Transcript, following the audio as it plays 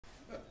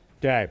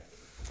Okay,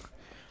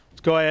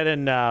 let's go ahead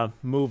and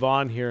move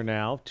on here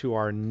now to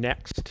our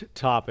next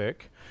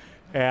topic.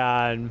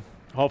 And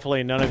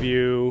hopefully none of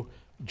you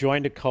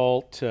joined a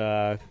cult,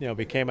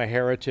 became a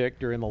heretic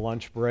during the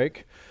lunch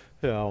break.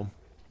 So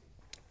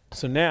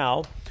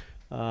now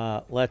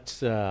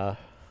let's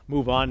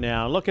move on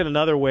now. Look at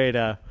another way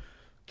to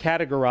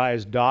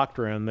categorize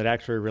doctrine that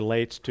actually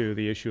relates to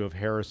the issue of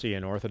heresy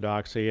and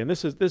orthodoxy. And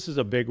this is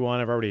a big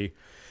one.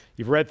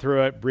 You've read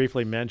through it,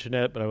 briefly mentioned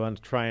it, but I want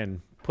to try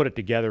and put it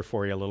together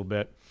for you a little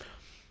bit.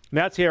 And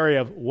that's the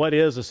area of what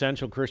is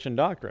essential Christian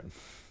doctrine,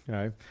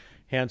 okay?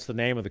 Hence the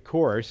name of the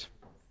course.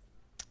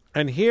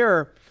 And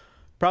here,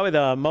 probably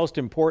the most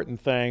important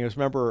thing is,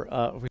 remember,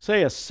 if we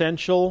say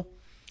essential,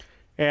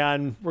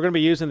 and we're going to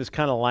be using this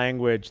kind of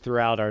language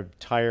throughout our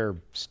entire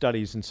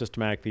studies in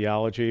systematic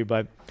theology,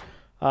 but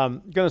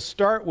I'm going to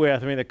start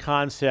with, the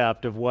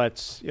concept of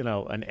what's,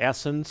 an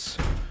essence.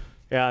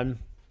 And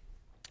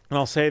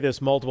I'll say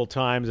this multiple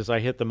times as I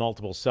hit the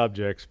multiple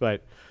subjects,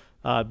 but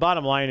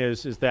bottom line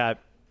is that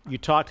you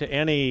talk to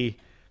any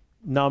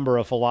number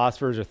of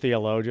philosophers or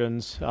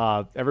theologians,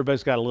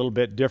 everybody's got a little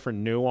bit different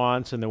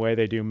nuance in the way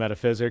they do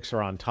metaphysics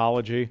or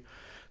ontology.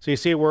 So you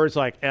see words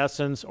like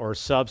essence or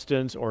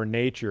substance or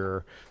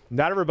nature.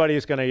 Not everybody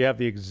is going to have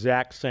the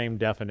exact same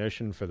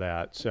definition for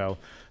that. So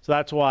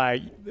that's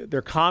why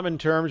they're common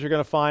terms you're going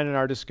to find in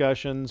our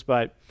discussions,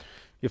 but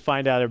you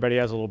find out everybody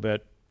has a little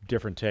bit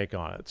different take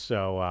on it.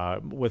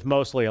 So with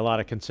mostly a lot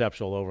of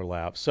conceptual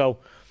overlap. So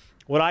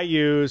what I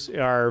use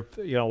are,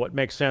 what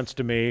makes sense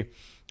to me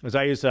is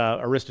I use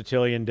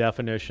Aristotelian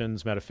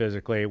definitions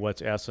metaphysically,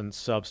 what's essence,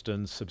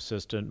 substance,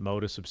 subsistent,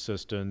 mode of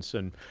subsistence.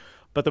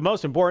 But the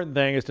most important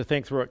thing is to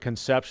think through it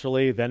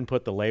conceptually, then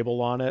put the label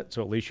on it,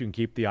 so at least you can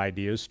keep the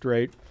ideas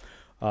straight.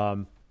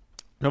 No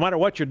matter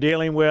what you're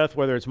dealing with,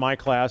 whether it's my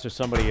class or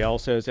somebody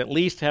else's, at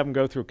least have them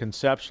go through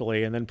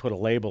conceptually and then put a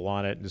label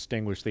on it and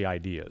distinguish the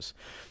ideas.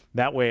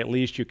 That way, at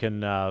least you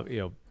can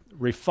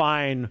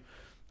refine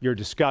your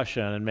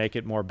discussion and make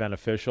it more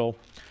beneficial.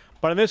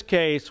 But in this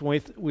case,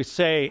 when we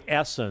say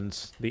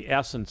essence, the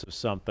essence of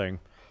something,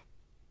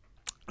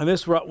 and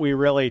this is what we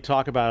really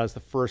talk about as the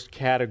first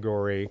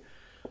category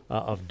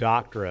of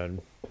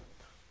doctrine.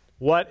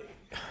 What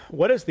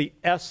is the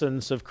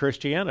essence of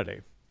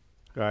Christianity?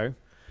 Okay.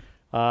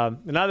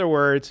 In other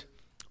words,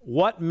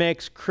 what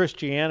makes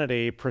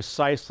Christianity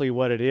precisely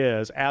what it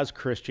is as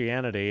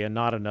Christianity and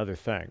not another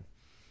thing?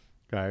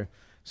 Okay.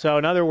 So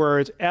in other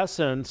words,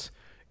 essence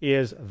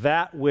is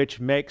that which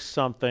makes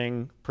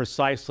something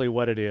precisely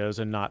what it is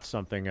and not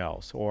something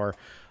else. Or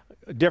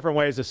different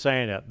ways of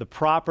saying it, the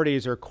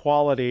properties or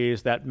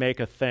qualities that make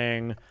a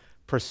thing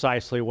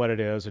precisely what it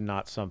is and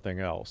not something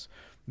else.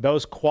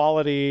 Those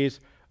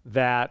qualities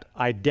that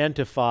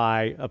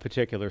identify a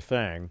particular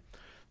thing.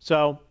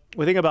 So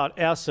we think about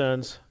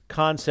essence,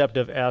 concept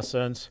of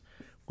essence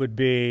would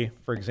be,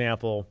 for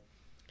example,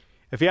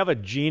 if you have a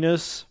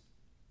genus,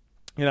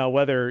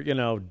 whether,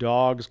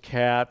 dogs,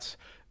 cats,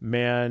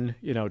 men,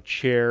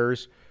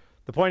 chairs.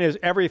 The point is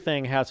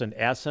everything has an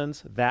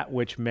essence, that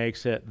which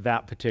makes it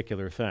that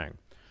particular thing.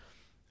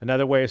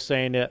 Another way of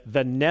saying it,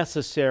 the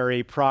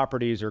necessary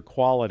properties or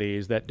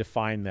qualities that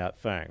define that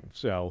thing.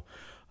 So,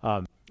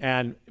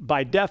 and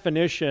by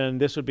definition,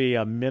 this would be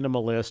a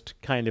minimalist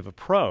kind of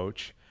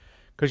approach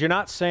because you're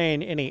not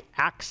saying any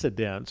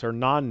accidents or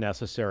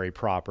non-necessary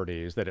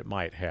properties that it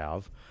might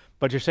have,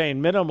 but you're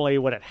saying minimally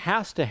what it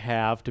has to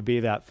have to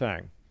be that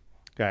thing.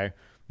 Okay,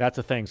 that's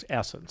a thing's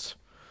essence.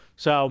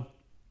 So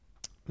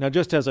now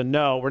just as a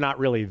note, we're not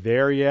really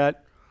there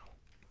yet,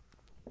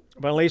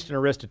 but at least in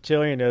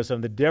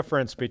Aristotelianism, the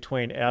difference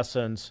between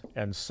essence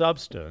and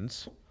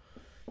substance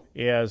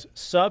is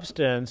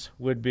substance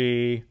would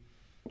be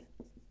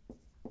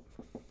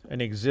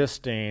an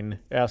existing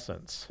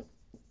essence,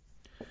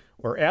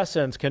 where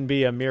essence can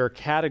be a mere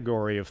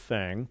category of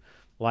thing,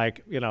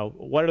 like,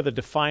 what are the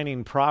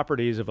defining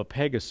properties of a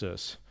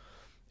Pegasus,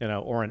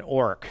 or an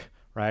orc,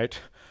 right?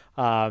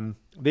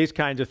 These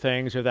kinds of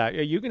things are that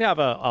you can have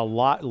a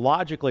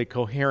logically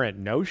coherent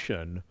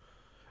notion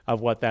of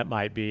what that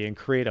might be and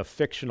create a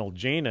fictional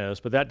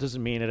genus, but that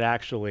doesn't mean it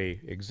actually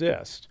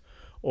exists.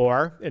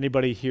 Or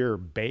anybody here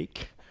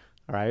bake,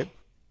 all right?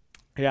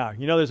 Yeah,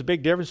 there's a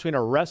big difference between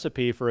a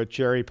recipe for a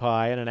cherry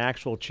pie and an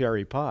actual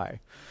cherry pie.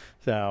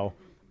 So,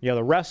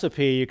 the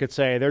recipe, you could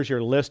say there's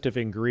your list of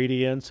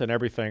ingredients and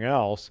everything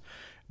else,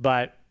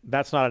 but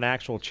that's not an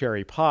actual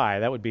cherry pie.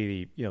 That would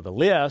be the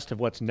list of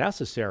what's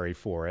necessary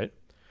for it.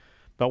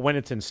 But when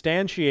it's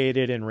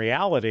instantiated in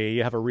reality,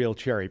 you have a real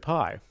cherry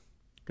pie.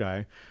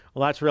 Okay?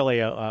 Well, that's really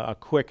a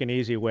quick and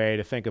easy way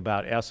to think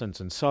about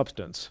essence and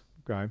substance.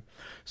 Okay?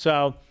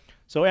 So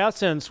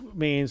essence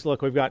means,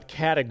 look, we've got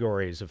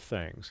categories of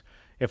things.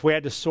 If we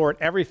had to sort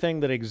everything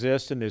that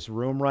exists in this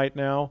room right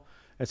now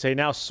and say,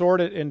 now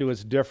sort it into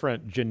its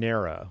different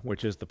genera,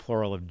 which is the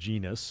plural of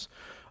genus,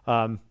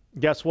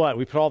 guess what?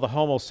 We put all the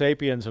Homo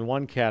sapiens in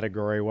one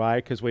category. Why?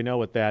 Because we know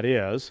what that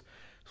is.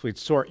 So we'd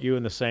sort you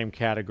in the same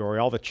category.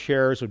 All the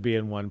chairs would be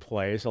in one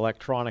place,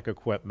 electronic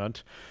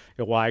equipment.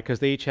 Why? Because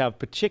they each have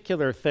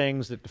particular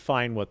things that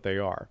define what they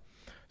are.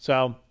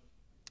 So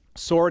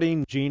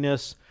sorting,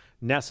 genus,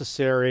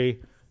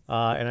 necessary,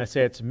 and I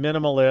say it's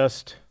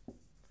minimalist.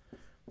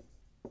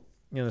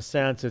 In a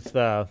sense, it's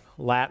the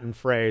Latin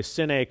phrase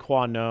sine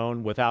qua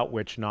non, without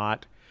which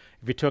not.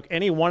 If you took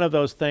any one of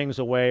those things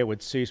away, it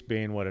would cease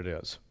being what it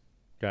is.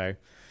 Okay?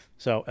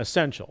 So,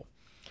 essential.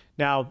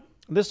 Now,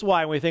 this is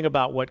why when we think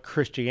about what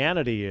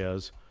Christianity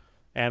is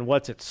and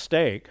what's at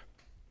stake,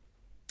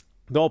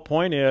 the whole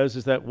point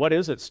is that what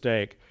is at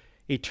stake?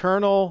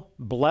 Eternal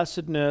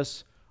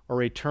blessedness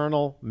or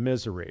eternal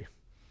misery.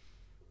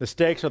 The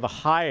stakes are the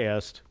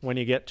highest when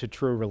you get to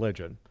true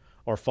religion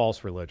or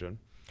false religion.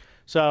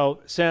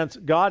 So since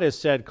God has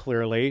said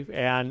clearly,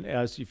 and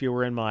as if you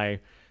were in my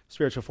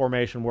Spiritual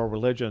Formation World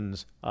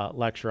Religions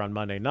lecture on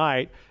Monday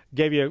night,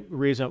 gave you a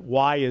reason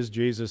why is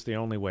Jesus the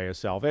only way of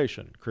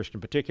salvation, Christian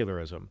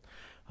particularism.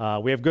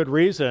 We have good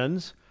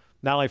reasons,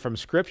 not only from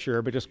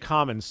Scripture, but just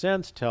common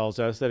sense tells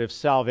us that if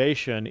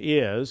salvation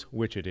is,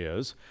 which it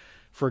is,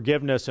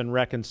 forgiveness and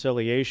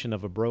reconciliation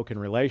of a broken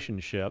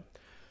relationship,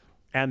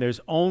 and there's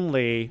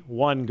only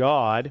one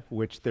God,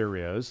 which there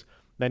is,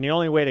 then the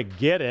only way to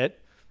get it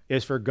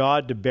is for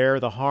God to bear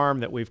the harm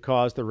that we've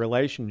caused the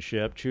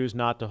relationship, choose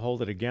not to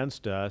hold it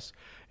against us,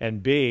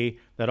 and B,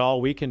 that all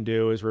we can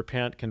do is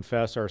repent,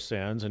 confess our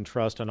sins, and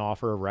trust and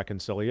offer a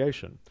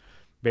reconciliation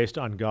based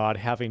on God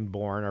having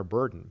borne our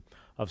burden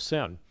of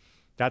sin.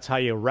 That's how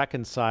you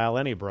reconcile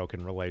any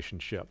broken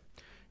relationship.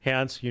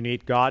 Hence, you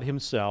need God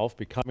himself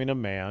becoming a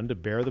man to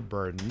bear the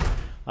burden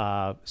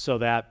so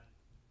that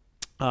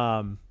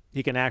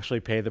he can actually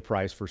pay the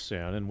price for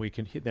sin, and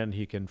then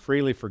he can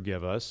freely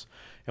forgive us.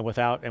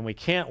 And we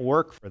can't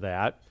work for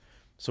that.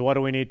 So what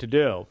do we need to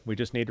do? We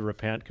just need to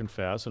repent,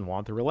 confess, and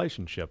want the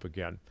relationship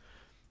again.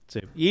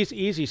 It's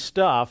easy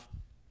stuff,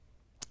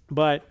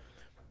 but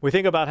we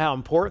think about how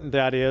important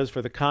that is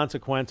for the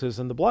consequences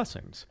and the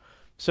blessings.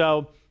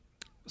 So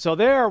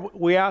there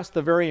we ask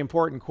the very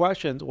important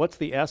questions, what's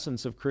the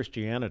essence of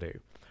Christianity?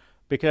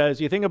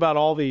 Because you think about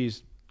all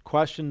these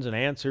questions and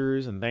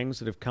answers and things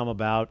that have come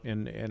about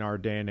in our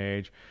day and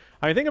age.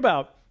 I mean, think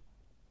about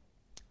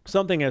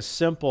something as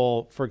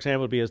simple, for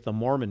example, would be as the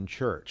Mormon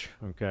Church.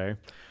 Okay,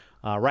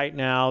 right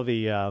now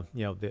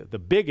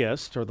the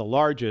biggest or the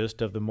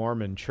largest of the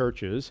Mormon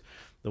churches,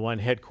 the one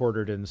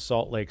headquartered in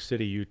Salt Lake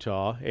City,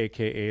 Utah,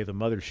 aka the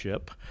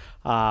mothership.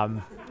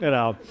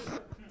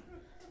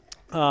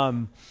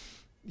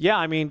 Yeah,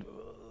 I mean,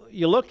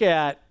 you look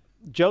at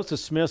Joseph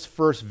Smith's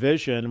first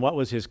vision. What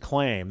was his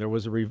claim? There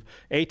was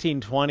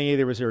 1820.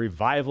 There was a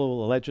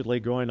revival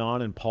allegedly going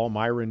on in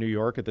Palmyra, New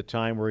York, at the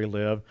time where he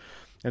lived,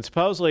 and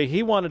supposedly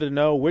he wanted to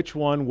know which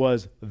one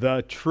was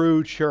the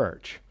true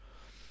church.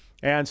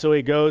 And so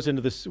he goes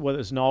into this, what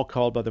is now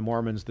called by the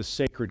Mormons the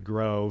sacred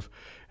grove,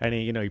 and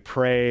he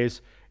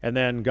prays, and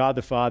then God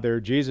the Father,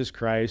 Jesus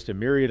Christ, a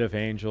myriad of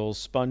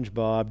angels,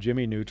 SpongeBob,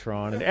 Jimmy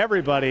Neutron, and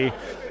everybody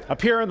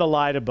appear in the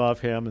light above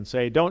him and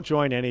say, don't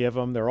join any of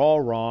them, they're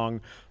all wrong,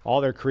 all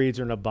their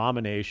creeds are an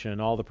abomination,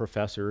 all the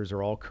professors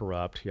are all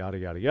corrupt, yada,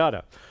 yada,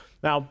 yada.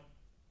 Now,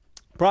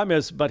 problem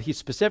is, but he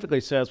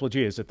specifically says, well,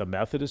 gee, is it the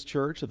Methodist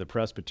Church or the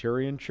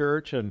Presbyterian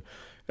Church? And,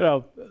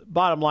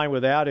 bottom line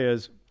with that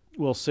is,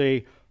 we'll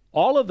see,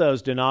 all of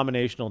those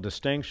denominational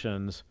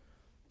distinctions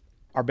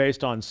are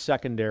based on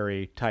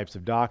secondary types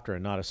of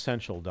doctrine, not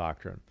essential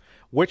doctrine.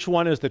 Which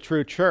one is the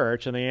true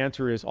church? And the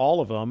answer is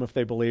all of them if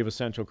they believe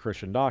essential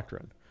Christian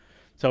doctrine.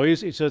 So he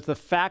says the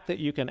fact that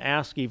you can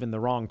ask even the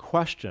wrong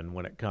question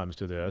when it comes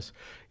to this,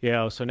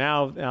 so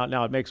now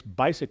it makes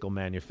bicycle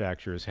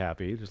manufacturers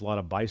happy. There's a lot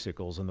of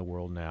bicycles in the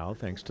world now,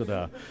 thanks to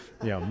the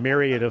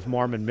myriad of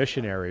Mormon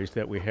missionaries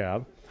that we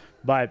have.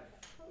 But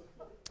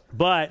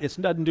it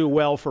doesn't do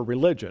well for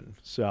religion.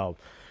 So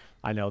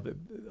I know that,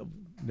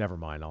 never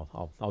mind,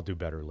 I'll do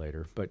better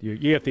later, but you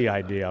get the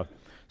idea.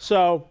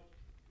 So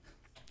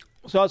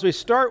as we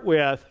start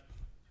with,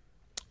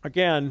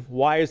 again,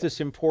 why is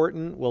this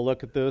important? We'll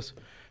look at this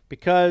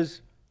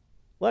because,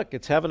 look,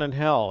 it's heaven and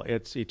hell.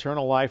 It's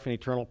eternal life and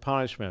eternal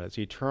punishment. It's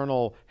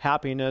eternal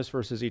happiness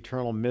versus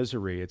eternal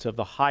misery. It's of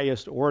the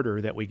highest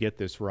order that we get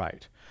this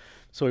right.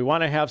 So we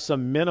want to have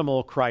some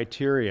minimal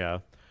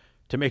criteria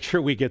to make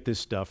sure we get this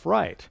stuff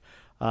right.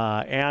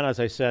 And as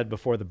I said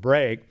before the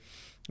break,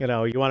 you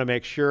want to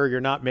make sure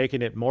you're not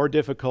making it more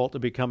difficult to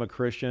become a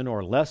Christian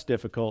or less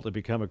difficult to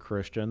become a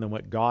Christian than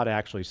what God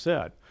actually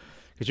said.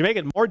 Because you make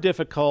it more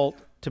difficult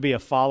to be a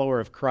follower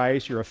of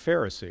Christ, you're a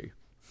Pharisee.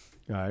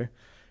 Okay?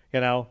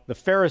 The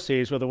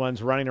Pharisees were the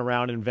ones running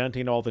around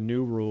inventing all the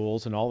new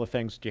rules and all the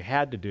things that you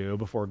had to do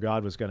before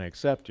God was going to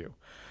accept you.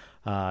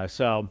 And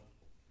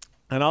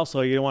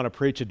also, you don't want to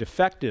preach a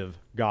defective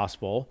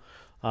gospel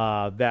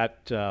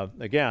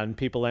again,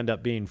 people end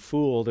up being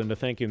fooled into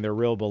thinking they're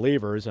real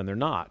believers and they're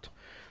not.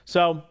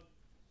 So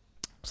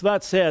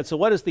that said, so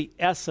what is the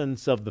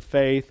essence of the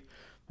faith?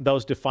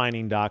 Those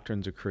defining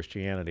doctrines of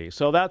Christianity.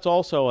 So that's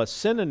also a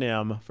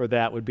synonym for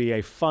that would be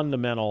a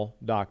fundamental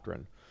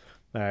doctrine.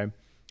 Okay?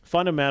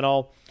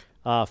 Fundamental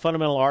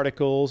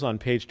articles on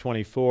page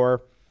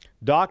 24.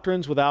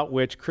 Doctrines without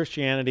which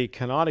Christianity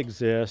cannot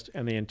exist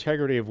and the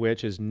integrity of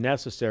which is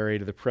necessary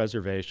to the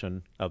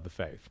preservation of the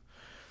faith.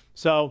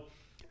 So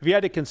if you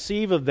had to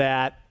conceive of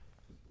that,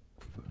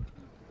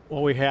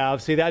 what we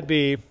have, see, that'd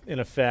be, in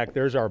effect,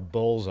 there's our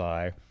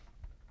bullseye,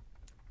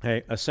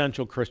 okay,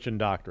 essential Christian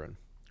doctrine.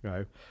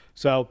 Okay?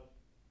 So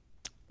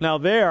now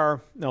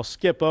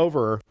skip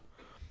over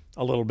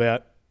a little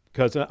bit,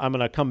 because I'm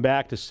going to come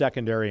back to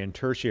secondary and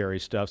tertiary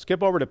stuff.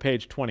 Skip over to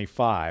page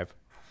 25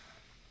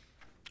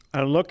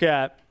 and look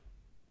at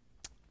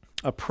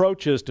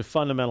approaches to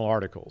fundamental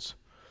articles.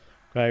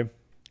 Okay?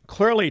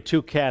 Clearly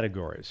two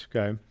categories.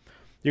 Okay?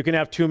 You can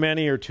have too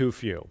many or too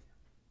few.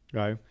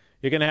 Okay?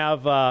 You can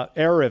have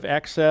error of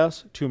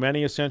excess, too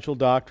many essential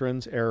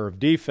doctrines, error of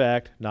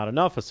defect, not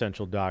enough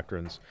essential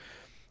doctrines.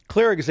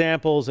 Clear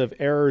examples of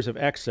errors of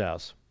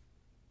excess.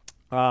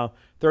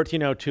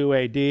 1302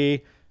 AD,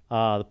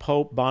 the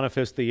Pope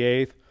Boniface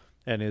VIII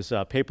and his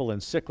papal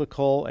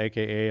encyclical,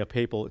 aka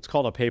it's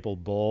called a papal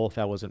bull.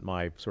 That wasn't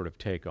my sort of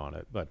take on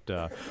it, but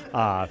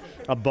a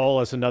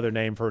bull is another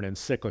name for an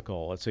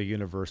encyclical. It's a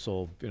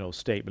universal,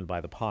 statement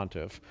by the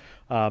pontiff.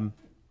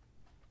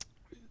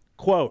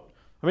 Quote,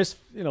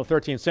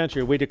 13th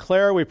century, we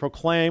declare, we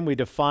proclaim, we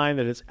define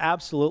that it's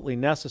absolutely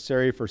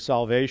necessary for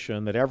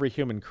salvation that every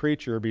human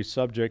creature be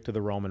subject to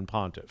the Roman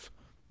pontiff.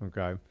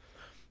 Okay?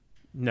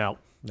 No.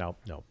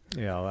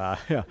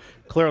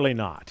 Clearly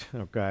not.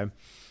 Okay?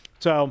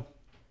 So,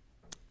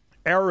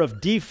 error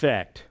of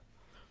defect.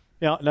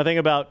 Nothing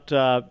about,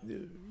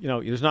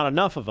 there's not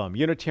enough of them.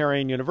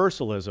 Unitarian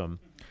Universalism.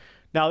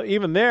 Now,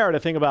 even there,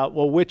 to think about,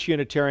 well, which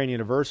Unitarian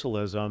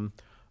Universalism,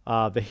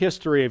 the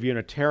history of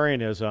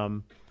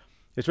Unitarianism,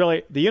 it's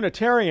really, the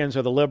Unitarians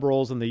are the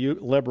liberals, and the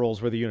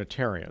liberals were the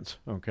Unitarians,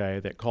 okay,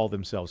 that called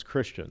themselves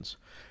Christians.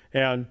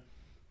 And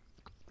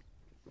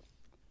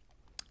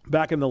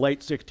back in the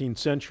late 16th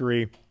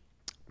century,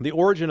 the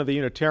origin of the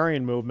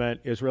Unitarian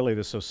movement is really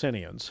the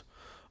Socinians,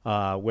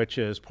 which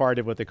is part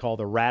of what they call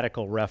the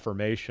Radical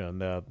Reformation.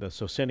 The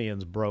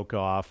Socinians broke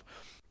off,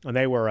 and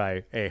they were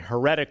a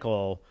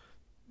heretical,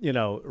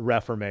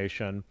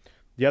 Reformation.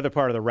 The other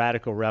part of the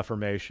Radical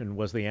Reformation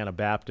was the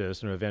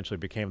Anabaptist, and eventually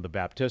became the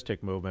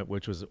Baptistic movement,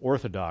 which was the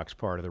Orthodox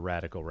part of the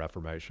Radical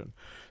Reformation.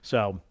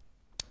 So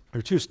there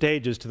are two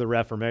stages to the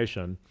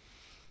Reformation.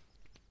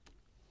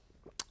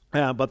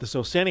 But the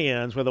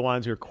Socinians were the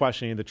ones who were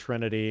questioning the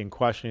Trinity and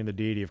questioning the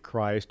deity of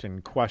Christ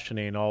and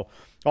questioning all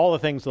the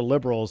things the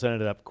liberals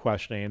ended up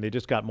questioning. They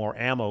just got more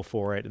ammo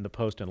for it in the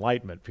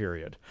post-Enlightenment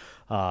period.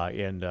 So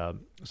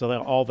then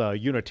all the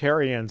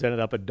Unitarians ended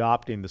up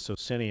adopting the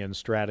Socinian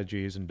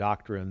strategies and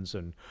doctrines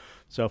and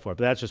so forth.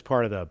 But that's just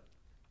part of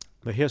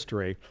the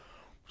history.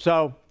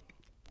 So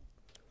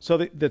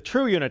the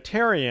true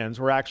Unitarians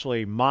were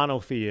actually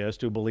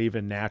monotheists who believe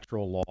in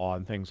natural law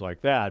and things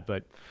like that.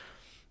 But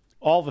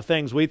all the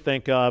things we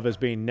think of as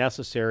being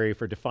necessary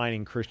for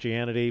defining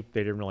Christianity, they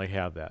didn't really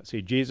have that. See,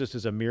 Jesus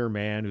is a mere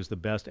man who's the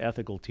best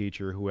ethical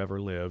teacher who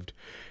ever lived.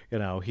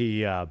 What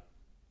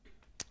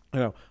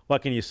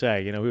can you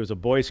say? He was a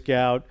Boy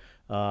Scout.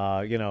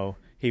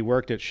 He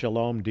worked at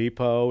Shalom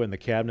Depot in the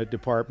cabinet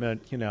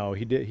department. He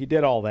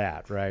did all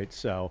that, right?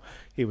 So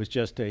he was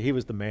he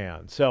was the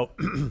man. So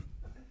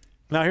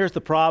now here's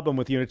the problem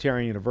with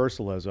Unitarian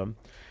Universalism.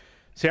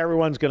 See,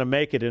 everyone's going to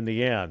make it in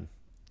the end.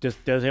 Does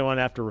anyone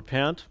have to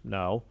repent?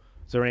 No.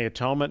 Is there any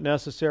atonement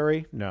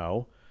necessary?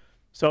 No.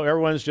 So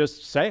everyone's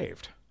just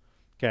saved.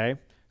 Okay?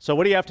 So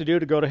what do you have to do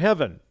to go to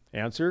heaven?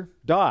 Answer,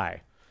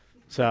 die.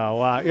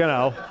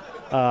 So,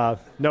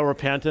 no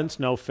repentance,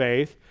 no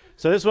faith.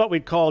 So this is what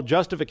we'd call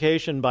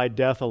justification by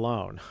death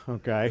alone.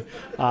 Okay?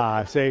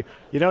 Say,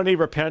 you don't need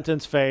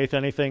repentance, faith,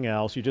 anything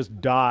else. You just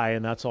die,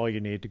 and that's all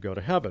you need to go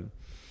to heaven.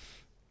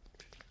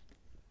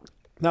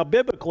 Now,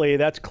 biblically,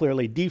 that's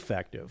clearly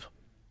defective.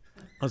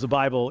 As the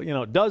Bible,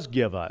 does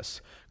give us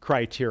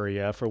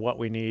criteria for what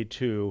we need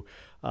to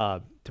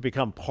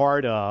become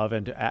part of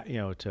and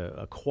to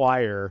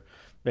acquire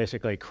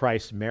basically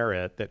Christ's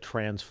merit that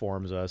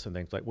transforms us and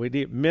things like.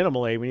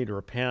 Minimally, we need to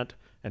repent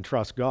and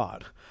trust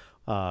God.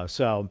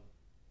 So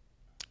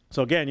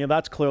again,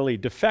 that's clearly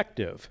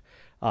defective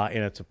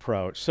in its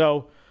approach.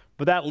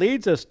 But that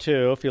leads us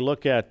to, if you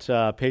look at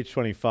page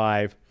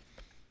 25,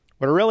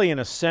 what are really in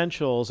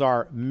essentials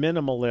are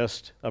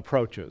minimalist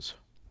approaches.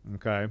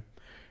 Okay.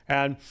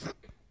 And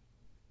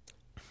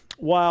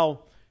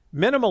while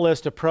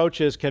minimalist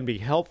approaches can be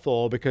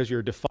helpful because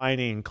you're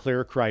defining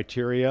clear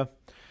criteria,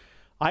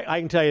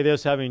 I can tell you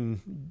this,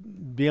 having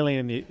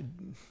dealing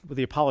with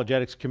the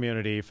apologetics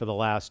community for the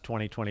last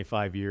 20,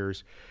 25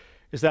 years,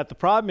 is that the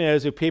problem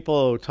is if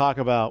people talk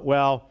about,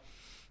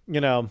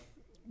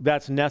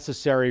 that's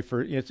necessary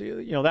for,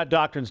 that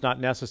doctrine's not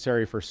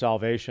necessary for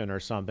salvation or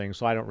something,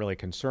 so I don't really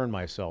concern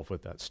myself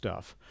with that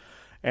stuff.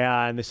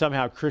 And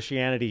somehow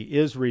Christianity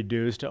is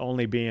reduced to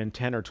only being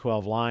 10 or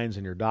 12 lines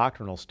in your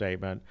doctrinal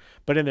statement,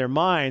 but in their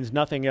minds,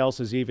 nothing else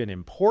is even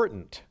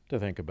important to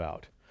think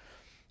about.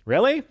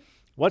 Really?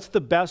 What's the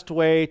best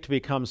way to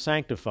become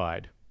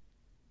sanctified?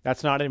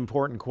 That's not an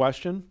important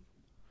question.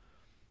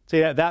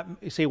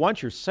 See,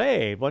 once you're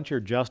saved, once you're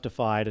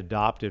justified,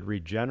 adopted,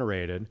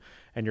 regenerated,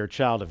 and you're a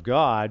child of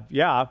God,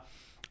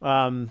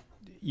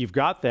 you've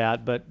got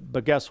that,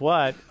 but guess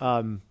what?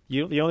 The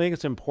only thing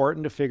that's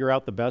important to figure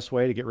out the best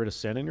way to get rid of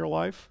sin in your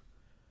life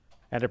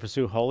and to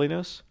pursue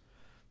holiness.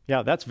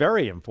 Yeah, that's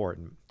very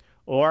important.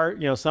 Or,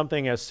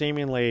 something as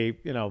seemingly,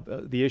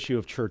 the issue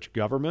of church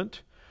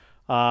government.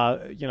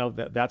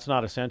 That's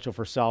not essential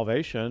for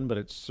salvation, but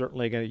it's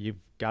certainly you've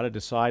got to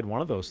decide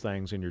one of those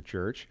things in your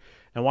church.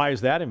 And why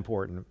is that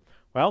important?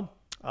 Well,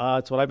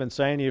 it's what I've been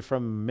saying to you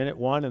from minute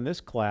one in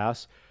this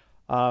class.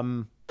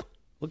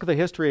 Look at the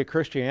history of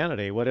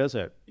Christianity. What is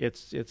it?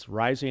 It's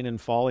rising and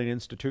falling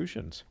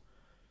institutions.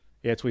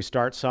 It's we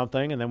start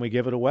something and then we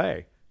give it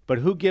away. But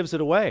who gives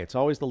it away? It's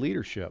always the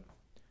leadership.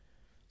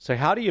 So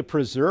how do you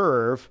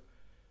preserve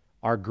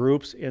our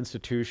groups,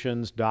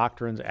 institutions,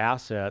 doctrines,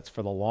 assets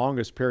for the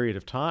longest period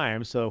of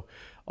time? So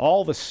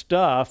all the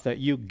stuff that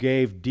you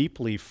gave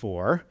deeply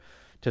for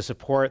to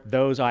support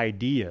those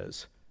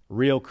ideas,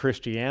 real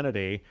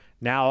Christianity,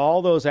 now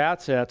all those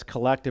assets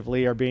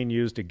collectively are being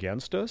used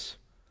against us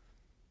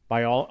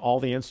by all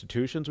the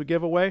institutions we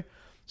give away.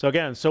 So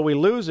again, so we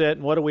lose it,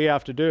 and what do we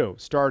have to do?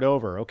 Start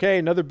over. Okay,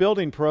 another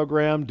building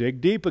program,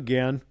 dig deep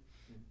again,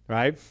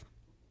 right?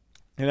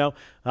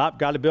 I've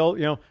got to build,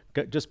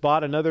 just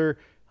bought another,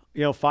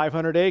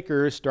 500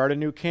 acres, start a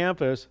new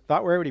campus.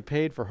 Thought we already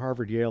paid for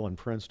Harvard, Yale, and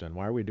Princeton.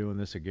 Why are we doing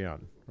this again,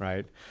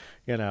 right?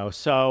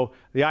 So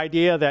the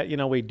idea that,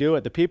 we do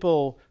it, the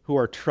people who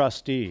are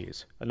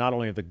trustees, not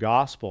only of the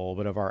gospel,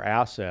 but of our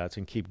assets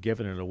and keep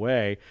giving it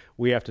away,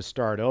 we have to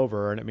start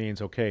over, and it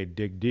means, okay,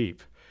 dig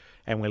deep.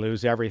 And we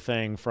lose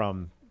everything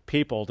from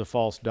people to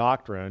false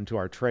doctrine, to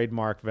our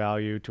trademark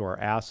value, to our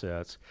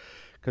assets.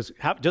 Because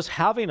just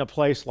having a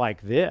place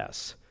like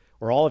this,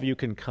 where all of you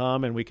can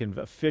come and we can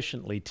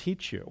efficiently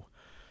teach you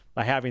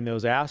by having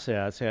those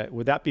assets,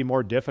 would that be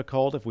more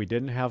difficult if we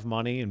didn't have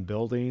money and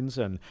buildings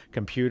and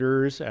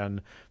computers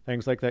and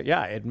things like that?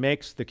 Yeah, it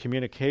makes the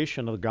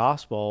communication of the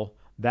gospel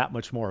that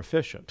much more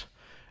efficient.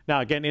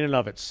 Now, again, in and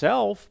of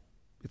itself,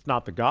 it's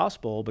not the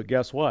gospel, but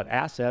guess what?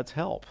 Assets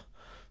help.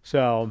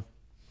 So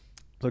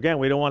again,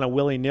 we don't want to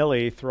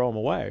willy-nilly throw them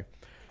away.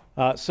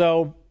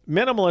 So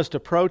minimalist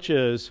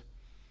approaches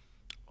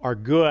are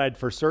good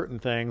for certain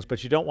things,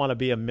 but you don't want to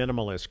be a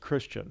minimalist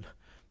Christian.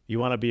 You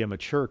want to be a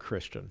mature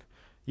Christian.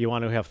 You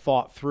want to have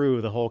thought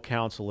through the whole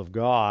counsel of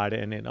God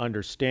and in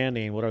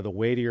understanding what are the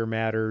weightier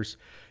matters,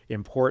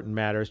 important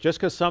matters. Just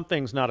because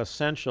something's not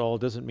essential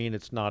doesn't mean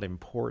it's not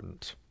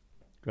important.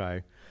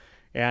 Okay?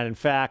 And in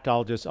fact,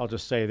 I'll just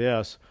say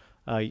this.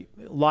 I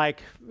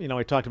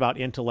talked about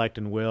intellect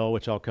and will,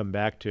 which I'll come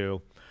back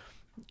to.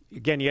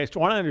 Again, you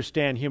want to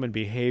understand human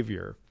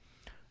behavior.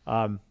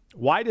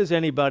 Why does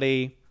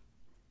anybody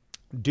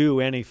do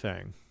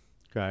anything?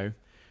 Okay, and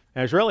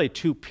there's really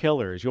two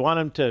pillars. You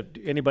want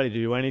anybody to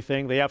do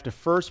anything, they have to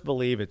first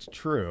believe it's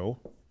true,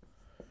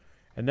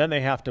 and then they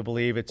have to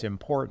believe it's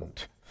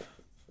important.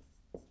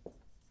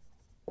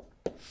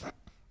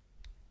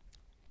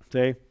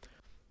 See?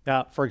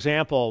 Now, for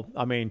example,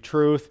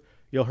 truth,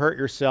 you'll hurt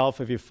yourself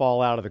if you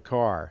fall out of the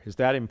car. Is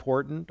that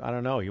important? I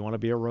don't know. You want to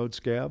be a road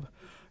scab?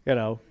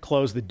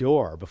 Close the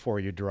door before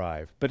you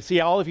drive. But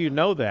see, all of you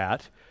know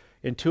that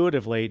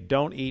intuitively.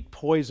 Don't eat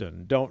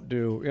poison. Don't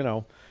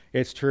do,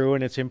 it's true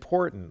and it's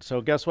important.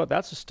 So guess what?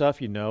 That's the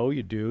stuff you know,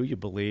 you do, you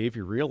believe,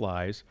 you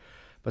realize.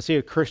 But see,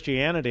 with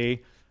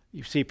Christianity,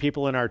 you see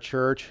people in our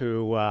church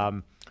who,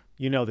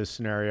 this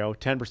scenario,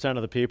 10%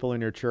 of the people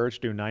in your church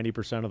do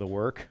 90% of the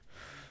work.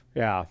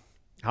 Yeah.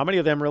 How many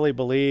of them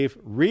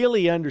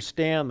really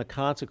understand the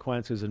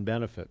consequences and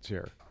benefits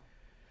here?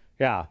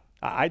 Yeah,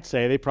 I'd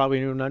say they probably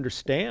don't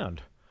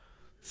understand.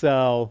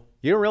 So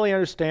you don't really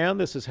understand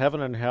this is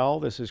heaven and hell.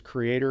 This is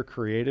creator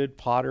created,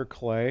 potter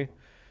clay.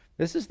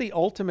 This is the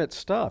ultimate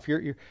stuff.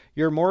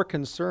 You're more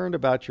concerned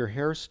about your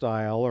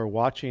hairstyle or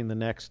watching the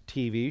next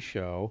TV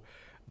show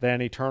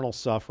than eternal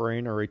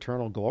suffering or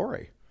eternal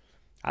glory.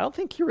 I don't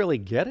think you really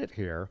get it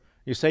here.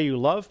 You say you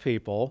love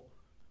people,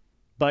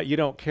 but you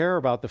don't care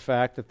about the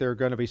fact that they're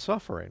going to be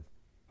suffering.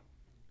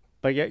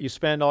 But yet you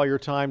spend all your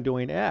time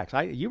doing X.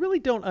 You really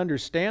don't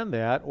understand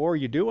that, or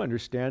you do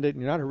understand it,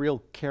 and you're not a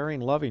real caring,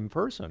 loving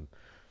person.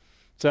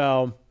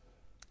 So,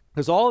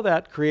 because all of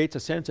that creates a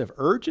sense of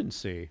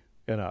urgency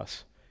in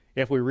us,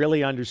 if we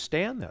really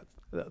understand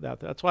that.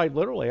 That's why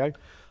literally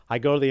I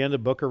go to the end of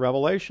the book of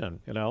Revelation,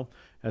 and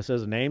it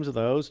says the names of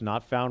those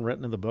not found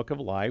written in the book of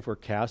life were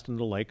cast into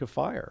the lake of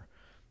fire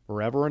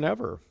forever and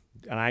ever.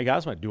 And I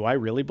asked myself, do I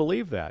really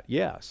believe that?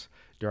 Yes.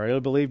 Do I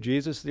really believe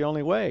Jesus is the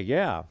only way?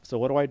 Yeah. So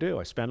what do?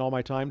 I spend all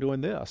my time doing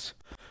this,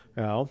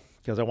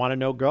 because I want to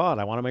know God.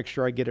 I want to make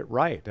sure I get it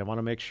right. I want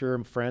to make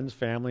sure friends,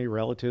 family,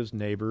 relatives,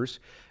 neighbors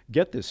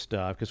get this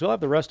stuff, because we'll have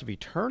the rest of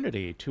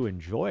eternity to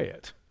enjoy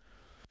it.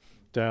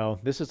 So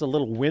this is a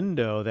little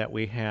window that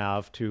we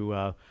have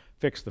to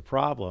fix the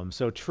problem.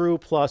 So true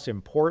plus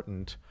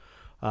important.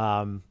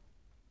 So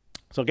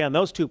again,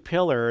 those two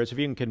pillars, if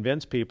you can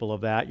convince people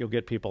of that, you'll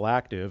get people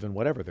active in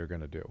whatever they're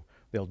going to do.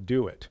 They'll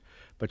do it.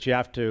 But you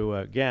have to,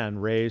 again,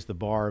 raise the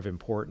bar of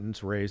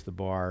importance, raise the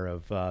bar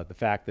of the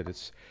fact that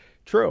it's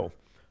true.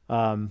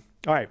 All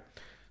right.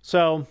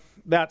 So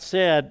that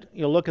said,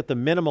 look at the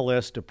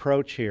minimalist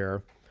approach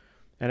here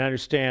and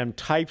understand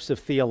types of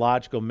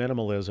theological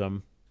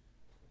minimalism: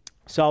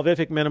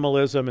 salvific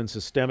minimalism and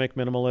systemic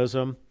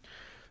minimalism.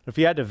 If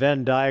you had to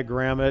Venn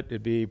diagram it,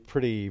 it'd be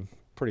pretty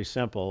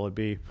simple. It'd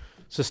be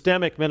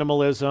systemic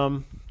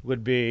minimalism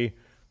would be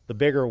the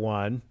bigger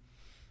one.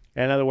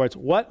 In other words,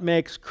 what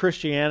makes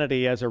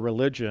Christianity as a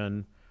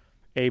religion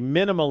a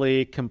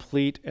minimally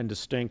complete and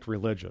distinct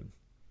religion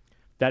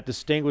that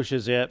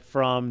distinguishes it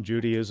from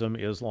Judaism,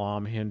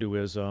 Islam,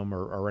 Hinduism,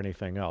 or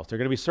anything else? There are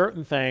going to be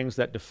certain things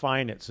that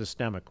define it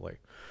systemically.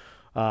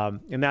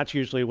 And that's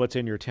usually what's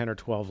in your 10 or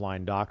 12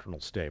 line doctrinal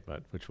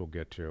statement, which we'll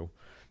get to.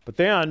 But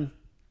then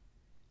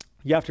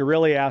you have to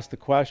really ask the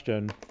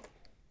question,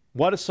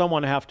 what does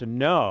someone have to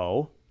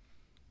know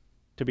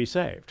to be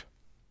saved?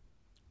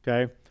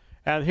 Okay?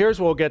 And here's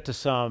where we'll get to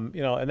some,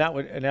 and that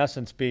would in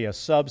essence be a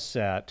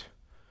subset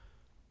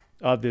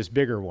of this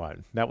bigger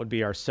one. That would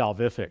be our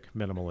salvific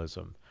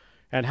minimalism.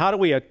 And how do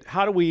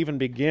we even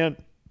begin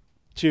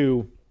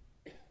to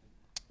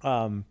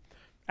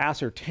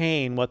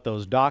ascertain what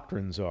those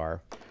doctrines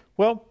are?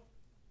 Well,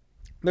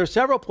 there are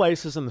several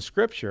places in the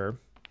Scripture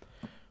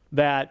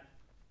that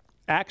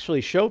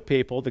actually show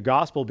people the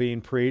gospel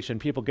being preached and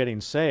people getting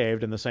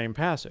saved in the same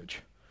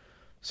passage.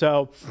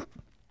 So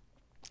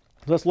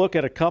let's look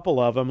at a couple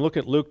of them. Look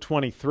at Luke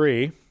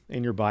 23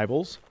 in your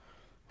Bibles.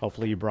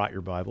 Hopefully you brought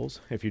your Bibles.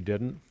 If you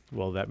didn't,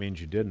 well, that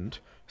means you didn't.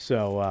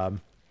 So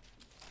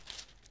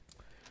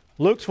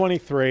Luke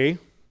 23,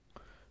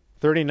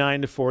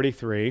 39 to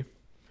 43.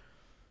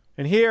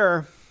 And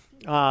here,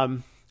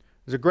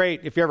 there's a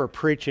great, if you're ever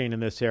preaching in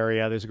this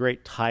area, there's a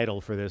great title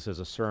for this as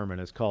a sermon.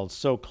 It's called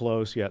So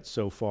Close Yet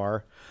So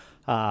Far.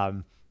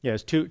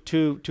 It's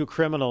two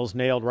criminals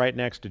nailed right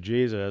next to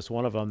Jesus.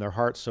 One of them, their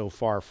heart's so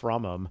far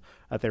from him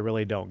that they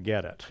really don't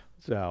get it.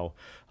 So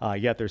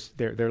yet they're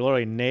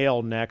literally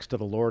nailed next to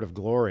the Lord of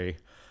glory.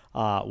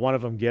 One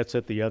of them gets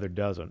it, the other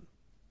doesn't.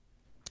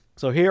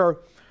 So here,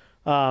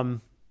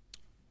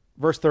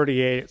 verse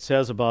 38, it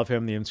says above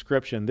him the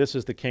inscription, "This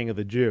is the King of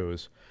the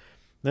Jews."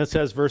 Then it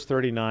says, verse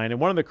 39, "And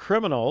one of the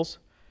criminals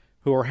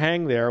who were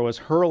hanged there was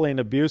hurling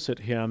abuse at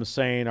him,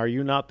 saying, 'Are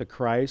you not the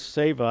Christ?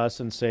 Save us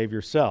and save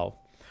yourself.'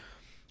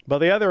 But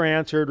the other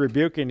answered,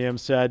 rebuking him,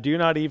 said, 'Do you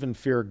not even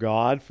fear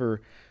God?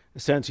 For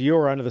since you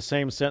are under the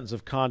same sentence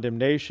of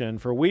condemnation,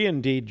 for we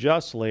indeed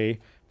justly,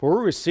 for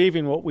we're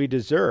receiving what we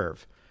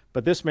deserve.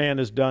 But this man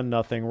has done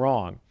nothing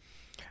wrong.'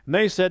 And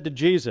they said to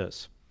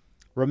Jesus,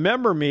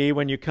 'Remember me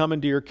when you come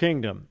into your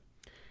kingdom.'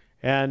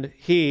 And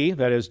he,"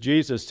 that is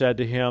Jesus, "said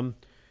to him,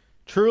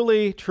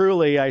 'Truly,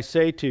 truly, I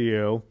say to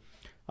you,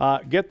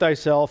 get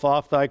thyself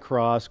off thy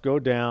cross, go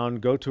down,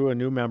 go to a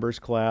new members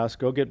class,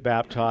 go get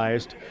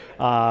baptized,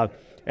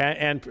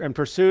 and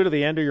pursue to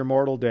the end of your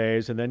mortal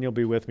days, and then you'll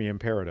be with me in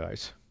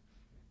paradise.'"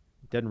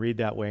 Didn't read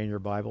that way in your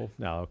Bible?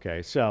 No,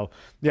 okay. So,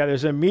 yeah,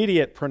 there's an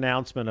immediate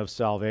pronouncement of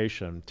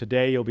salvation.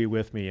 Today you'll be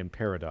with me in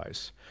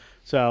paradise.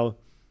 So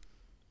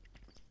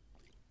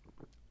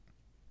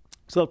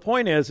the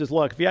point is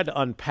look, if you had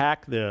to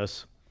unpack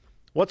this,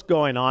 what's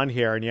going on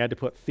here, and you had to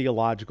put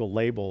theological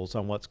labels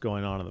on what's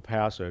going on in the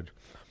passage,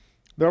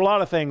 there are a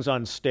lot of things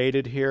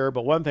unstated here,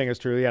 but one thing is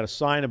true. He had a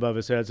sign above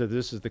his head that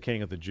this is the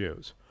King of the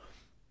Jews.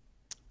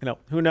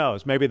 Who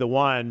knows? Maybe the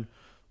one,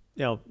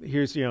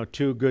 here's,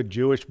 two good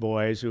Jewish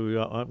boys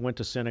who went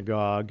to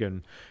synagogue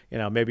and,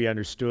 maybe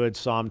understood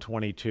Psalm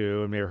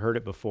 22 and may have heard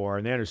it before.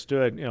 And they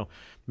understood,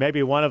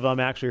 maybe one of them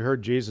actually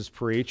heard Jesus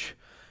preach.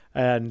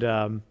 And,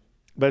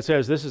 but it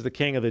says, this is the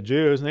King of the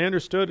Jews. And they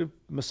understood who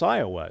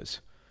Messiah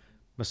was.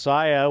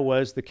 Messiah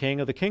was the King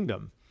of the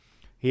kingdom.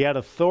 He had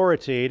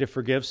authority to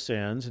forgive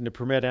sins and to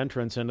permit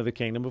entrance into the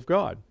kingdom of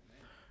God.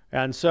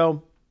 And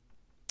so,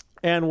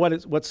 and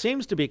what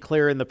seems to be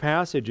clear in the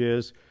passage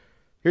is,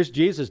 here's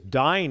Jesus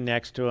dying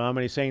next to him,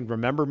 and he's saying,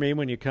 "Remember me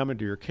when you come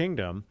into your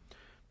kingdom."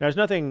 Now, there's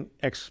nothing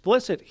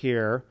explicit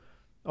here,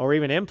 or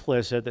even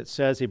implicit, that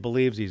says he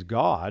believes he's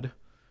God,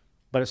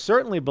 but it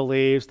certainly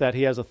believes that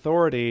he has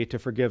authority to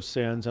forgive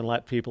sins and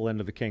let people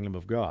into the kingdom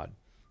of God.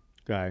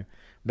 Okay?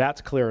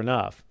 That's clear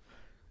enough.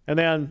 And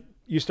then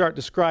you start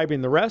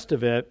describing the rest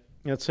of it,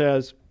 and it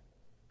says,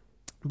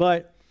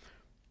 but,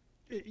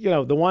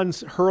 the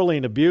ones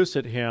hurling abuse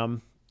at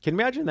him, can you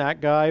imagine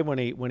that guy when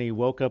he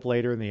woke up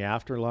later in the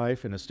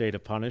afterlife in a state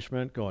of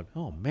punishment going,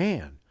 "Oh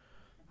man,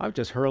 I was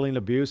just hurling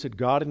abuse at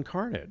God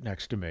incarnate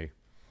next to me."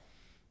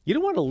 You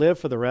don't want to live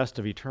for the rest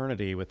of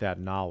eternity with that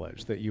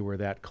knowledge that you were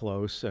that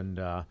close. And,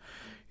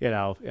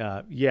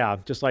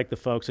 just like the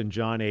folks in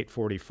John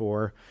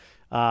 8:44,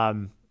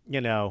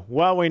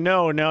 "Well, we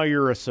know now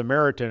you're a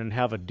Samaritan and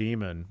have a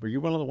demon." Were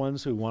you one of the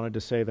ones who wanted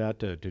to say that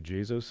to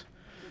Jesus?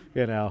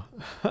 No,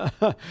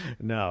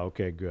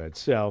 okay, good.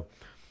 So,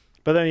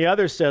 but then the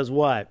other says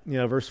what?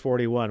 Verse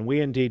 41, "We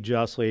indeed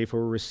justly,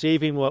 for we're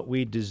receiving what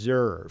we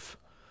deserve."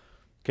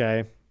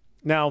 Okay?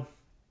 Now,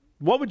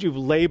 what would you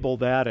label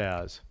that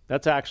as?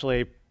 That's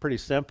actually pretty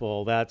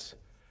simple. That's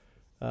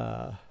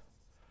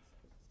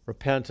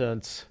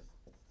repentance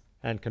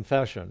and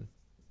confession.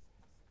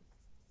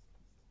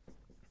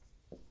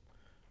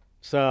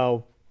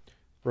 So,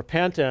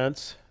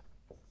 repentance,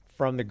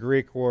 from the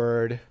Greek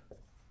word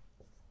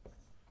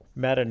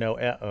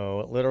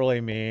metanoeo, it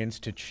literally means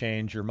to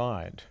change your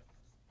mind.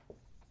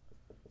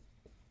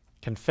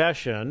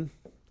 Confession,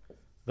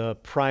 the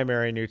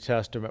primary New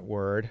Testament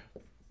word,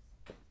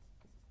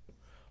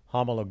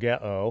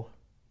 homologeo,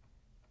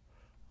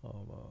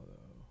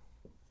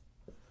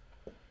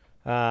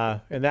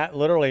 and that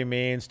literally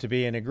means to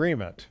be in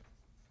agreement.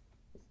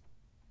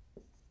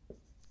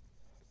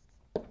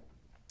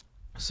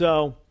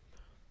 So,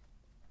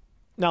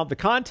 now the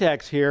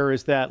context here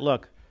is that,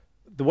 look,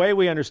 the way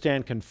we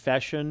understand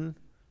confession,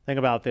 think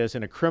about this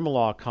in a criminal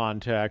law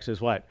context,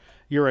 is what?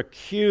 You're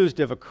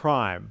accused of a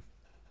crime,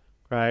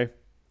 right?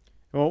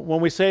 When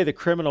we say the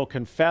criminal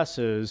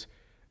confesses,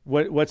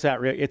 what's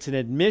that? It's an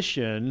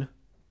admission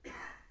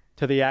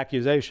to the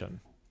accusation,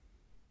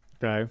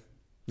 okay?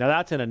 Now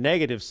that's in a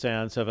negative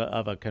sense of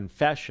a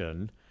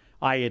confession.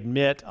 I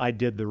admit I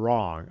did the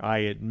wrong. I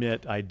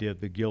admit I did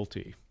the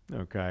guilty,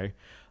 okay?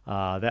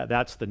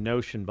 That's the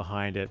notion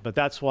behind it. But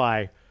that's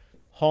why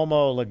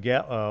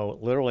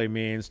homologeo literally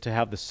means to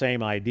have the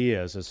same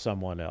ideas as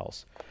someone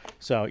else.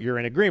 So you're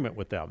in agreement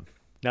with them.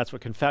 That's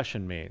what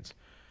confession means.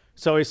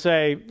 So we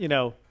say, you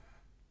know,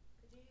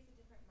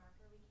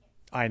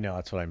 I know,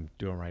 that's what I'm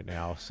doing right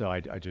now. So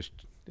I just,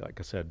 like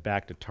I said,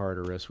 back to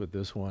Tartarus with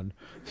this one.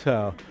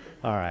 So,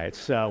 all right,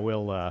 so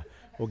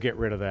we'll get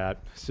rid of that.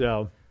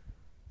 So,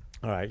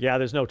 all right, yeah,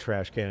 there's no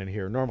trash can in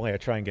here. Normally I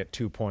try and get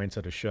 2 points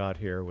at a shot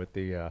here with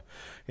the,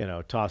 you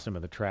know, toss them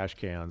in the trash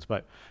cans.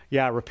 But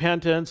yeah,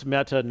 repentance,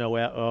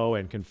 metanoeo,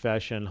 and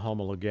confession,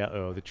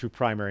 homologeo, the two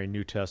primary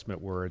New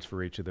Testament words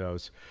for each of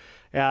those.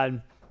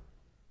 And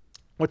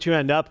what you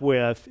end up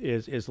with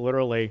is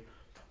literally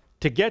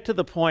to get to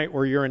the point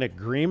where you're in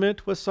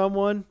agreement with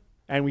someone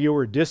and you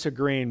were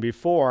disagreeing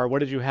before. What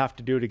did you have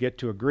to do to get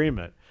to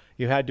agreement?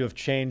 You had to have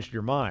changed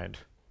your mind,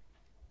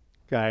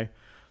 okay?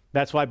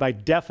 That's why by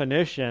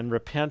definition,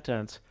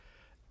 repentance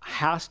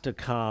has to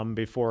come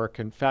before a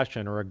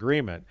confession or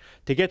agreement.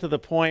 To get to the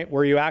point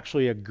where you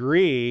actually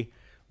agree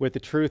with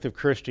the truth of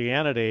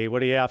Christianity,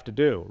 what do you have to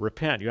do?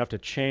 Repent. You have to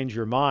change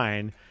your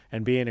mind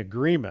and be in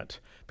agreement,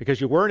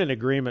 because you weren't in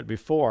agreement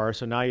before,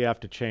 so now you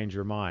have to change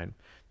your mind.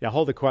 Yeah,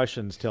 hold the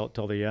questions till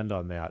the end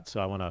on that. So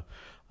I want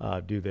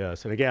to do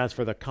this. And again, it's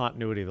for the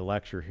continuity of the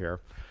lecture here.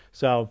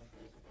 So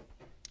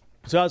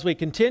as we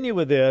continue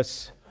with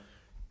this,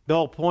 the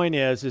whole point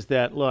is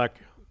that, look,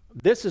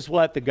 this is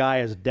what the guy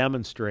is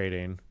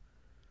demonstrating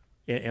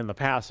in the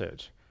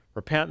passage.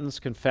 Repentance,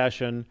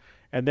 confession,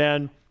 and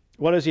then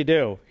what does he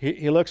do?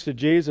 He looks to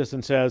Jesus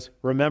and says,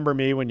 remember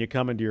me when you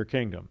come into your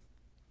kingdom.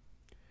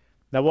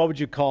 Now, what would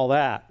you call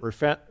that?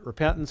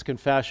 Repentance,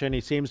 confession. He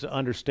seems to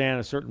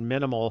understand a certain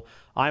minimal,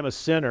 I'm a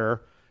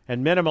sinner,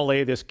 and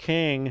minimally this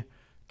king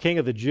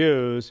of the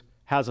Jews,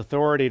 has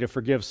authority to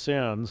forgive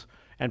sins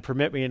and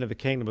permit me into the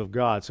kingdom of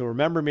God. So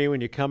remember me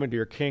when you come into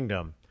your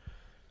kingdom.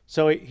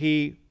 So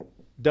he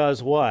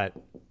does what?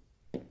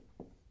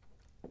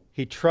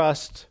 He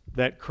trusts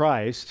that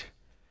Christ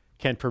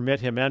can permit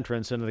him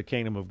entrance into the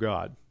kingdom of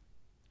God,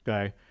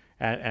 okay,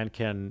 and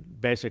can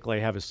basically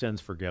have his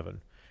sins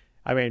forgiven.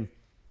 I mean,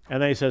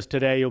 and then he says,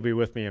 today you'll be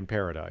with me in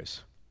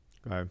paradise,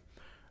 okay?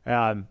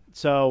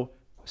 So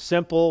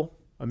simple,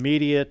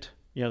 immediate,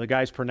 you know, the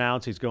guy's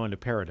pronounced he's going to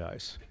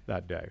paradise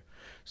that day.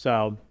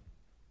 So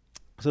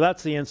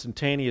that's the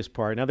instantaneous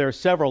part. Now, there are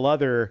several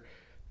other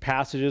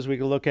passages we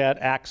can look at.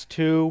 Acts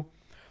 2,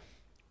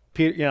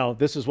 you know,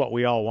 this is what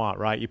we all want,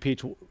 right? You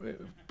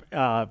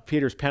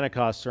Peter's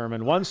Pentecost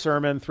sermon. One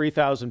sermon,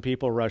 3,000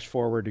 people rush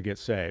forward to get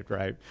saved,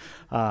 right?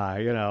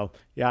 You know,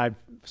 yeah, I'm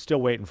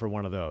still waiting for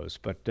one of those.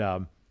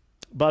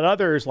 But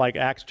others, like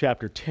Acts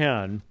chapter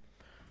 10,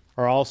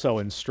 are also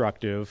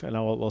instructive, and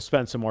we'll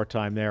spend some more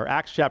time there.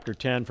 Acts chapter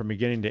 10, from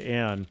beginning to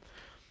end,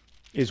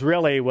 is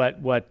really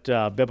what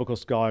biblical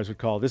scholars would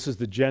call, this is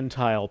the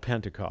Gentile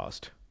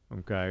Pentecost,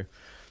 okay?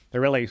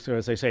 They're really, so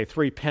as they say,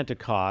 three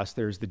Pentecosts.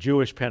 There's the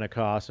Jewish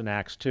Pentecost in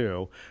Acts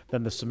 2,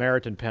 then the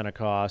Samaritan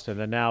Pentecost, and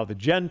then now the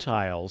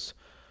Gentiles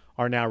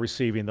are now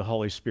receiving the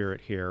Holy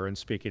Spirit here and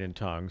speaking in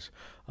tongues,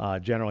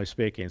 generally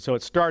speaking. So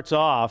it starts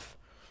off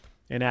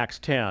in Acts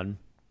 10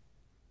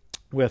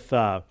 with,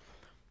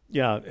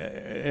 yeah,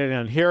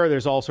 and here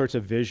there's all sorts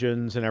of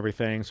visions and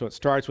everything. So it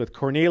starts with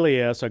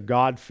Cornelius, a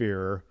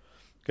God-fearer,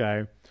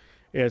 okay,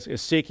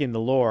 is seeking the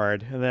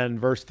Lord. And then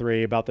verse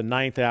 3, about the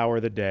 9th hour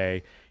of the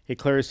day, he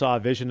clearly saw a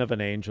vision of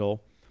an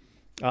angel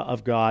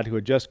of God who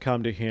had just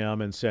come to him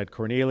and said,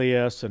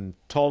 Cornelius, and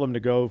told him to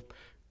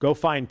go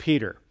find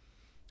Peter,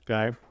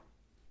 okay?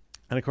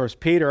 And of course,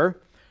 Peter,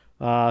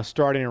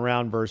 starting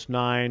around verse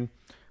 9,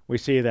 we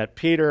see that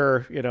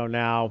Peter, you know,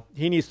 now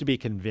he needs to be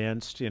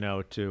convinced, you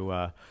know,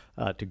 to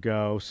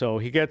go. So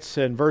he gets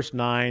in verse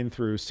 9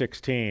 through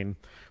 16.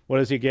 What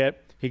does he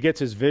get? He gets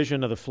his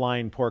vision of the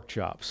flying pork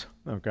chops.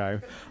 Okay,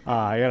 you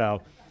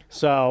know.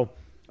 So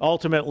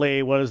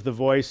ultimately, what does the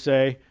voice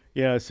say?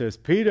 Yeah, it says,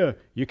 Peter,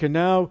 you can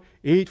now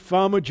eat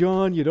Farmer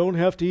John. You don't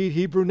have to eat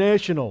Hebrew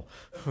National.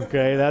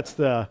 Okay, that's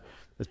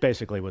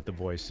basically what the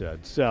voice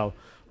said. So.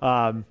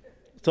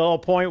 So the whole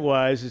point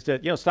is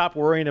that, stop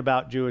worrying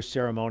about Jewish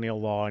ceremonial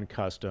law and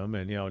custom,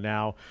 and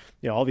now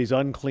all these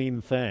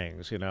unclean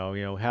things.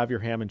 Have your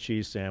ham and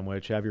cheese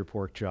sandwich, have your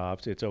pork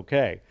chops. It's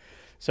okay.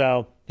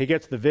 So he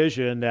gets the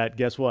vision that,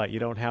 guess what? You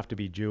don't have to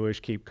be Jewish,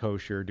 keep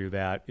kosher, do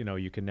that.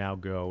 You can now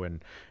go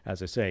and,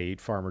 as I say, eat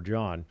Farmer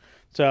John.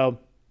 So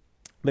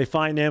they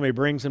find him. He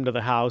brings him to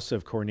the house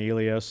of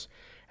Cornelius,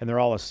 and they're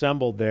all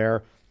assembled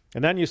there.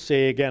 And then you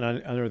see, again,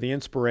 under the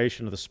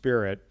inspiration of the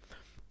Spirit,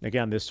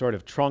 again, this sort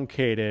of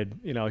truncated,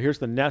 here's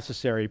the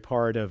necessary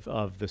part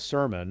of the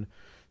sermon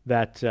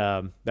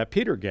that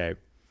Peter gave.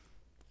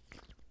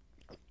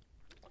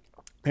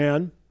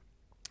 And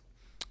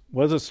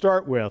what does it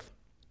start with?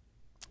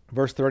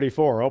 Verse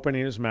 34,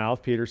 opening his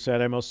mouth, Peter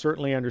said, I most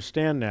certainly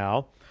understand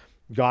now,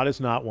 God is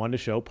not one to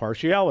show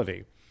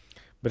partiality.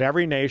 But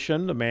every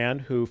nation, the man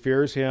who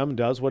fears him,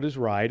 does what is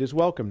right, is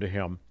welcome to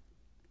him.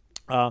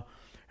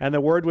 And the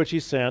word which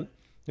he sent,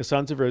 the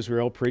sons of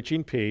Israel,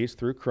 preaching peace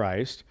through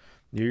Christ,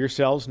 you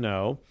yourselves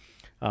know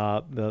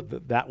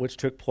that which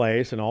took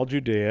place in all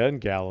Judea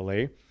and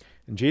Galilee,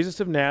 and Jesus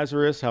of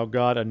Nazareth, how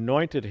God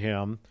anointed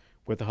him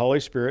with the Holy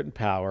Spirit and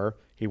power.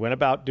 He went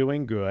about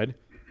doing good,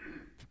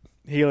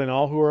 healing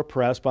all who were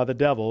oppressed by the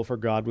devil, for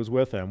God was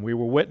with him. We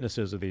were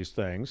witnesses of these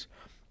things.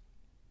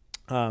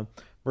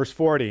 Verse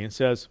 40, it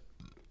says,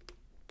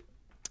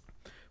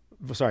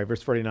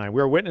 verse 49,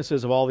 we are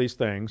witnesses of all these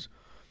things.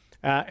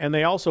 And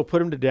they also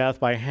put him to death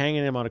by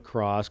hanging him on a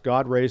cross.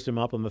 God raised him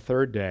up on the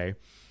third day,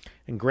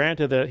 and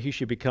granted that he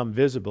should become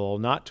visible,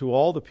 not to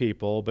all the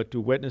people, but to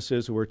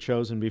witnesses who were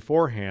chosen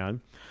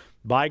beforehand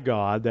by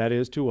God, that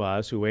is, to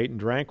us, who ate and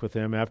drank with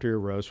him after he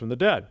arose from the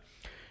dead.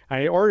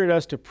 And he ordered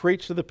us to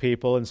preach to the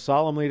people and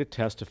solemnly to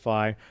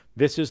testify,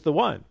 this is the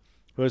one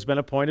who has been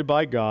appointed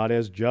by God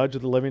as judge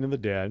of the living and the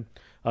dead.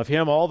 Of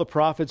him all the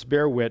prophets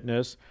bear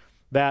witness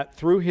that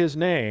through his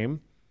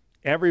name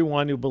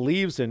everyone who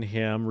believes in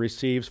him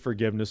receives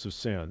forgiveness of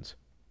sins.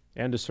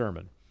 End of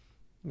sermon.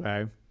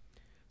 Okay?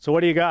 So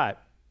what do you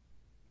got?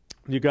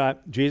 You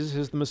got Jesus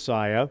is the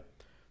Messiah,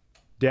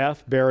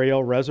 death,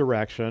 burial,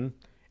 resurrection,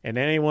 and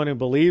anyone who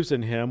believes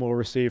in him will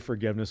receive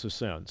forgiveness of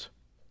sins.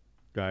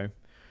 Okay?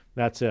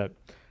 That's it.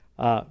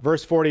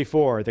 Verse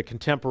 44, the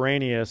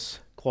contemporaneous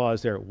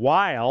clause there.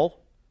 While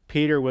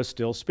Peter was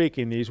still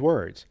speaking these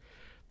words,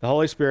 the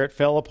Holy Spirit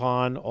fell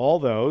upon all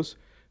those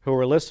who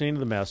were listening to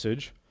the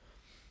message,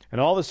 and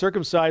all the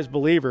circumcised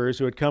believers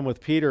who had come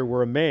with Peter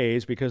were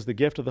amazed because the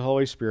gift of the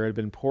Holy Spirit had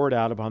been poured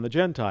out upon the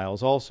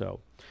Gentiles also.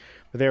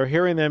 But they were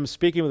hearing them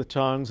speaking with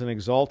tongues and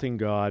exalting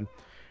God.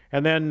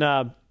 And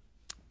then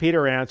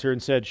Peter answered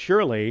and said,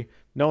 surely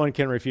no one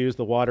can refuse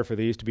the water for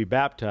these to be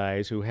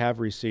baptized who have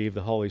received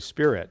the Holy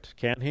Spirit,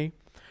 can he?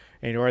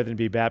 In order to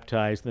be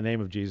baptized in the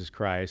name of Jesus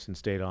Christ, and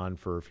stayed on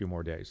for a few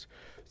more days.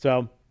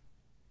 So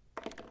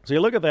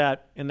you look at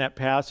that in that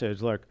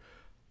passage. Look,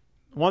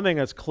 one thing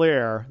that's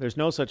clear, there's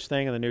no such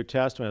thing in the New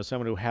Testament as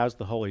someone who has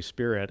the Holy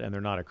Spirit and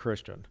they're not a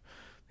Christian.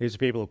 These are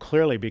people who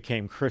clearly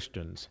became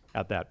Christians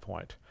at that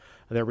point.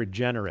 They're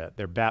regenerate.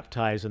 They're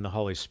baptized in the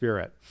Holy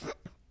Spirit.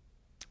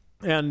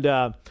 And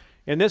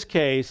in this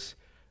case,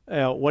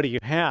 what do you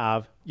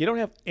have? You don't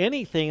have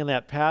anything in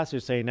that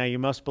passage saying, now you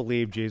must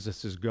believe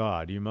Jesus is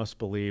God. You must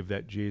believe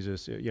that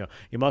Jesus, you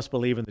must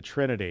believe in the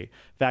Trinity.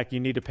 In fact, you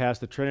need to pass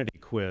the Trinity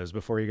quiz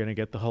before you're going to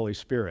get the Holy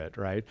Spirit,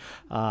 right?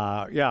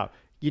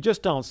 You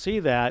just don't see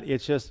that.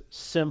 It's just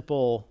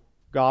simple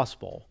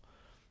gospel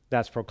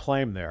that's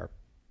proclaimed there.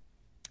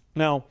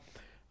 Now,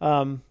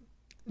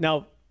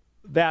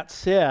 that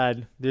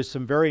said, there's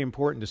some very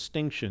important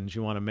distinctions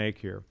you want to make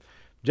here.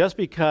 Just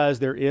because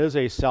there is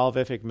a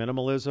salvific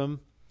minimalism,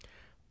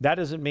 that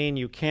doesn't mean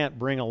you can't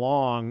bring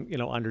along,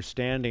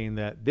 understanding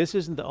that this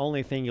isn't the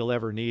only thing you'll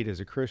ever need as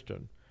a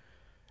Christian.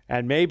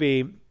 And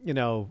maybe,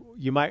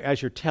 you might,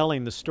 as you're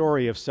telling the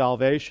story of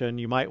salvation,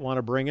 you might want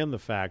to bring in the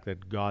fact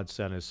that God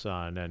sent his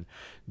son and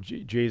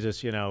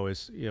Jesus,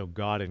 is,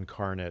 God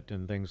incarnate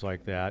and things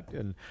like that.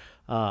 And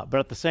but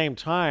at the same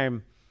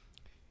time,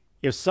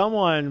 if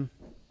someone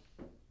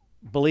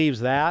believes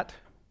that,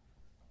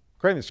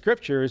 according to the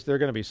Scriptures, they're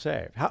going to be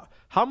saved.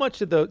 How much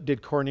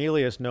did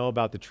Cornelius know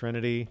about the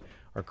Trinity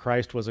or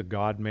Christ was a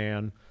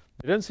God-man?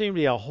 There doesn't seem to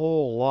be a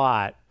whole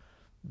lot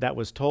that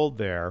was told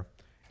there.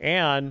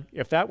 And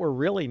if that were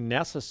really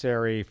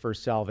necessary for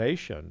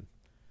salvation,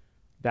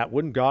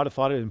 wouldn't God have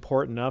thought it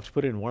important enough to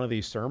put it in one of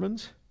these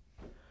sermons?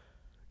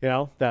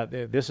 That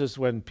this is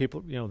when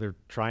people, they're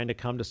trying to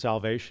come to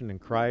salvation in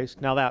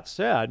Christ. Now, that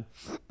said,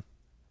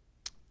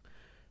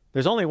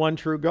 there's only one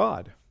true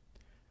God.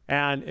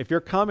 And if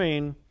you're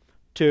coming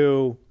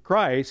to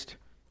Christ,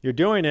 you're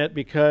doing it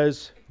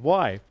because,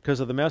 why? Because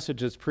of the message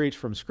that's preached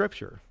from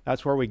Scripture.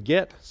 That's where we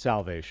get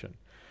salvation.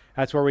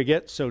 That's where we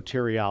get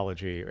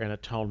soteriology and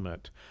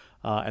atonement,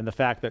 and the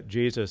fact that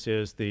Jesus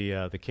is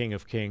the King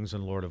of Kings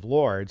and Lord of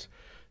Lords.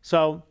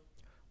 So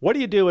what do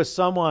you do with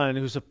someone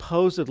who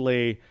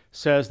supposedly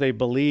says they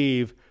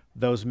believe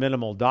those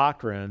minimal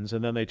doctrines,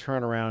 and then they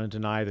turn around and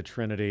deny the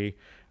Trinity,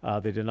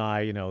 they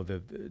deny,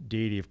 the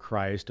deity of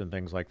Christ and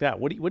things like that?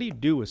 What do you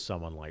do with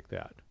someone like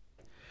that?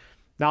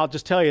 Now, I'll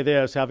just tell you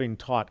this, having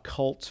taught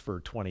cults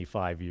for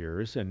 25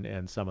 years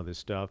and some of this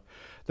stuff,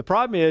 the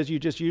problem is you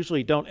just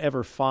usually don't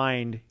ever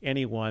find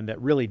anyone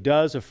that really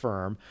does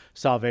affirm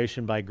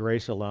salvation by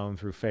grace alone,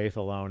 through faith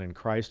alone, in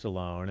Christ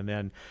alone. And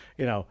then,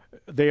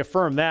 they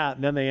affirm that,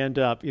 and then they end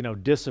up,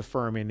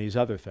 disaffirming these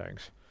other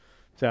things.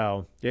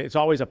 So it's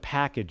always a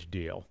package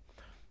deal.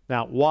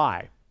 Now,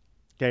 why?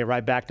 Okay,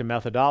 right back to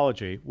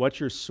methodology.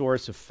 What's your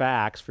source of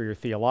facts for your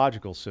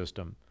theological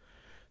system?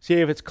 See,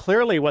 if it's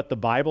clearly what the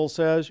Bible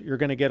says, you're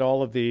going to get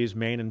all of these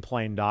main and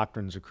plain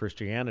doctrines of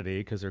Christianity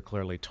because they're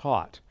clearly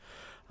taught.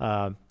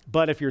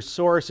 But if your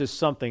source is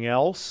something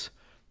else,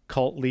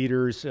 cult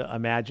leaders'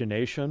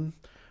 imagination,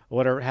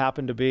 whatever it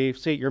happened to be,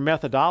 see, your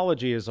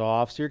methodology is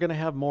off, so you're going to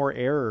have more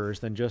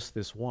errors than just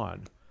this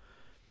one.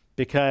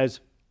 Because,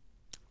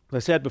 as I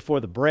said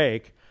before the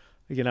break,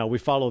 we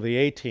follow the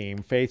A-team,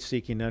 faith,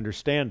 seeking,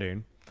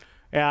 understanding.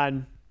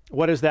 And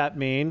what does that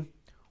mean?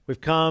 We've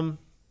come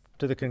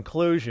to the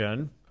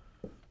conclusion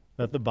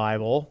that the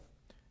Bible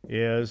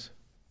is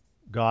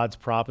God's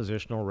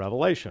propositional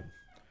revelation,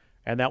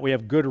 and that we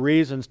have good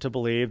reasons to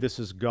believe this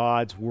is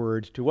God's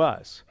word to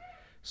us.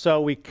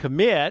 So we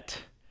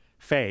commit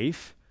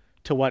faith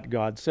to what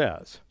God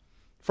says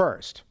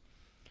first.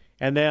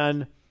 And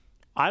then,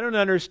 I don't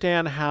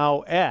understand how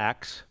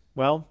X,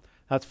 well,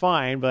 that's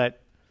fine,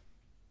 but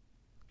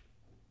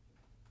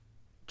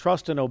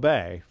trust and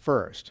obey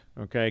first.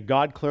 Okay,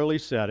 God clearly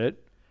said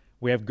it.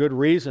 We have good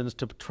reasons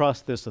to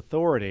trust this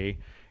authority.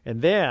 And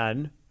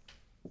then,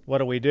 what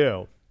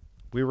do?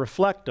 We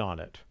reflect on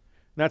it.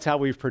 And that's how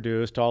we've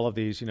produced all of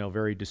these,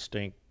 very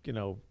distinct,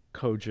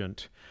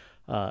 cogent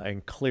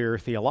and clear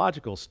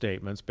theological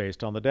statements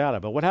based on the data.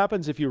 But what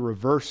happens if you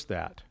reverse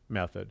that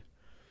method?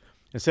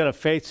 Instead of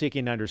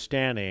faith-seeking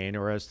understanding,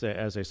 or as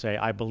they say,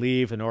 I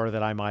believe in order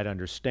that I might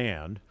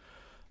understand,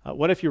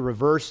 what if you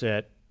reverse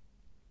it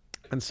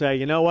and say,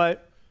 you know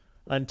what?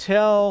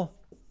 Until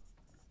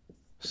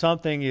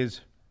something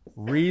is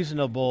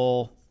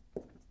reasonable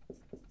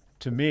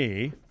to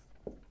me,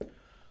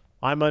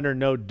 I'm under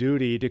no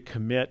duty to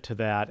commit to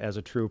that as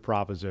a true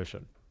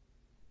proposition.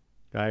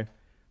 Okay?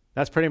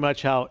 That's pretty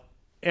much how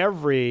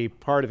every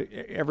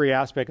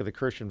aspect of the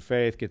Christian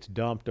faith gets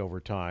dumped over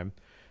time.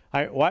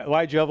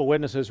 Why Jehovah's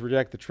Witnesses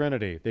reject the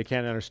Trinity? They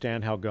can't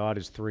understand how God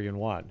is three in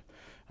one.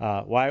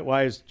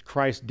 Why is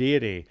Christ's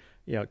deity,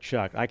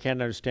 chucked? I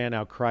can't understand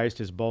how Christ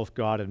is both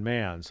God and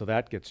man, so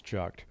that gets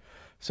chucked.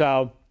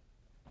 So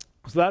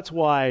that's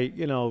why,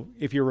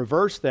 if you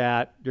reverse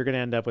that, you're going to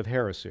end up with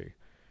heresy.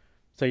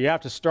 So you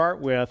have to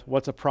start with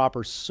what's a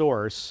proper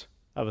source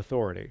of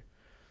authority.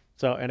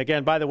 So, and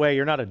again, by the way,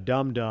 you're not a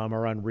dum-dum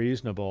or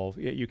unreasonable.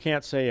 You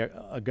can't say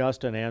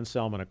Augustine,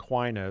 Anselm, and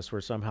Aquinas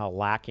were somehow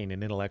lacking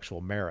in intellectual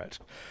merit.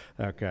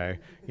 Okay?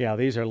 Yeah,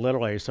 these are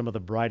literally some of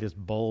the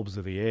brightest bulbs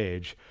of the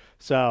age.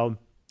 So,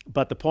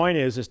 but the point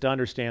is to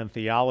understand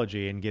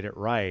theology and get it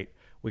right,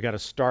 we got to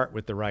start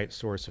with the right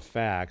source of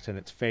facts, and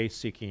it's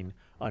faith-seeking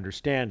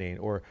understanding,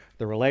 or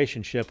the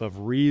relationship of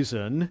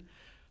reason,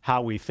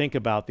 how we think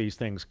about these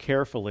things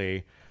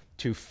carefully,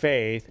 to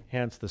faith,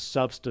 hence the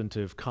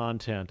substantive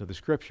content of the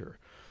Scripture.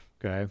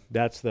 Okay,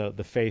 that's the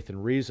faith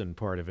and reason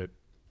part of it.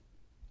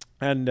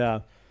 And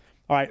all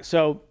right,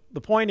 so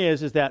the point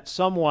is that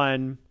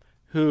someone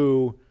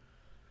who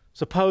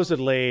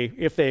supposedly,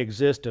 if they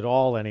exist at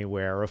all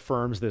anywhere,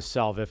 affirms this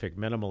salvific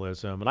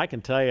minimalism, and I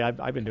can tell you,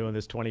 I've been doing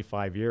this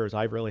 25 years,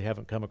 I really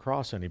haven't come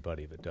across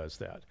anybody that does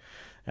that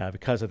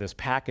because of this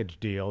package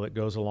deal that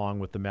goes along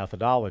with the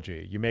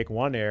methodology. You make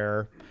one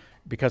error,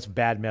 because of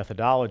bad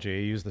methodology, you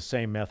use the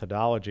same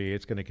methodology,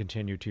 it's going to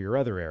continue to your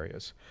other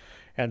areas.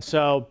 And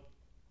so,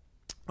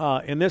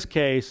 in this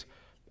case,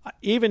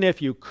 even if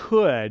you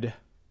could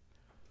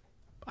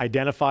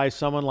identify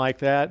someone like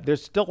that,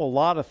 there's still a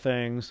lot of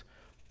things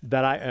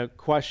that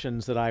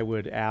questions that I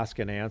would ask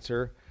and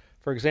answer.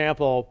 For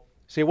example,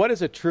 see, what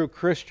is a true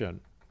Christian?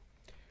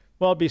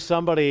 Well, it'd be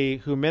somebody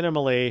who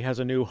minimally has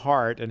a new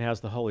heart and has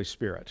the Holy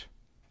Spirit,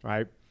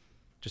 right?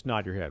 Just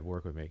nod your head,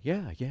 work with me.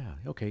 Yeah,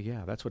 okay,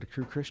 yeah, that's what a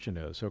true Christian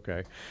is,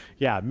 okay.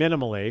 Yeah,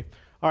 minimally.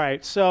 All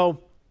right,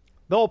 so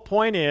the whole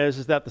point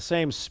is that the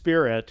same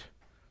Spirit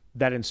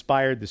that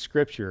inspired the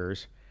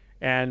Scriptures,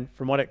 and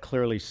from what it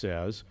clearly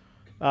says,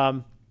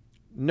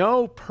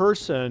 no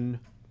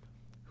person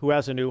who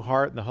has a new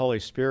heart and the Holy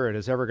Spirit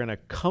is ever going to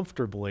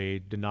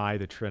comfortably deny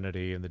the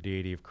Trinity and the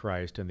deity of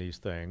Christ and these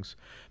things,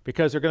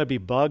 because they're going to be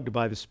bugged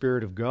by the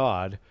Spirit of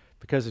God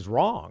because it's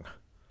wrong.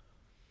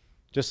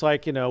 Just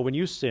like, when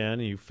you sin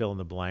and you fill in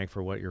the blank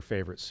for what your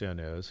favorite sin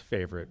is.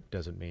 Favorite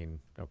doesn't mean,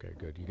 okay,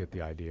 good, you get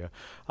the idea.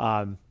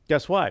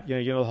 Guess what?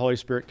 The Holy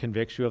Spirit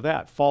convicts you of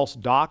that. False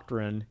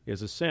doctrine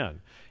is a sin.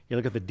 You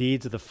look at the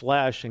deeds of the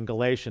flesh in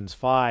Galatians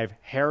 5,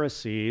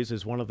 heresies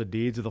is one of the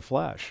deeds of the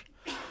flesh.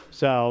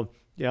 So,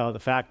 the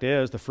fact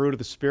is the fruit of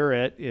the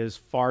Spirit is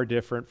far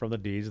different from the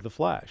deeds of the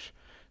flesh.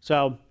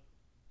 So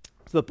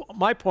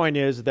my point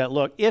is that,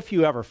 look, if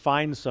you ever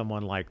find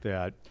someone like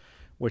that,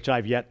 which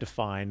I've yet to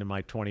find in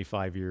my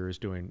 25 years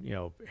doing,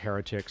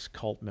 heretics,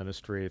 cult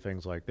ministry,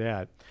 things like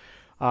that,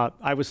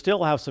 I would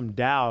still have some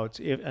doubts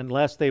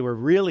unless they were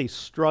really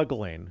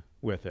struggling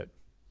with it.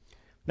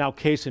 Now,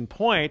 case in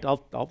point,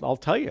 I'll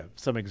tell you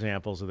some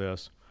examples of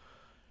this.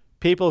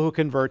 People who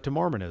convert to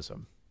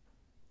Mormonism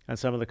and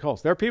some of the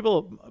cults. There are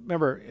people,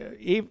 remember,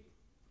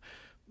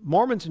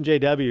 Mormons and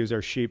JWs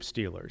are sheep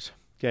stealers.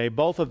 Okay,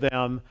 both of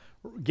them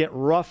get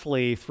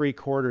roughly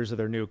 3/4 of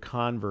their new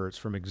converts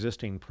from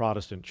existing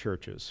Protestant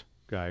churches.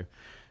 Okay,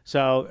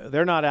 so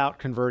they're not out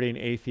converting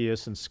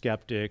atheists and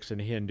skeptics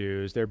and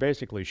Hindus. They're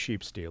basically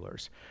sheep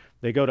stealers.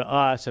 They go to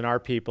us and our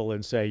people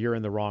and say, you're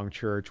in the wrong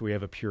church. We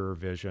have a purer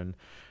vision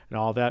and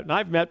all that. And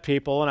I've met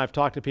people and I've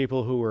talked to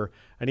people who were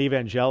an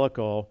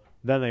evangelical.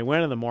 Then they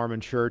went in the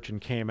Mormon church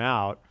and came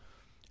out.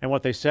 And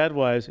what they said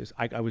was,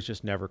 I was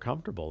just never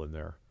comfortable in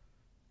there.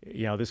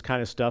 You know, this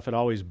kind of stuff had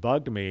always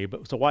bugged me.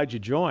 But so why'd you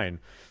join?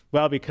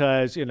 Well,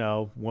 because, you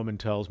know, woman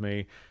tells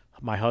me,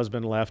 my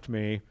husband left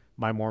me,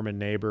 my Mormon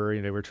neighbor,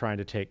 they were trying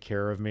to take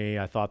care of me.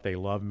 I thought they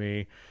loved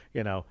me,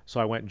 so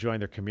I went and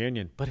joined their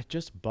communion. But it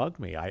just bugged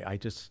me. I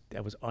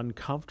was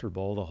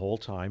uncomfortable the whole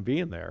time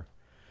being there.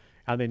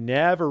 And they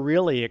never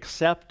really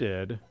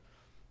accepted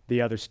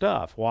the other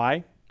stuff.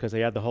 Why? Because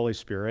they had the Holy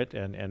Spirit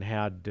and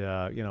had,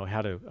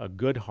 had a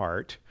good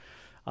heart.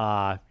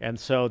 And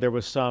so there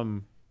was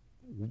some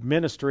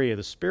ministry of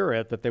the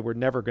Spirit that they were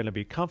never going to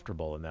be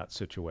comfortable in that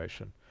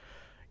situation.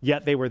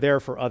 Yet they were there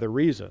for other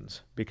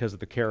reasons because of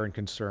the care and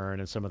concern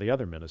and some of the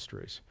other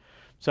ministries.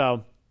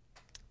 So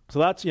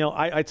that's,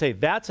 I'd say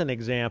that's an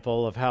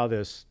example of how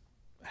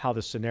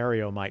the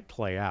scenario might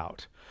play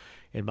out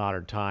in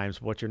modern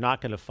times. What you're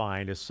not going to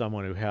find is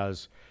someone who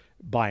has,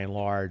 by and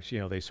large,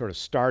 they sort of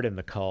start in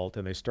the cult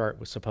and they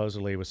start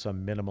supposedly with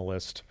some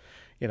minimalist,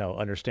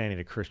 understanding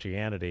of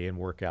Christianity and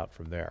work out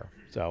from there.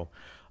 So,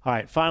 all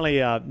right, finally,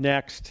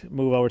 next,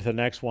 move over to the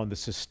next one, the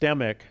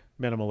systemic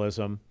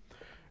minimalism.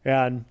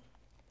 And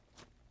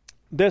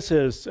this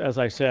is, as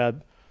I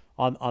said,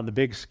 on the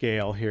big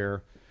scale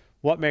here,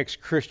 what makes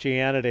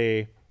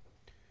Christianity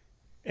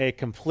a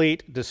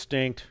complete,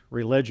 distinct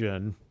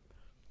religion,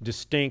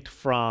 distinct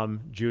from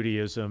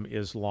Judaism,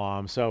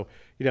 Islam. So,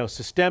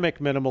 systemic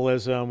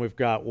minimalism, we've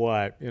got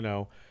what?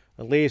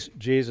 At least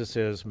Jesus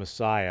is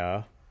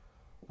Messiah,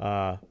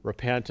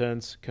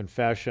 repentance,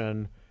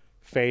 confession,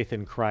 faith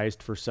in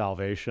Christ for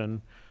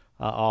salvation,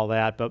 all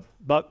that.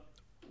 But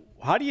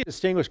how do you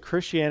distinguish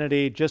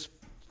Christianity just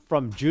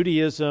from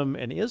Judaism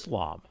and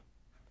Islam?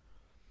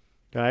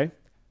 Okay,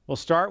 we'll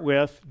start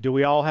with, do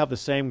we all have the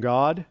same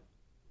God?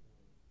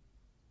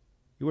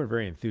 You weren't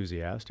very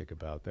enthusiastic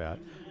about that.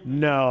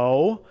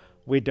 No,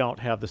 we don't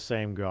have the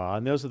same God.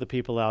 And those are the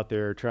people out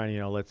there trying,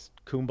 let's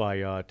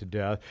kumbaya to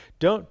death.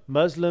 Don't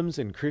Muslims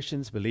and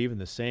Christians believe in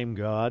the same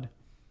God?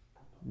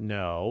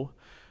 No,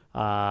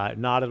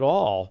 not at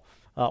all.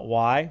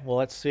 Why? Well,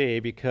 let's see,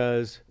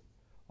 because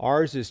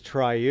ours is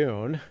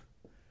triune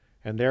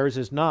and theirs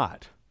is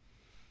not.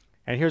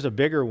 And here's a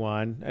bigger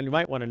one, and you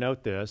might want to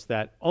note this,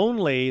 that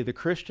only the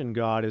Christian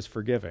God is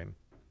forgiving.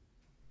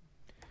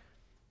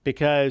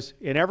 Because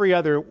in every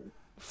other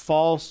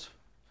false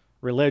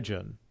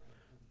religion,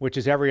 which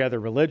is every other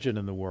religion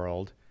in the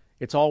world,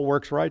 it's all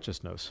works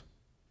righteousness.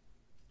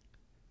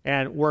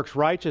 And works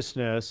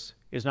righteousness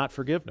is not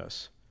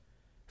forgiveness.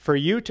 For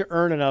you to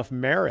earn enough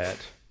merit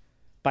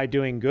by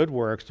doing good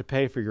works to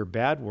pay for your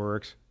bad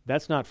works,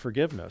 that's not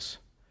forgiveness.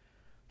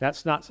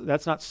 That's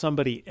not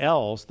somebody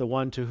else, the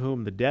one to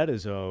whom the debt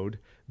is owed,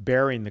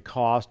 bearing the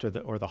cost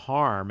or the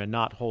harm and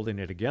not holding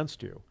it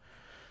against you.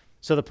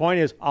 So the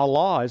point is,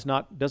 Allah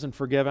doesn't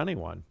forgive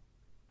anyone.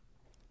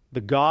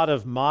 The God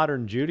of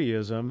modern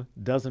Judaism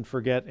doesn't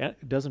forgive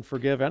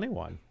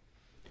anyone.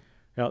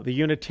 The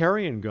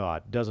Unitarian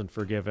God doesn't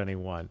forgive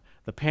anyone.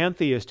 The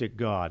pantheistic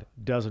God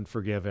doesn't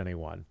forgive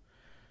anyone.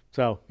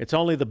 So it's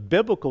only the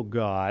biblical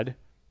God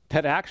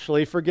that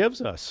actually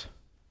forgives us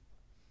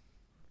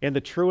in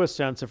the truest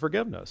sense of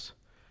forgiveness.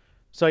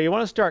 So you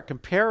want to start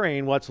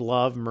comparing what's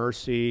love,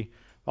 mercy,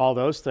 all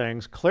those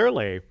things.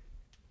 Clearly,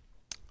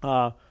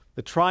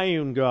 the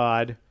triune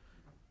God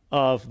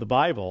of the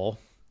Bible,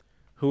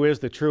 who is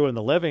the true and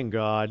the living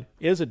God,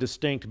 is a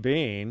distinct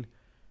being,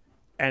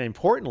 and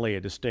importantly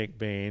a distinct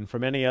being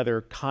from any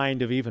other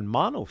kind of even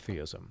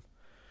monotheism.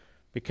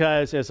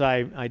 Because as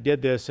I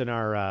did this in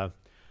our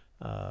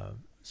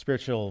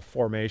spiritual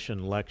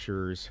formation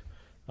lectures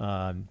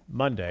on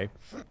Monday,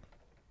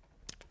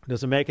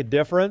 does it make a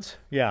difference?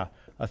 Yeah,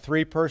 a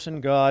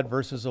three-person God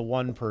versus a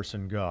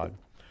one-person God.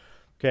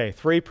 Okay,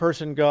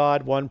 three-person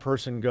God,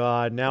 one-person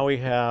God. Now we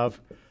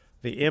have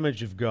the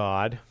image of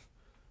God,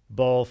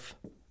 both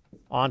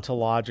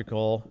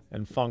ontological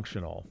and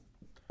functional.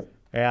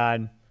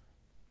 And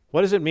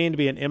what does it mean to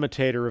be an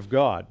imitator of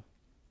God?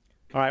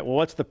 All right, well,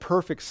 what's the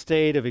perfect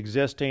state of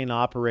existing,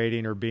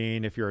 operating, or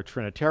being if you're a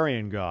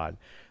Trinitarian God?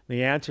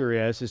 The answer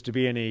is to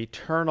be an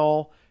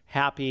eternal,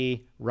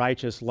 happy,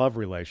 righteous love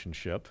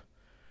relationship.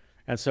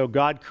 And so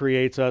God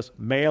creates us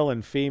male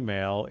and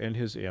female in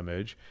his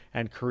image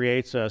and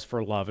creates us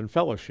for love and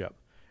fellowship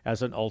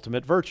as an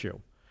ultimate virtue.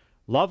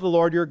 Love the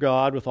Lord your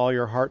God with all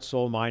your heart,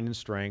 soul, mind, and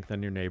strength,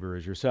 and your neighbor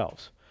as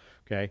yourselves.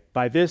 Okay?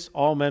 By this,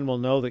 all men will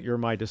know that you're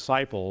my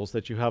disciples,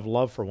 that you have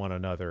love for one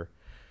another.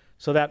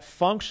 So that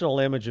functional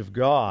image of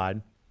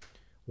God,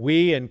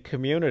 we in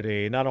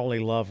community not only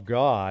love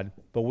God,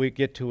 but we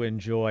get to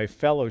enjoy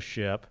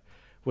fellowship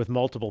with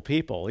multiple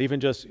people, even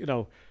just,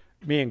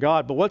 me and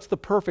God. But what's the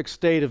perfect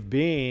state of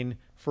being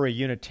for a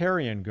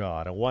Unitarian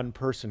God, a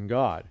one-person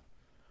God?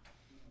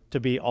 To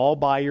be all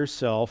by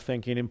yourself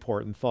thinking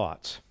important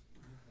thoughts.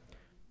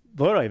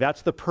 Literally,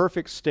 that's the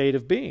perfect state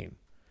of being.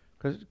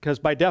 Because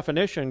by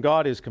definition,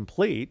 God is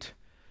complete,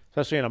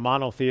 especially in a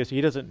monotheist.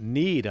 He doesn't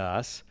need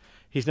us.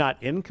 He's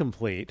not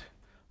incomplete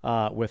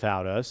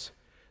without us.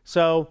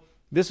 So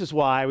this is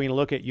why we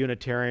look at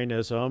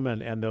Unitarianism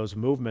and those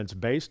movements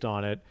based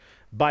on it.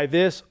 By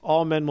this,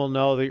 all men will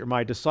know that you're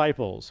my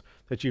disciples,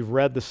 that you've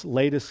read the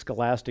latest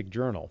scholastic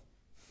journal.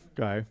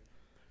 Okay?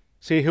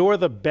 See, who are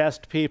the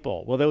best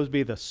people? Well, those would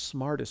be the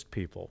smartest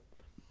people.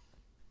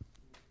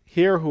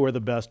 Here, who are the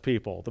best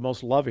people? The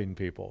most loving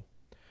people.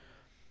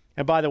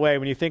 And by the way,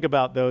 when you think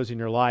about those in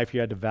your life, you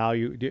had to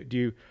value.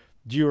 Do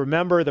you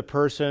remember the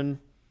person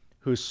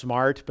who's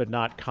smart but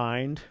not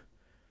kind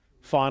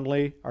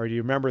fondly? Or do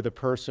you remember the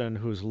person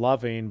who's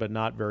loving but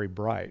not very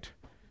bright,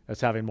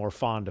 that's having more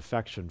fond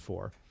affection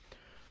for?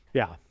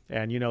 Yeah,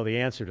 and you know the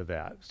answer to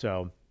that.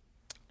 So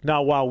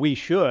now, while we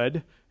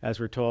should, as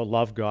we're told,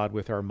 love God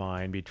with our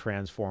mind, be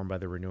transformed by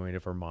the renewing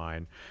of our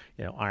mind,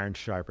 iron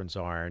sharpens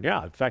iron.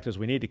 Yeah, the fact is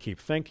we need to keep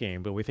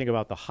thinking, but we think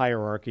about the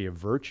hierarchy of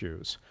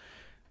virtues,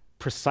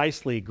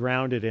 precisely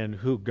grounded in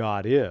who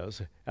God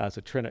is as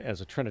a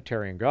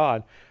Trinitarian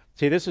God.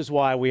 See, this is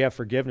why we have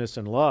forgiveness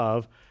and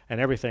love, and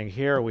everything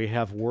here we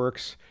have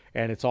works,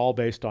 and it's all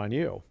based on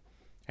you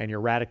and your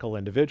radical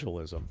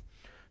individualism.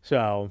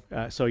 So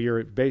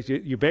you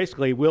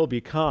basically will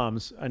become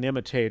an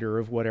imitator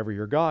of whatever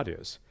your God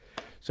is.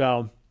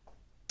 So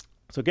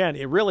again,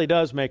 it really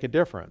does make a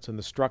difference in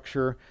the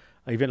structure,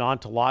 even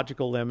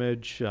ontological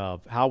image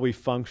of how we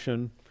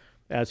function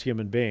as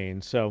human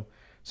beings. So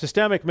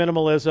systemic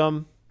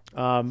minimalism,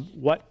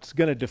 what's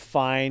going to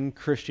define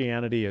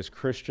Christianity as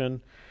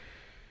Christian?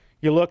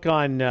 You look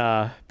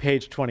on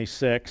page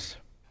 26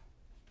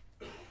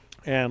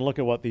 and look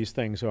at what these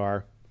things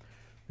are.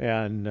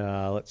 And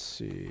let's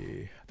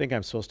see, I think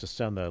I'm supposed to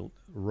send the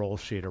roll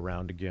sheet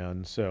around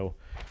again. So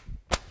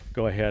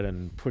go ahead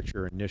and put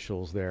your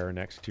initials there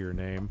next to your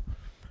name.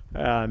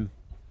 So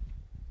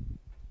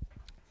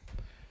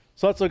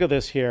let's look at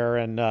this here.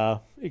 And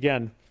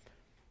again,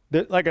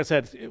 like I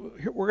said,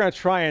 we're going to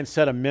try and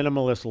set a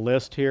minimalist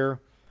list here.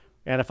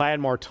 And if I had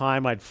more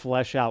time, I'd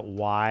flesh out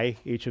why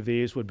each of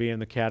these would be in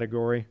the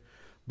category.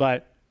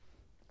 But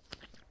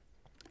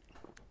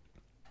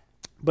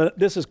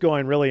this is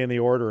going really in the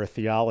order of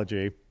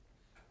theology,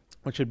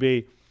 which would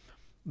be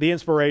the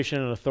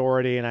inspiration and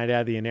authority, and I'd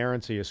add the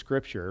inerrancy of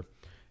Scripture.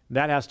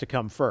 That has to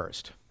come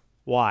first.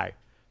 Why?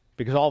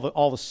 Because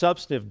all the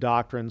substantive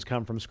doctrines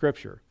come from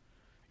Scripture.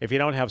 If you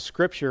don't have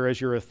Scripture as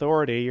your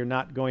authority, you're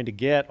not going to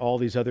get all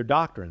these other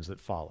doctrines that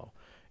follow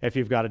if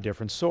you've got a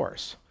different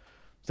source.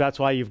 So that's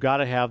why you've got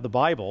to have the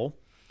Bible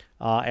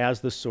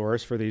as the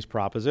source for these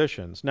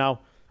propositions.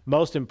 Now,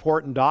 most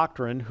important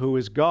doctrine, who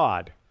is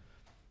God?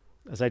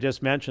 As I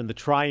just mentioned, the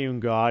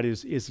triune God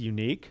is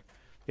unique,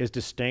 is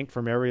distinct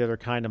from every other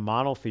kind of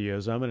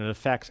monotheism, and it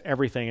affects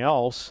everything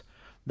else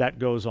that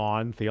goes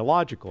on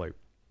theologically.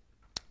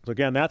 So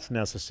again, that's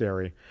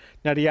necessary.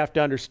 Now, do you have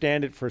to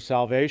understand it for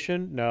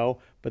salvation? No,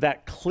 but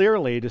that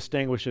clearly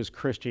distinguishes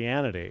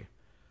Christianity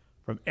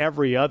from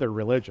every other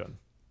religion.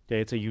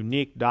 Okay, it's a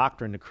unique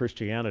doctrine to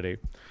Christianity.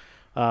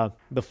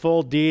 The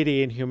full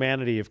deity and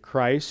humanity of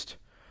Christ,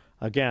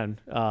 again,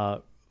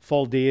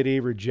 full deity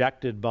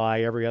rejected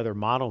by every other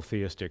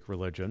monotheistic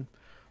religion.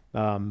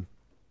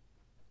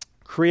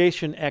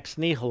 Creation ex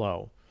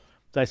nihilo.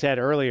 As I said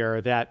earlier,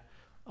 that,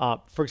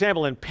 for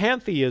example, in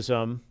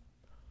pantheism,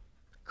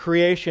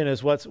 creation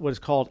is what is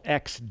called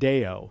ex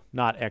deo,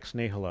 not ex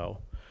nihilo.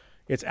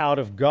 It's out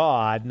of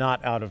God,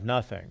 not out of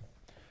nothing.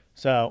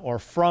 So, or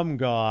from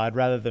God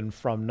rather than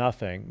from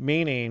nothing,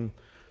 meaning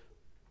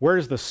where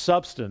does the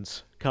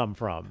substance come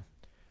from?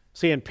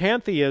 See, in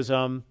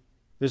pantheism,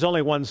 there's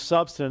only one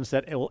substance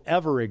that will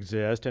ever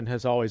exist and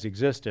has always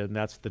existed, and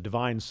that's the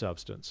divine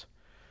substance.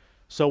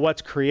 So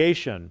what's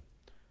creation?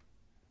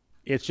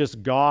 It's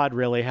just God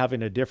really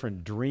having a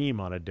different dream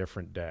on a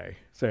different day,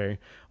 say,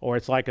 or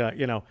it's like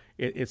a,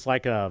 it's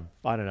like a,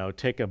 I don't know,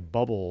 take a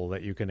bubble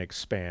that you can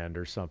expand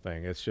or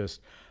something. It's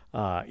just,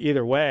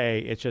 either way,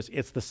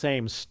 it's the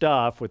same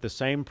stuff with the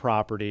same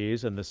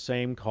properties and the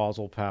same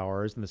causal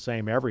powers and the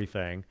same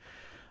everything.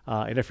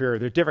 And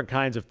there's different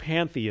kinds of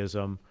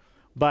pantheism,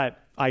 but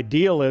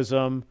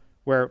idealism,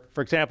 where,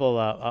 for example,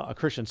 a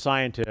Christian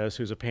scientist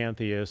who's a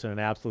pantheist and an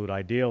absolute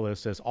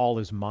idealist says all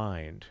is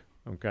mind,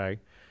 okay?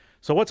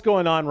 So what's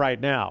going on right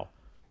now?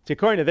 See,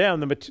 according to them,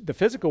 the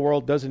physical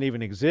world doesn't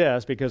even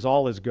exist because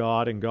all is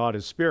God and God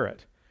is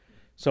spirit.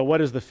 So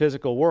what is the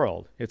physical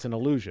world? It's an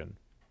illusion,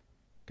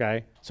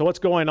 okay? So what's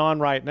going on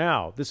right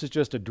now? This is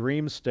just a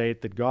dream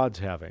state that God's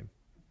having.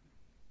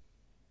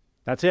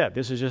 That's it.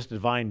 This is just a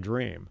divine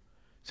dream.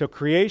 So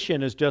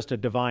creation is just a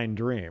divine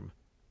dream.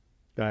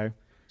 Okay?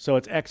 So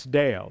it's ex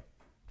deo.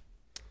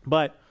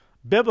 But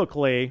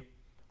biblically,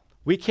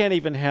 we can't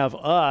even have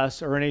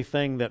us or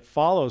anything that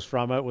follows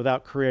from it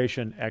without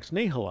creation ex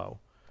nihilo.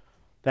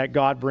 That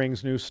God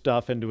brings new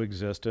stuff into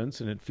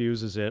existence and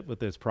infuses it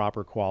with its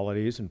proper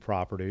qualities and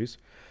properties.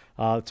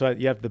 So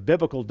you have the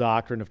biblical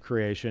doctrine of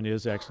creation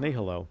is ex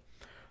nihilo.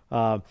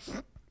 Now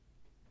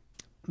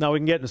we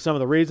can get into some of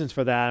the reasons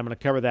for that. I'm going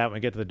to cover that when we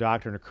get to the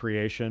doctrine of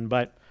creation.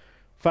 But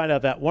find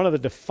out that one of the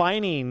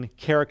defining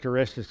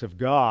characteristics of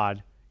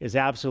God is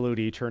absolute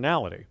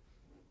eternality.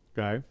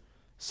 Okay?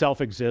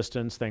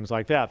 Self-existence, things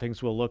like that.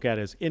 Things we'll look at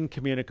as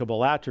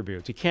incommunicable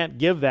attributes. You can't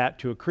give that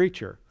to a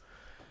creature.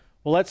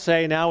 Well, let's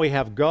say now we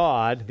have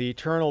God, the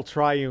eternal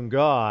triune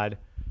God,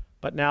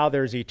 but now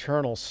there's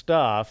eternal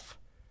stuff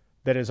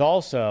that is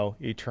also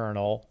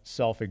eternal,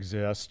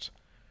 self-exists.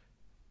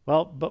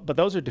 Well, but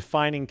those are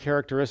defining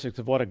characteristics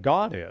of what a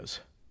God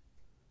is.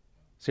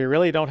 So you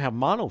really don't have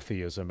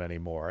monotheism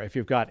anymore if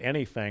you've got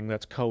anything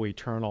that's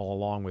co-eternal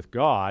along with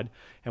God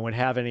and would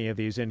have any of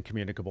these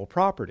incommunicable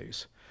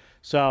properties.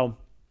 So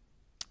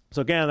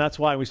again, that's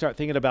why we start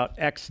thinking about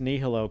ex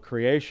nihilo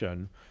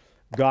creation.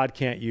 God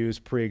can't use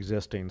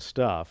pre-existing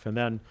stuff. And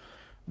then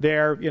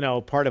there,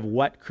 part of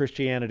what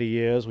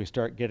Christianity is, we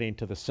start getting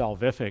to the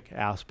salvific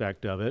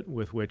aspect of it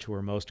with which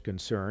we're most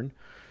concerned.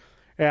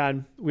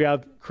 And we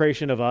have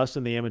creation of us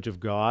in the image of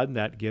God, and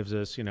that gives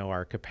us,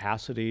 our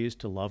capacities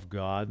to love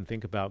God and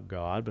think about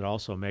God, but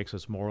also makes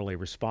us morally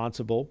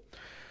responsible.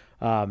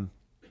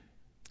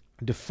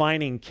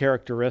 Defining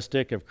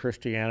characteristic of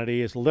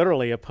Christianity is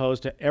literally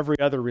opposed to every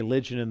other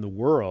religion in the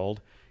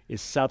world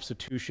is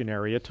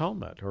substitutionary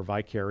atonement or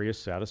vicarious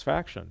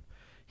satisfaction.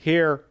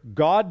 Here,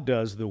 God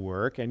does the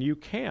work and you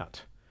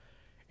can't.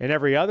 In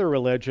every other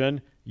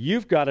religion,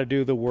 you've got to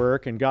do the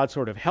work and God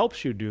sort of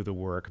helps you do the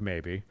work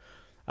maybe,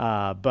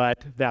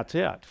 but that's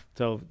it.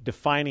 So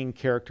defining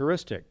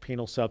characteristic,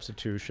 penal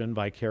substitution,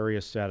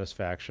 vicarious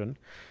satisfaction.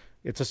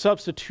 It's a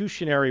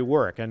substitutionary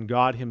work and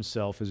God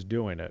himself is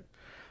doing it.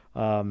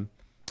 Now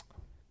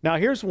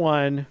here's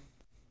one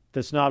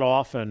that's not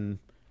often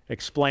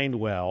explained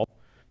well,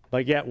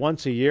 but yet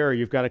once a year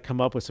you've got to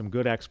come up with some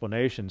good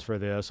explanations for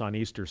this on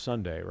Easter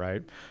Sunday,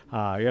 right?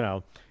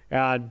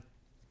 And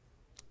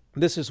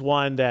this is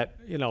one that,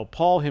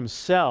 Paul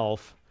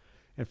himself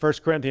in 1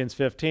 Corinthians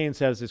 15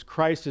 says, "As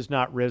Christ is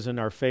not risen,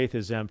 our faith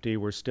is empty,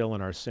 we're still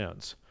in our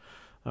sins."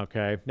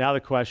 Okay, now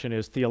the question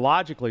is,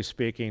 theologically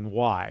speaking,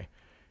 why?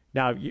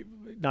 Now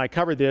I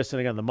covered this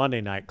in the Monday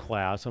night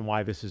class on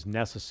why this is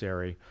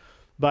necessary,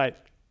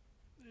 but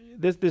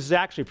this is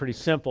actually pretty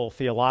simple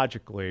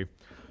theologically.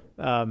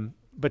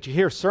 But you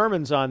hear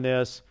sermons on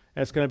this,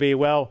 and it's going to be,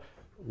 well,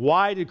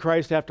 why did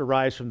Christ have to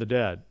rise from the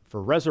dead?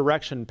 For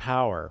resurrection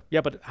power. Yeah,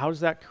 but how is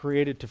that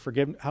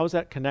how is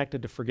that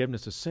connected to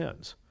forgiveness of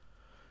sins?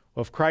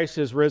 Well, if Christ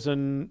is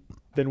risen,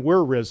 then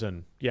we're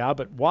risen. Yeah,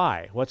 but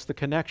why? What's the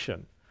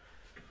connection?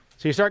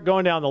 So you start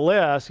going down the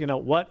list,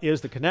 what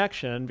is the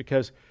connection?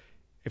 Because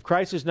if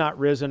Christ is not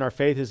risen, our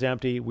faith is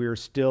empty, we're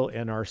still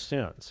in our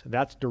sins.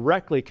 That's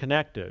directly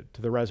connected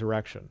to the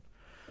resurrection.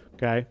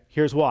 Okay,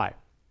 here's why.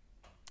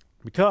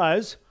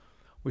 Because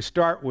we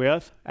start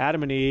with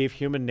Adam and Eve,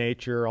 human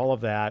nature, all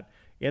of that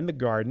in the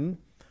garden.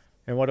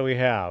 And what do we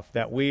have?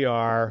 That we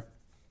are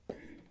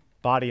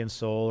body and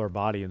soul or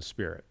body and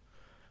spirit.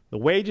 The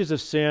wages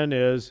of sin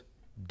is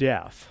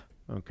death.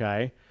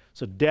 Okay?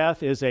 So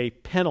death is a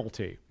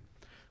penalty.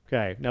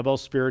 Okay, now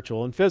both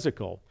spiritual and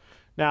physical.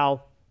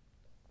 Now,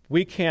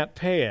 we can't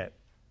pay it.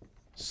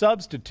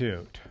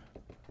 Substitute.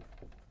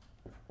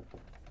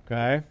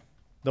 Okay?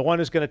 The one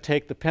who's going to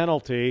take the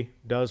penalty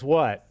does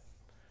what?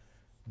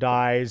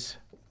 Dies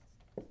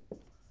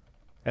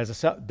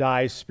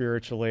dies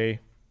spiritually,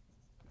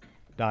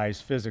 dies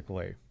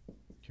physically.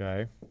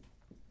 Okay?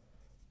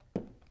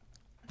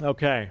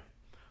 Okay.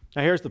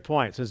 Now here's the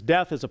point. It says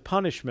death is a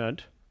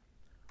punishment.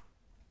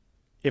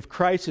 If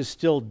Christ is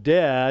still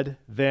dead,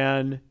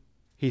 then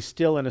he's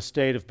still in a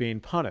state of being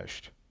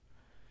punished.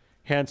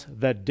 Hence,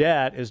 the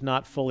debt is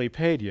not fully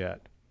paid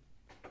yet.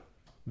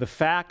 The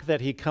fact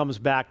that he comes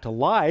back to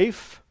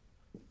life,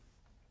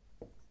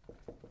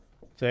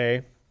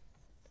 see,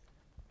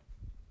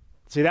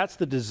 that's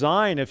the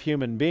design of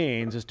human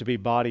beings, is to be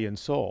body and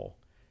soul.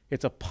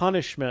 It's a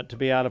punishment to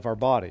be out of our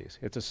bodies.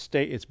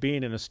 It's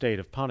being in a state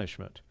of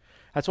punishment.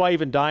 That's why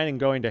even dying and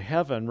going to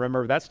heaven,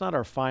 remember, that's not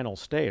our final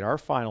state. Our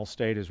final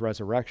state is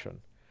resurrection.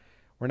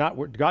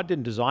 God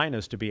didn't design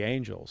us to be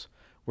angels.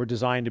 We're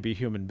designed to be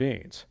human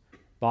beings,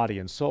 body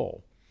and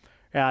soul.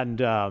 And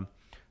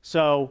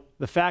so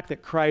the fact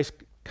that Christ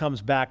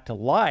comes back to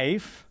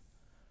life,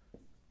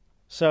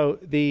 so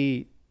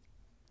the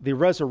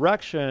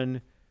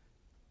resurrection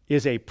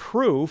is a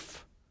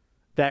proof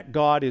that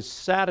God is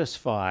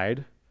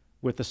satisfied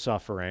with the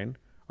suffering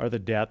or the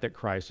debt that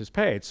Christ has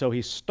paid. So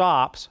he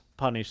stops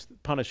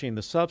punishing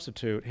the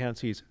substitute,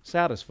 hence he's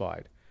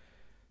satisfied.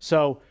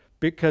 So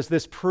because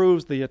this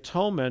proves the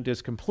atonement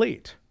is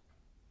complete.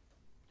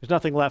 There's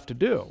nothing left to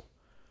do.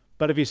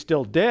 But if he's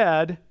still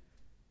dead,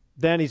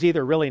 then he's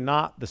either really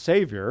not the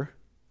Savior,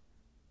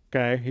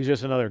 okay, he's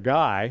just another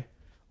guy,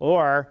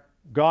 or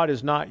God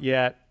has not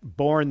yet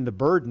borne the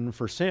burden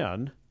for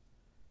sin.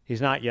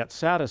 He's not yet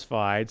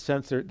satisfied,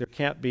 since there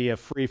can't be a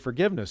free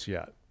forgiveness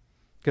yet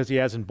because he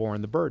hasn't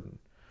borne the burden.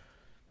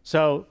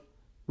 So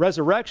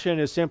resurrection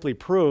is simply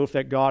proof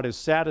that God is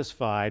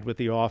satisfied with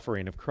the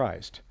offering of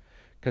Christ,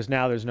 because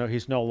now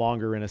he's no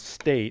longer in a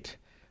state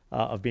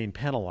of being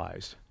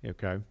penalized.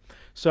 Okay,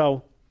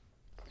 so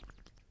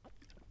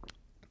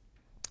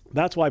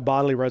that's why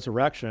bodily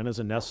resurrection is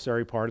a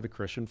necessary part of the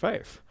Christian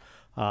faith.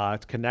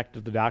 It's connected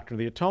to the doctrine of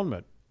the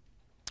atonement.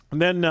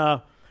 And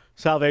then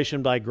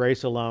salvation by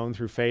grace alone,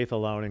 through faith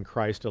alone, in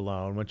Christ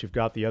alone. Once you've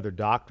got the other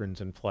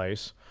doctrines in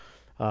place,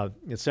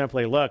 it's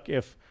simply, look,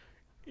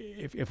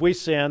 if we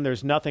sin,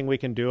 there's nothing we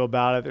can do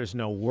about it. There's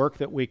no work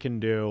that we can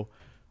do.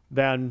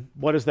 Then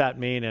what does that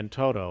mean in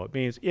toto? It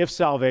means if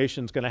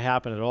salvation is going to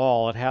happen at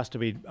all, it has to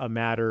be a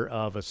matter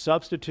of a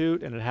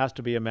substitute, and it has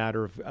to be a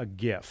matter of a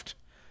gift.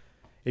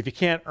 If you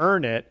can't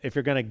earn it, if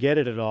you're going to get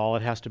it at all,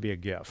 it has to be a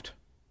gift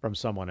from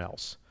someone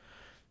else.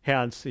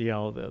 Hence,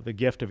 the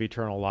gift of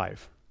eternal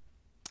life.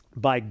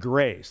 By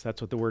grace, that's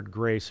what the word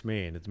grace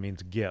means. It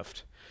means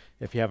gift,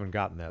 if you haven't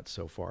gotten that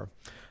so far.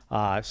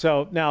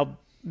 So now,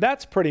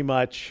 that's pretty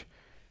much,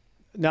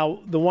 now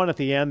the one at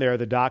the end there,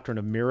 the doctrine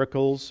of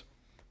miracles.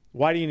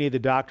 Why do you need the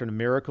doctrine of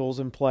miracles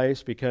in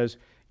place? Because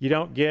you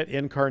don't get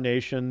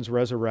incarnations,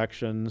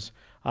 resurrections,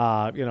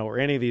 or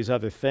any of these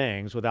other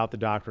things without the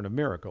doctrine of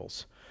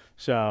miracles.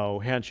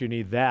 So hence you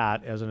need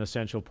that as an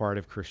essential part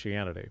of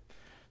Christianity.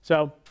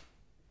 So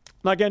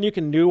now again, you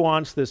can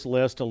nuance this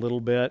list a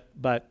little bit,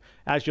 but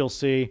as you'll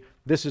see,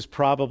 this is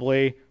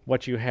probably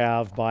what you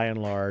have by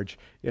and large,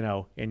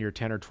 in your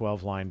 10 or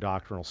 12 line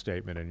doctrinal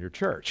statement in your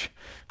church.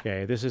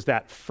 Okay, this is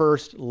that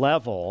first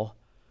level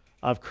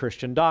of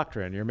Christian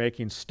doctrine. You're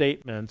making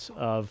statements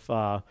of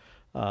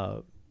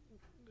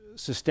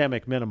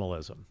systemic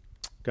minimalism.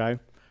 Okay,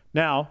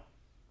 now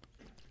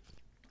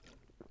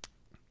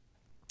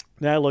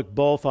look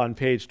both on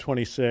page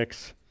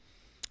 26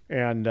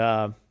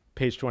 and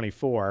page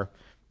 24.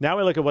 Now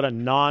we look at what a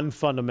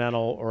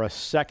non-fundamental or a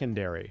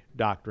secondary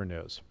doctrine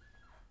is.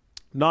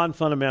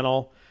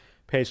 Non-fundamental,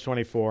 page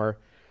 24,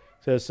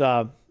 says,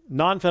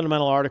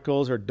 non-fundamental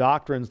articles are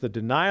doctrines the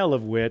denial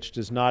of which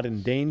does not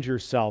endanger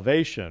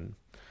salvation.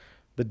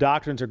 The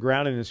doctrines are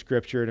grounded in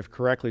Scripture and, if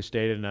correctly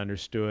stated and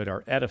understood,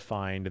 are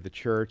edifying to the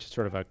church. It's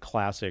sort of a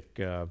classic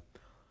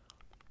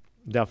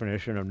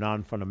definition of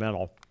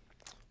non-fundamental.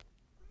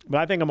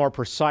 But I think a more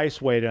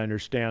precise way to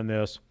understand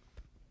this,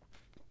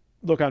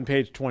 look on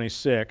page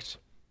 26.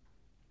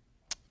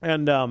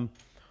 And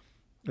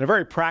in a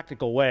very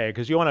practical way,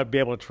 because you want to be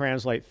able to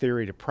translate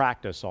theory to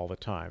practice all the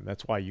time.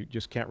 That's why you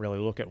just can't really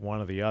look at one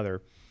or the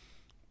other.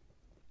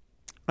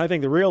 I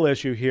think the real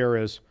issue here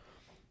is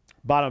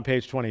bottom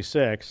page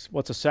 26.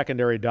 What's a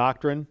secondary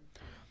doctrine?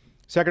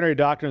 Secondary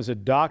doctrine is a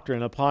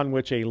doctrine upon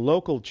which a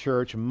local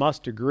church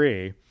must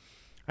agree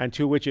and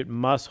to which it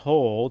must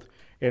hold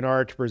in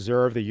order to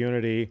preserve the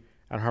unity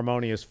and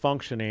harmonious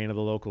functioning of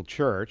the local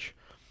church.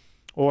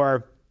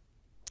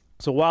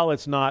 So while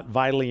it's not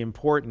vitally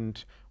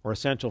important or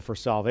essential for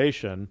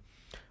salvation,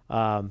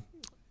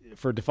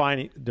 for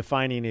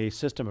defining a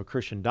system of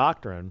Christian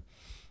doctrine,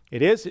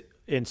 it is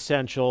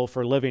essential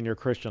for living your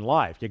Christian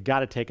life. You've got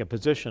to take a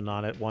position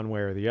on it one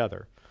way or the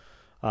other.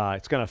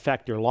 It's going to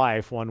affect your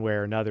life one way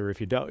or another if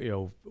you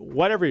don't,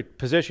 whatever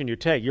position you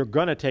take, you're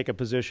going to take a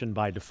position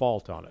by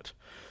default on it.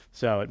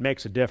 So it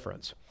makes a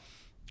difference.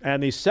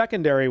 And these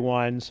secondary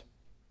ones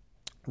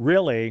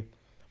really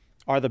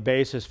are the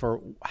basis for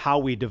how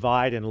we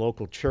divide in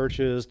local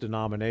churches,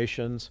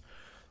 denominations,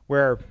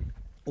 where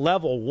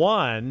level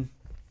one,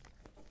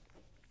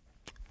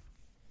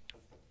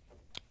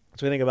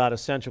 so we think about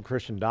essential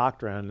Christian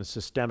doctrine and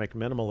systemic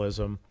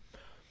minimalism.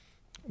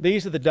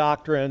 These are the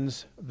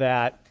doctrines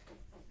that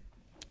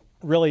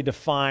really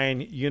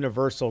define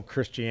universal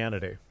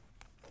Christianity.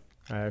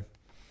 Okay?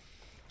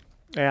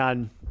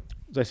 And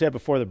as I said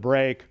before the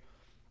break,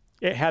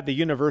 had the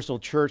universal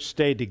church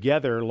stayed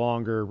together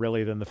longer,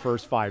 really, than the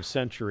first 5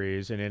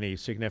 centuries in any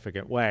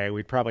significant way,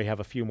 we'd probably have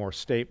a few more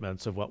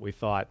statements of what we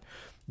thought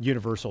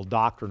universal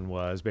doctrine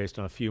was, based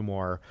on a few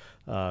more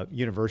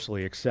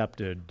universally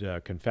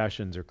accepted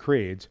confessions or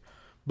creeds.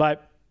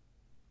 But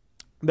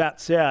that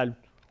said,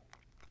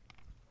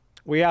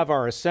 we have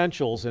our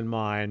essentials in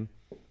mind,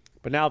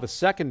 but now the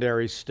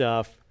secondary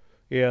stuff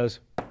is,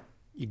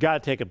 you got to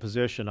take a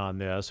position on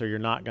this, or you're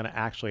not going to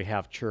actually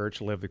have church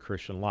live the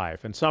Christian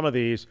life. And some of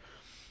these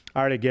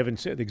are already given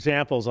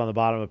examples on the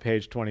bottom of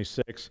page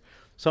 26.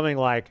 Something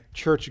like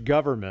church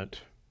government.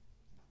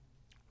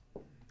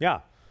 Yeah,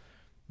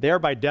 there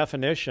by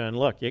definition,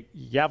 look,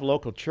 you have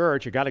local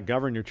church, you got to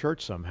govern your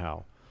church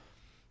somehow.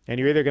 And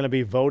you're either going to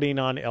be voting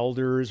on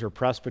elders or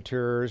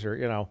presbyters,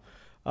 or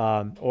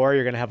or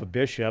you're going to have a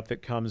bishop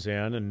that comes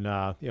in and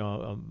a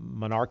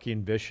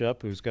monarchian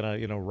bishop who's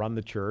going to run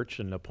the church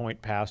and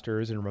appoint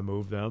pastors and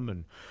remove them,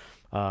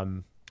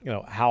 and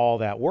how all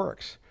that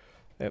works.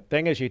 The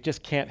thing is, you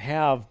just can't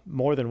have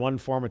more than one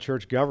form of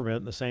church government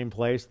in the same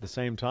place at the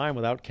same time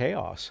without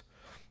chaos.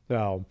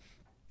 So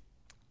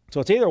So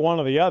it's either one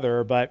or the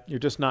other, but you're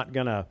just not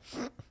gonna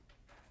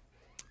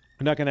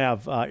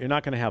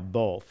have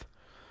both.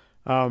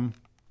 The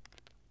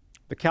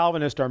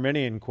Calvinist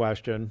Arminian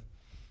question,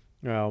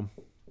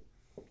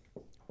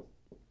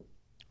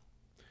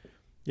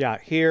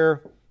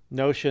 here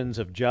notions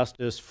of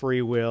justice,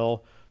 free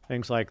will,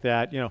 things like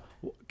that.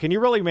 Can you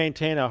really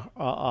maintain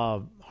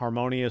a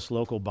harmonious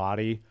local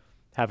body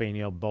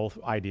having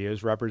both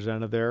ideas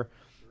represented there?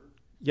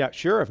 Yeah,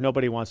 sure, if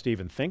nobody wants to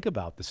even think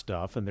about the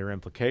stuff and their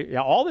implications.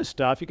 Yeah, all this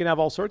stuff, you can have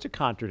all sorts of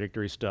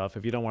contradictory stuff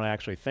if you don't want to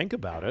actually think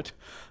about it,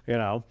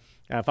 And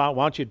if I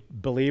want you to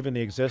believe in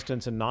the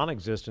existence and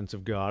non-existence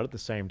of God at the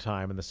same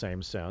time in the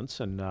same sense,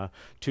 and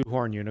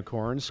two-horned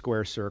unicorns,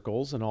 square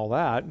circles, and all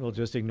that, we'll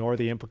just ignore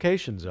the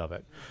implications of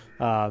it.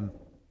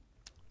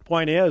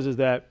 Point is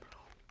that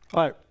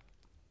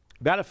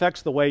that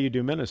affects the way you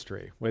do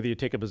ministry, whether you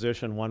take a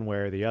position one way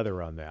or the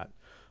other on that.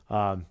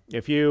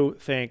 If you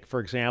think, for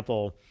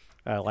example,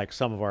 like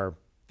some of our,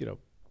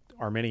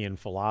 Arminian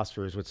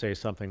philosophers would say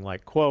something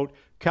like, quote,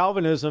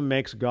 Calvinism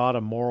makes God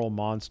a moral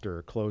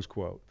monster, close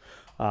quote.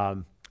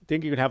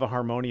 Think you could have a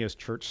harmonious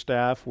church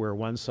staff where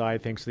one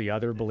side thinks the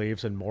other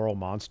believes in moral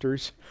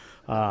monsters,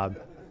 or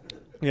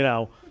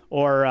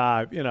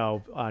on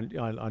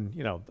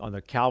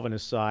the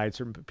Calvinist side,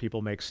 certain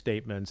people make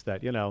statements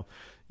that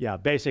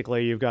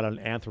basically you've got an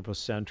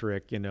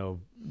anthropocentric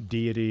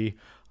deity.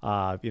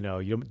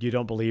 You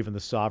don't believe in the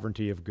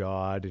sovereignty of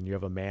God, and you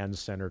have a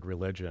man-centered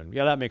religion.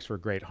 Yeah, that makes for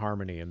great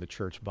harmony in the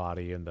church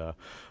body. And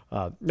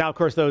now, of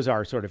course, those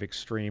are sort of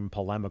extreme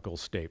polemical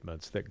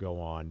statements that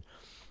go on.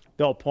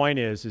 The whole point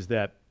is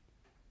that,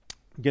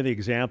 give the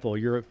example,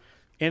 your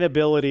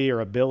inability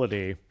or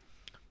ability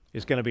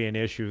is going to be an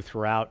issue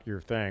throughout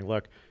your thing.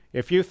 Look,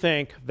 if you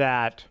think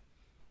that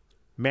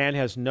man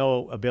has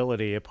no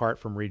ability apart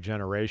from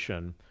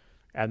regeneration,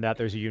 and that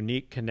there's a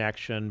unique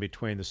connection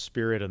between the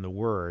Spirit and the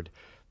Word,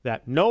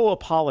 that no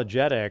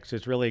apologetics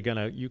is really going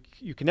to,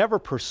 you can never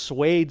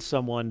persuade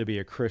someone to be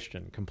a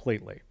Christian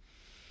completely,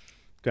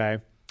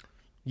 okay?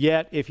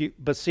 Yet,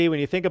 but see, when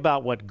you think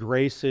about what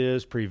grace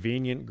is,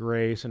 prevenient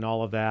grace and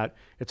all of that,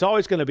 it's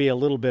always going to be a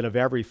little bit of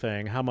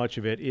everything. How much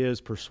of it is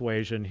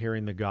persuasion,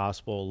 hearing the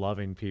gospel,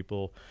 loving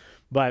people?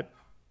 But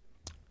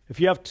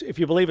if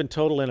you believe in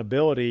total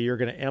inability, you're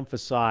going to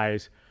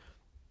emphasize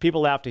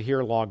people have to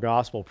hear law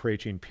gospel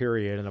preaching,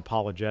 period, and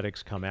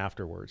apologetics come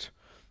afterwards,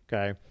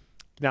 okay?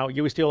 Now,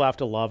 you still have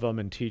to love them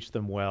and teach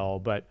them well,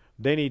 but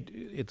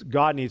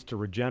God needs to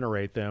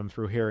regenerate them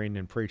through hearing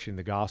and preaching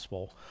the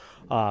gospel.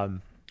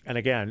 And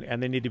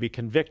they need to be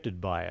convicted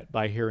by it,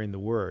 by hearing the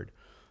word.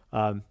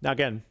 Now,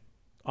 again,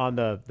 on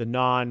the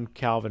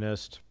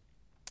non-Calvinist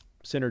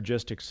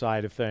synergistic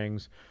side of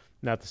things,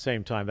 and at the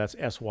same time, that's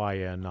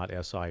S-Y-N, not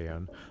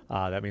S-I-N.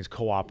 That means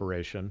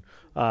cooperation.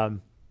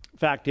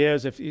 Fact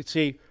is, if you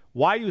see,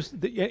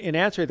 in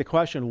answering the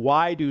question,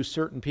 why do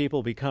certain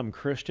people become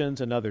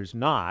Christians and others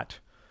not?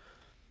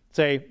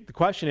 Say, the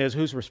question is,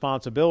 whose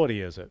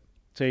responsibility is it?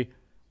 Say,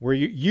 where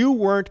you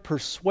weren't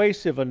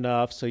persuasive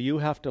enough, so you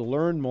have to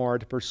learn more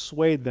to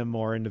persuade them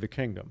more into the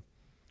kingdom.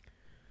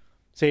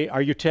 Say,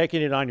 are you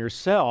taking it on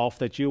yourself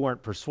that you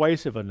weren't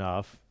persuasive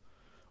enough?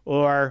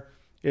 Or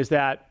is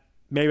that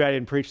maybe I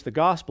didn't preach the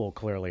gospel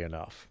clearly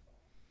enough?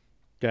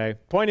 Okay.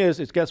 Point is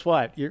guess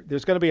what?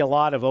 There's going to be a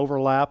lot of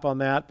overlap on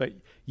that, but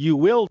you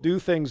will do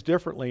things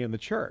differently in the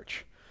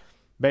church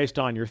based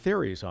on your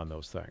theories on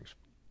those things.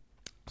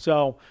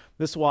 So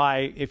this is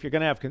why if you're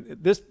going to have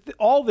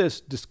all this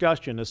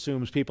discussion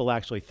assumes people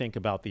actually think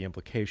about the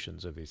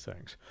implications of these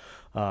things.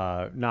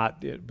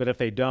 But if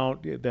they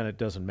don't, then it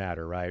doesn't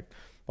matter, right?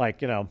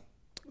 Like,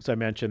 as I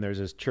mentioned, there's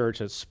this church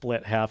that's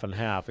split half and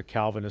half, the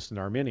Calvinists and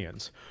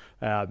Arminians.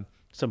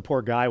 Some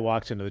poor guy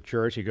walks into the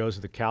church, he goes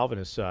to the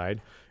Calvinist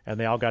side, and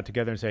they all got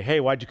together and say, hey,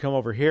 why'd you come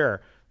over here?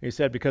 And he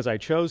said, because I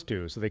chose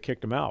to, so they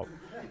kicked him out.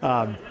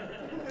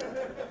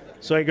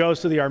 So he goes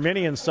to the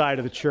Arminian side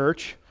of the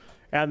church,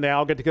 and they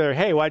all get together,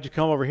 hey, why'd you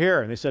come over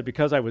here? And they said,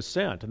 because I was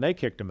sent, and they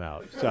kicked him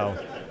out.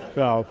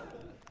 So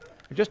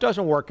it just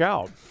doesn't work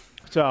out.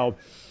 So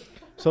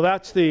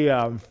that's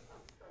the,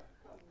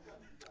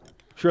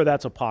 sure,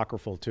 that's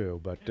apocryphal too,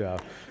 but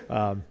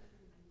all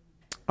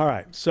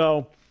right,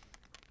 so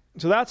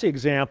that's the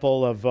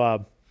example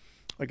of,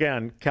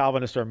 again,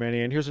 Calvinist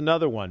Arminian. Here's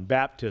another one,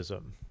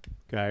 baptism,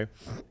 okay?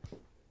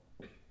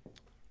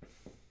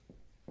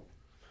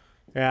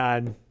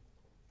 And,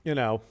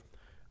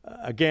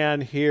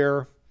 again,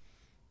 here,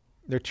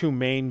 there are two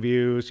main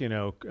views,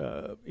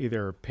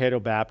 either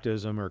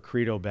paedobaptism or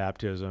credo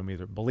baptism,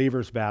 either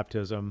believer's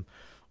baptism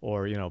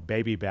or,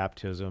 baby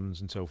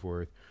baptisms and so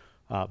forth.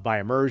 By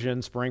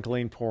immersion,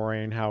 sprinkling,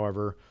 pouring,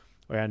 however.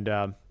 And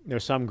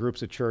there's some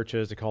groups of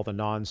churches, they call the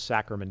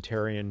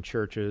non-sacramentarian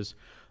churches,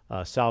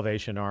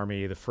 Salvation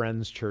Army, the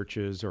Friends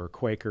churches or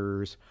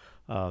Quakers,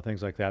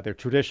 things like that.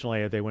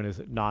 They went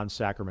as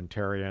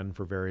non-sacramentarian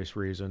for various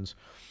reasons.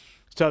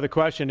 So the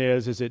question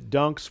is it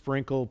dunk,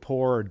 sprinkle,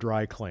 pour, or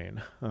dry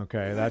clean?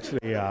 Okay, that's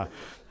the,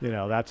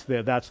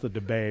 that's the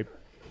debate.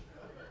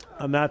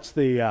 And that's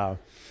the,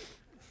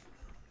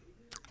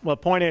 Well,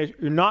 the point is,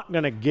 you're not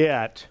going to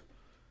get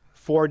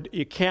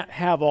you can't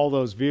have all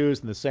those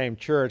views in the same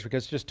church,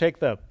 because just take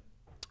the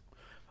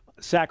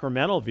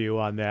sacramental view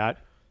on that.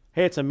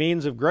 Hey, it's a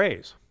means of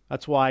grace.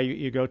 That's why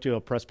you go to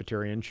a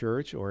Presbyterian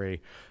church or a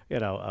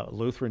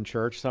Lutheran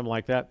church, something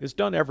like that. It's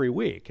done every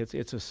week.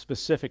 It's a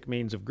specific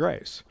means of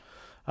grace.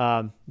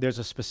 There's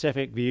a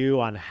specific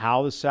view on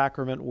how the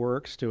sacrament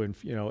works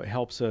it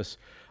helps us,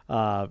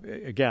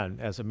 again,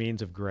 as a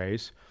means of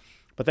grace.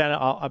 But then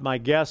my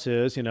guess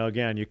is,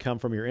 again, you come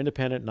from your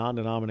independent,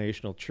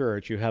 non-denominational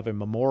church, you have a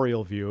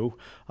memorial view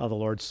of the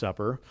Lord's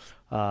Supper,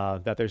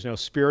 that there's no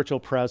spiritual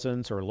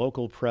presence or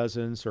local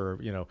presence or,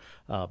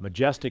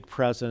 majestic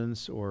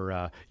presence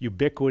or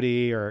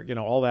ubiquity or,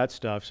 all that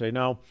stuff. Say,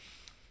 no,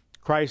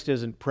 Christ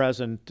isn't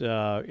present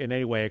in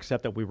any way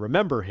except that we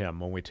remember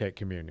him when we take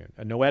communion,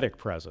 a noetic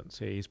presence.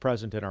 He's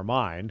present in our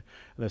mind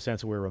in the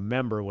sense that we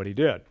remember what he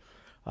did.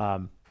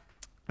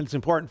 It's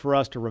important for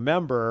us to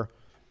remember.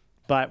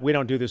 But we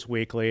don't do this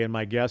weekly, and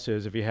my guess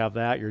is if you have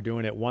that, you're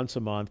doing it once a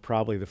month,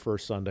 probably the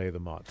first Sunday of the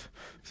month.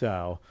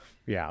 So,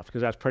 yeah, because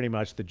that's pretty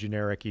much the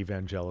generic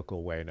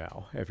evangelical way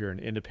now, if you're an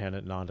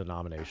independent,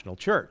 non-denominational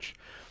church.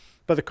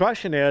 But the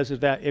question is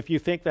that if you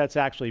think that's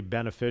actually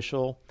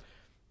beneficial,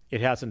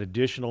 it has an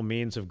additional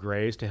means of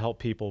grace to help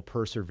people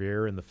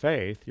persevere in the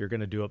faith, you're going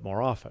to do it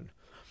more often.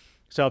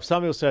 So if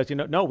somebody says,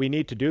 no, we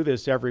need to do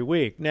this every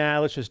week,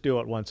 let's just do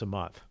it once a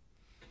month.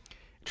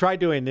 Try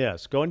doing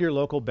this. Go into your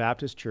local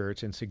Baptist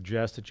church and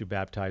suggest that you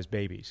baptize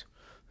babies.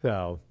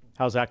 So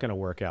how's that going to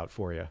work out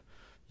for you?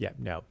 Yeah,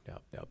 no,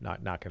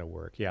 not going to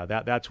work. Yeah,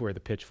 that's where the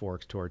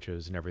pitchforks,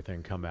 torches, and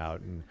everything come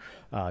out, and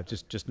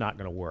just not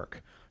going to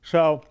work.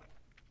 So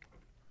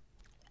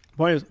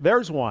point is,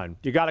 there's one.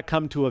 You got to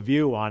come to a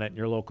view on it in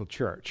your local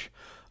church,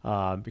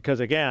 because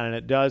again,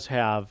 it does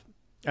have,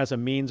 as a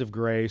means of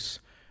grace,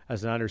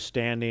 as an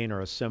understanding or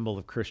a symbol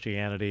of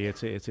Christianity,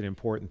 it's an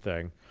important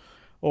thing.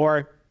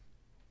 Or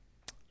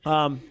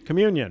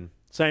communion,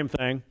 same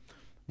thing.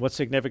 What's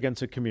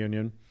significance of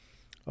communion?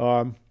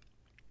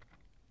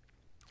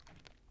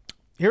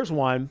 Here's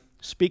one,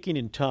 speaking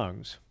in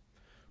tongues,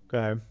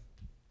 okay?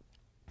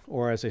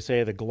 Or as they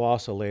say, the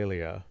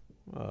glossolalia.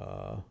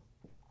 And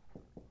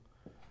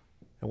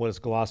what does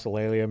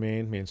glossolalia mean?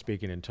 It means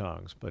speaking in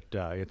tongues, but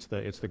it's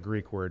the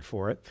Greek word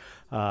for it.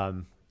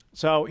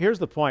 So here's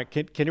the point.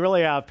 Can you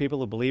really have people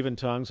who believe in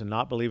tongues and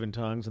not believe in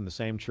tongues in the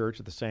same church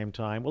at the same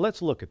time? Well,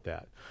 let's look at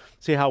that.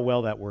 See how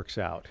well that works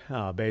out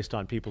based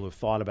on people who've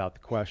thought about the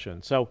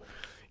question. So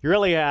you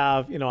really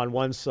have, on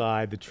one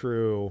side, the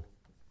true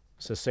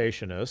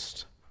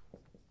cessationist.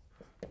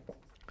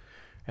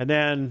 And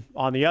then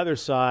on the other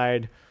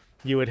side,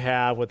 you would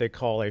have what they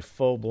call a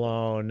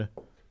full-blown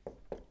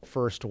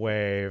first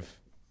wave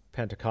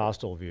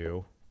Pentecostal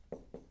view.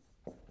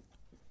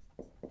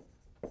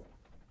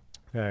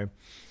 Okay.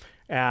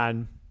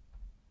 And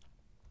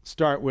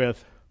start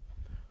with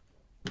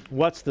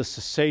what's the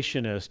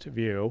cessationist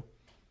view,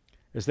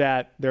 is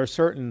that there are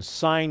certain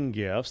sign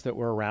gifts that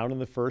were around in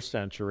the first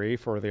century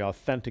for the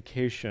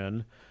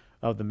authentication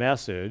of the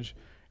message,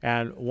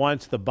 and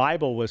once the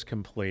Bible was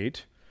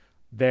complete,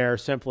 there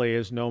simply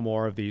is no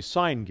more of these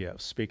sign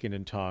gifts, speaking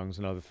in tongues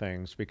and other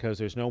things, because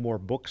there's no more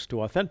books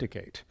to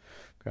authenticate.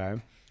 Okay?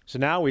 So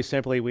now we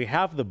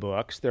have the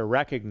books, they're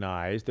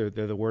recognized, they're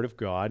the Word of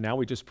God, now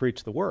we just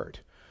preach the Word.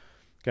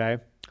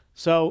 Okay,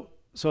 so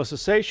a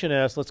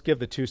cessationist, let's give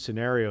the two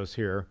scenarios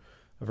here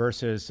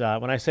versus,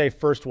 when I say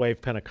first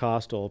wave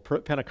Pentecostal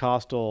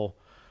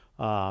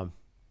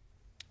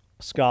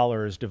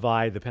scholars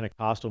divide the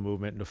Pentecostal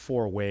movement into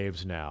four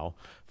waves now,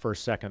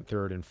 first, second,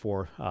 third, and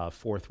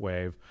fourth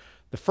wave.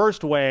 The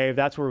first wave,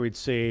 that's where we'd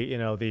see,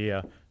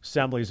 the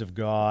Assemblies of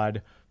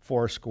God,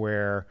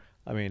 Foursquare,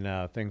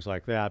 things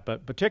like that,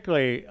 but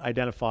particularly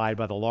identified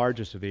by the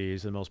largest of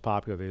these, the most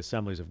popular, the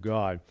Assemblies of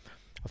God.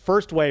 A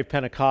first wave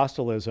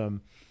Pentecostalism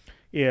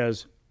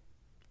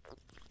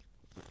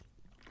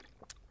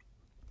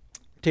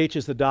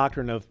teaches the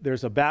doctrine of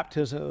there's a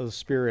baptism of the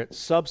Spirit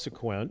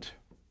subsequent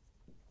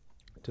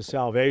to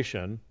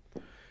salvation,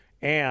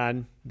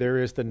 and there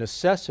is the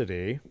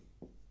necessity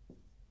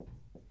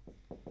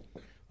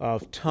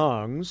of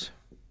tongues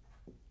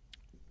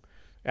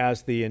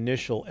as the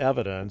initial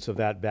evidence of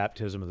that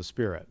baptism of the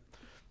Spirit.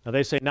 Now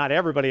they say not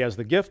everybody has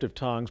the gift of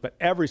tongues, but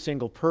every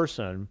single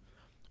person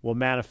will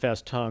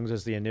manifest tongues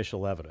as the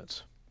initial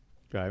evidence,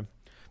 okay?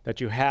 That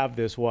you have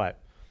this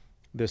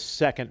this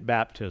second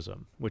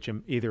baptism, which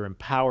either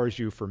empowers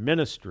you for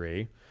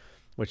ministry,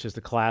 which is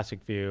the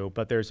classic view,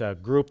 but there's a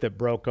group that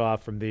broke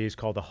off from these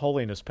called the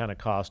Holiness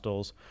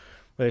Pentecostals,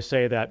 where they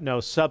say that, no,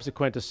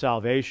 subsequent to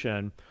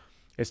salvation,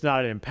 it's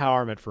not an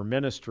empowerment for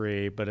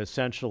ministry, but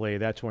essentially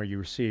that's where you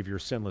receive your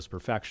sinless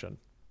perfection,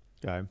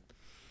 okay?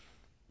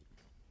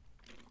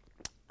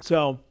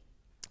 So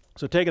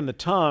taking the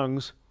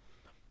tongues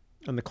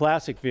and the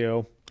classic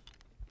view,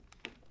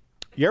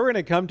 you ever going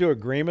to come to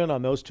agreement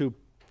on those two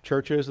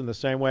churches in the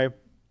same way?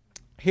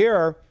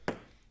 Here,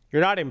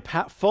 you're not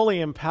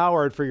fully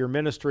empowered for your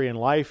ministry in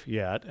life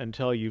yet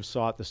until you've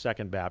sought the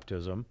second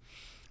baptism,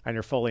 and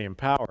you're fully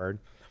empowered.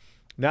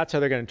 And that's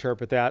how they're going to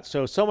interpret that.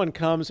 So someone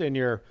comes in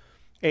your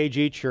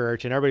AG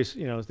church and everybody's,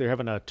 they're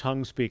having a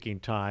tongue speaking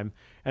time,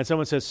 and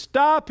someone says,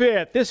 "Stop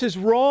it, this is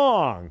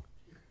wrong."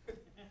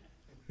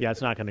 Yeah,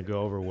 it's not going to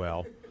go over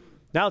well.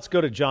 Now let's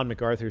go to John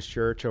MacArthur's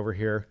church over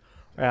here,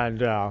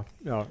 and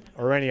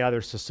or any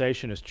other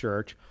cessationist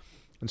church,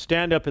 and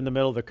stand up in the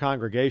middle of the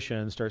congregation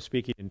and start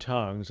speaking in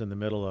tongues in the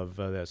middle of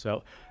this.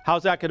 So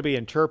how's that going to be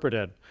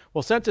interpreted?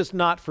 Well, since it's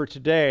not for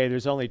today,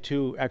 there's only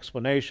two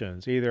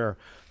explanations. Either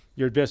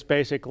you're just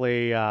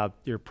basically,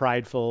 you're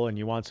prideful and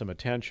you want some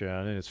attention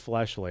and it's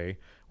fleshly,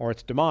 or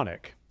it's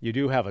demonic. You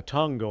do have a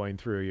tongue going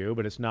through you,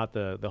 but it's not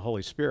the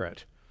Holy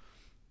Spirit.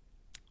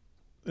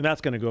 And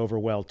that's going to go over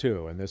well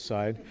too on this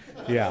side.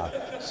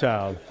 Yeah.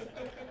 So,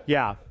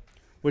 yeah.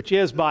 Which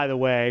is, by the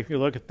way, if you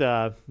look at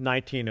the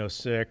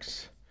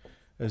 1906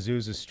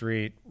 Azusa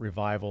Street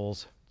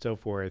revivals, so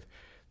forth.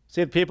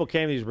 See, the people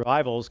came to these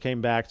revivals,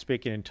 came back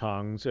speaking in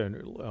tongues, and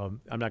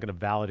I'm not going to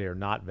validate or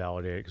not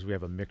validate it because we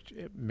have a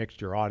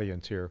mixture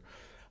audience here.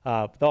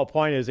 The whole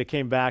point is they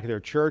came back to their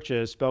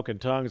churches, spoke in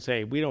tongues, and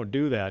say, "We don't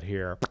do that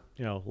here."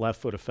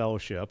 Left foot of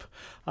fellowship.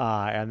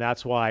 And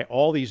that's why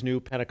all these new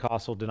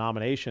Pentecostal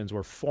denominations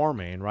were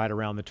forming right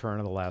around the turn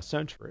of the last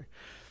century.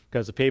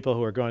 Because the people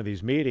who were going to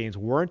these meetings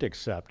weren't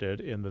accepted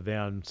in the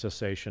then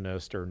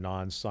cessationist or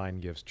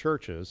non-sign gifts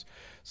churches.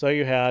 So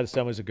you had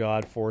Assemblies of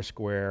God,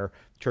 Foursquare,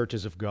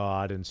 Churches of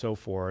God, and so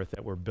forth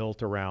that were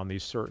built around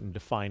these certain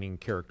defining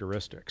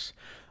characteristics,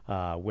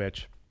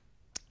 which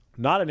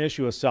not an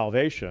issue of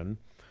salvation,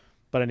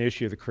 but an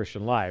issue of the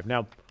Christian life.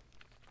 Now,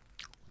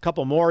 a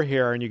couple more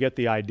here, and you get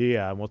the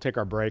idea, and we'll take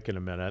our break in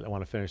a minute. I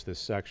want to finish this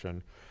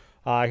section.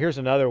 Here's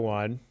another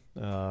one.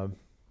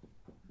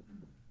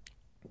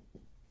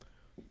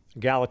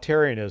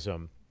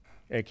 Egalitarianism,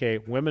 aka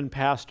women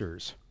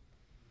pastors.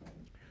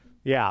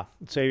 Yeah,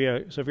 so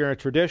if you're in a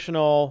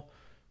traditional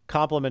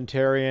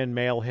complementarian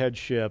male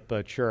headship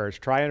church,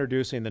 try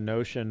introducing the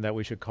notion that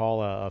we should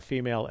call a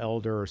female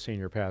elder or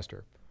senior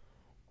pastor.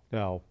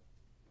 No,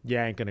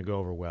 yeah, ain't going to go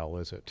over well,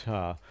 is it?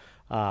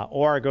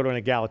 Or go to an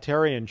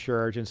egalitarian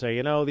church and say,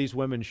 these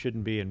women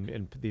shouldn't be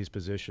in these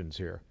positions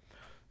here.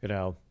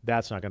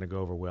 That's not going to go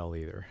over well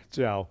either.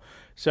 So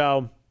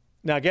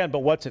now again, but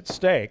what's at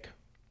stake?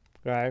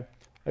 Okay,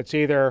 it's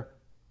either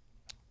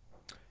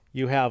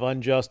you have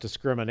unjust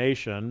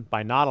discrimination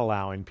by not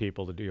allowing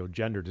people to do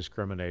gender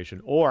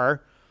discrimination,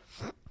 or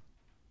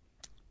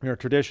you're a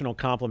traditional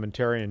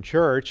complementarian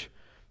church,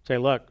 say,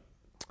 look,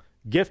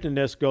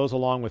 giftedness goes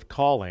along with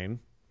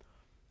calling,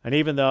 and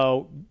even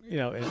though,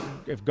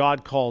 if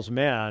God calls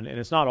men, and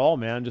it's not all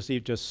men,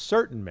 just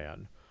certain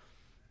men,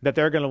 that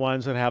they're going to be the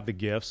ones that have the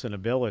gifts and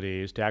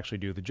abilities to actually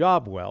do the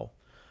job well.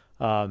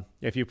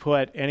 If you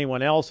put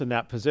anyone else in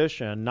that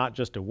position, not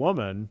just a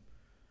woman,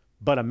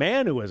 but a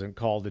man who isn't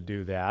called to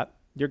do that,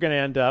 you're going to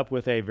end up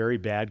with a very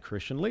bad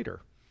Christian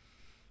leader.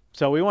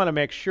 So we want to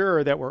make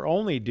sure that we're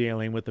only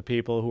dealing with the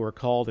people who are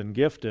called and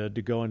gifted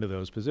to go into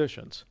those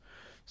positions.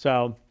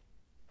 So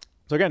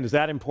again, is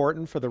that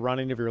important for the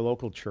running of your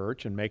local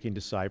church and making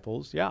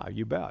disciples? Yeah,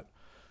 you bet.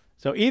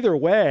 So either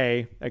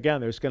way,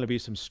 again, there's going to be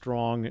some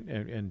strong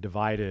and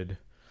divided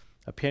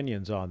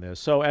opinions on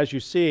this. So as you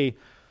see,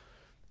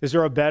 is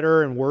there a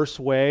better and worse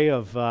way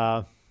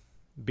of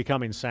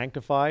becoming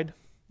sanctified?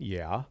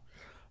 Yeah.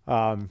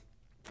 I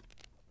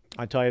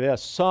tell you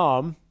this,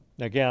 some,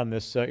 again,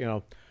 this,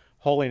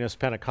 Holiness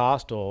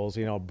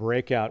Pentecostals,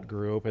 breakout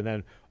group, and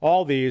then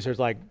all these, there's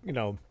like,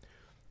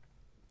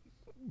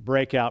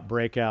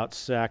 breakout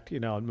sect,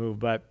 and move.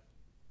 But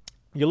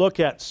you look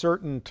at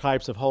certain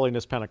types of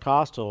Holiness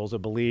Pentecostals that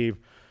believe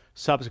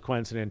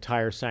subsequence and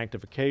entire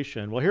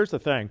sanctification. Well, here's the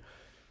thing.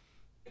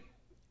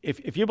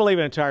 If you believe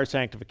in entire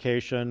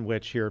sanctification,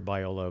 which here at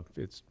Biola,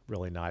 it's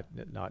really not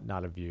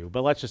a view,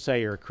 but let's just say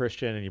you're a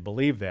Christian and you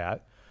believe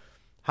that,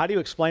 how do you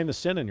explain the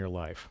sin in your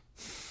life?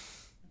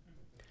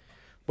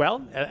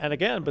 Well, and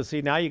again, but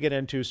see, now you get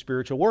into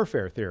spiritual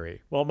warfare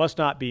theory. Well, it must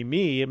not be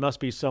me, it must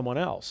be someone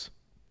else.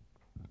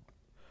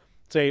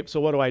 Say,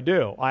 so what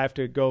do? I have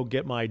to go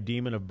get my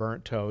demon of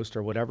burnt toast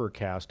or whatever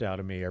cast out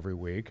of me every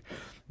week,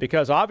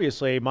 because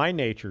obviously my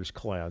nature's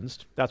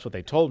cleansed. That's what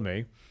they told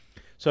me.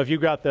 So if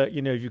you've got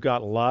you've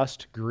got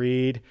lust,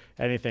 greed,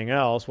 anything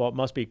else, well,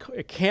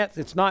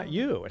 it's not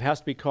you. It has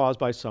to be caused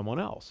by someone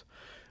else.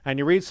 And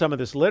you read some of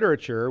this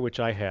literature, which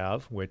I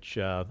have, which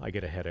I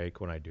get a headache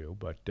when I do,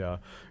 but,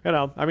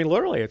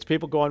 literally, it's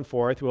people going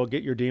forth, well,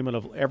 get your demon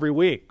of every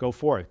week, go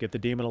forth, get the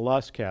demon of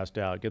lust cast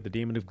out, get the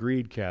demon of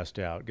greed cast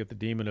out, get the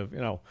demon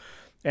of,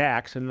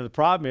 acts. And the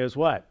problem is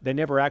what? They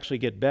never actually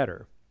get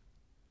better,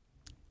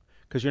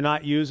 because you're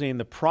not using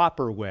the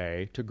proper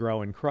way to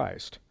grow in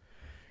Christ.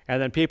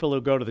 And then people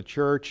who go to the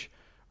church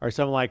or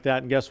something like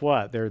that, and guess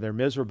what? They're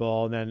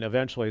miserable, and then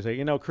eventually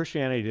say,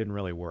 Christianity didn't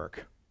really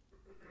work.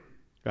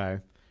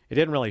 Okay? It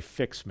didn't really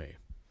fix me,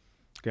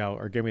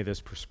 or give me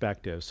this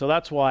perspective. So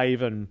that's why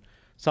even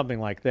something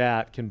like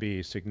that can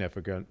be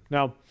significant.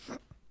 Now,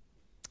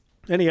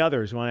 any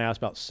others you want to ask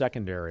about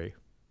secondary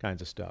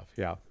kinds of stuff?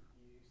 Yeah.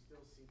 You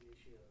still see the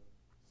issue of,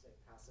 say,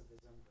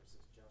 pacifism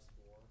versus just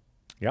war?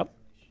 Yep.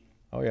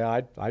 Oh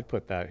yeah, I'd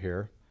put that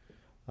here.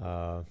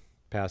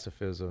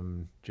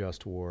 Pacifism,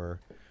 just war.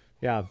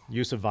 Yeah,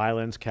 use of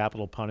violence,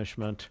 capital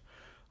punishment.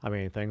 I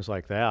mean, things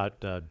like that,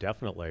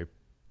 definitely.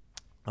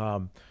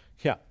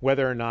 Yeah,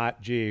 whether or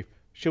not, gee,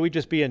 should we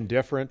just be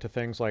indifferent to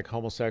things like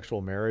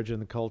homosexual marriage in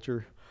the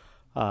culture?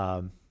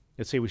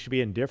 Let's see, we should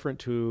be indifferent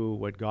to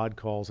what God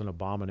calls an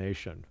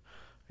abomination.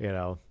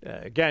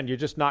 Again, you're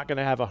just not going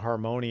to have a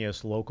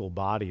harmonious local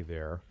body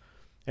there.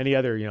 Any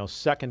other,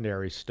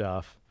 secondary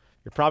stuff,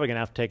 you're probably going to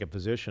have to take a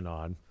position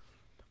on.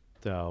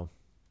 So,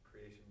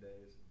 Creation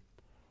days.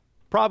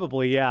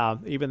 probably, yeah.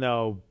 Even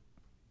though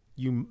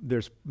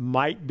there's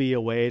might be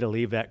a way to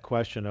leave that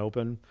question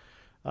open.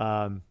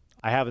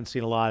 I haven't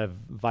seen a lot of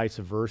vice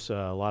versa.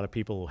 A lot of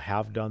people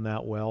have done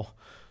that well.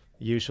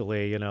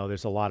 Usually,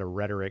 there's a lot of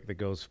rhetoric that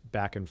goes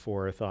back and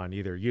forth on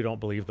either you don't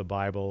believe the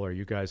Bible or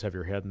you guys have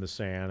your head in the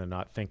sand and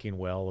not thinking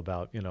well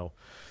about,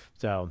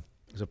 So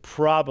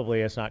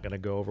probably it's not going to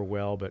go over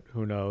well, but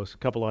who knows? A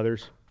couple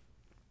others.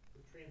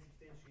 Would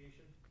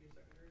transubstantiation be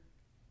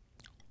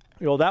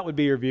secondary? That would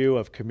be your view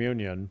of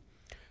communion.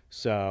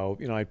 So,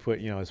 I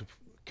put, as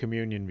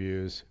communion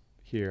views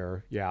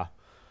here. Yeah,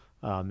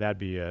 that'd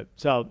be it.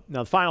 So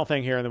now the final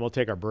thing here, and then we'll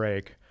take our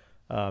break.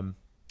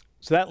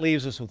 So that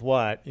leaves us with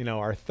what?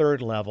 Our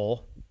third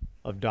level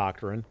of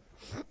doctrine.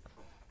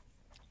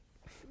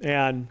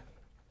 And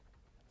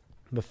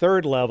the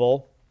third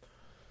level,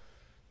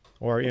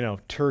 or,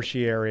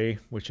 tertiary,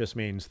 which just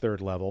means third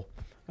level.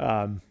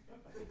 I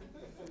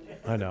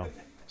know.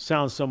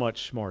 Sounds so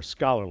much more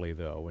scholarly,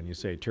 though, when you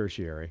say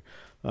tertiary.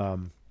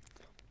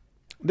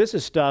 This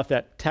is stuff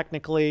that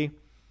technically,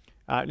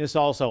 and it's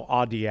also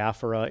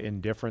adiaphora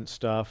indifferent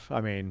stuff.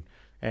 I mean,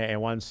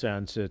 in one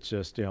sense, it's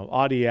just,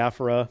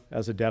 adiaphora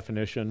as a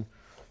definition.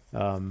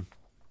 What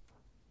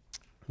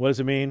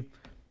does it mean?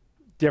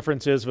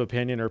 Differences of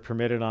opinion are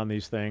permitted on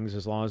these things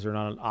as long as they're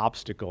not an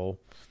obstacle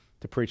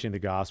to preaching the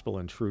gospel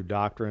and true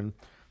doctrine.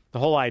 The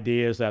whole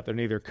idea is that they're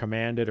neither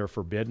commanded or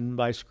forbidden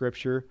by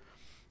Scripture.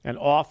 And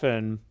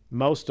often,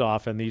 most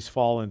often, these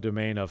fall in the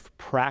domain of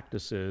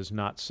practices,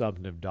 not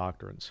substantive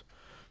doctrines.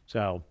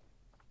 So,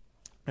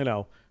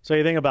 so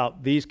you think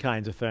about these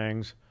kinds of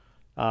things.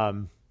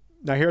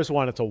 Now, here's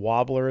one that's a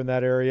wobbler in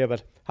that area,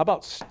 but how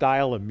about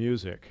style of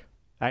music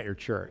at your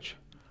church?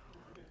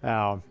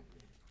 Yeah,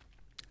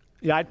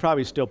 I'd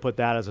probably still put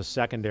that as a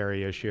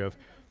secondary issue.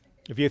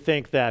 If you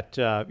think that,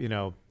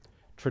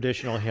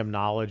 traditional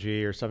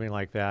hymnology or something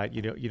like that,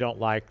 you don't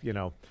like,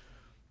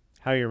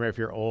 how you remember, if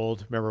you're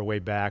old, remember way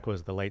back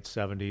was the late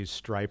 70s,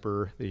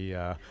 Stryper,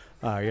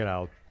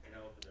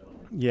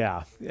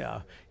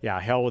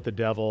 Hell with the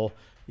Devil.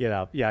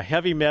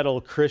 Heavy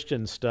metal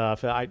Christian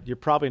stuff. You're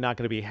probably not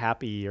going to be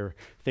happy or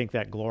think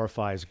that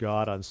glorifies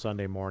God on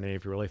Sunday morning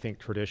if you really think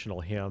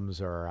traditional hymns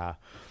are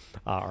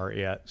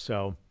it.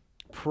 So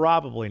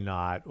probably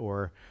not.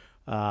 Or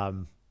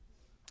so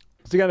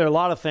again, there are a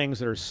lot of things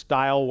that are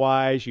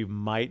style-wise you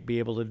might be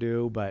able to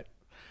do, but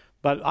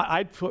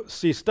I'd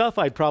see stuff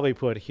I'd probably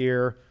put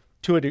here.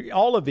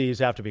 All of these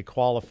have to be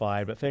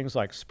qualified, but things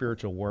like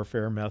spiritual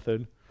warfare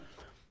method.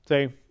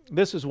 Say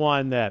this is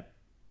one that.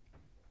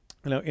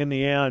 In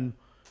the end,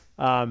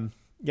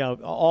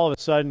 all of a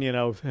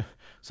sudden,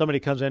 somebody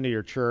comes into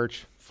your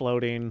church,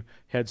 floating,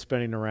 head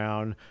spinning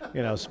around,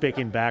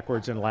 speaking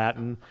backwards in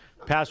Latin.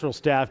 Pastoral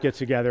staff gets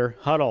together,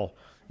 huddle.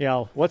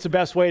 What's the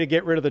best way to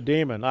get rid of the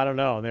demon? I don't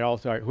know. And they all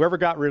say, whoever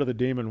got rid of the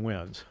demon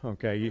wins.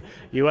 Okay,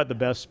 you had the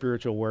best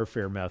spiritual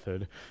warfare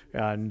method.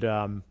 And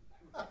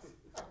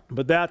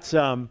but that's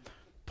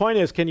point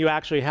is, can you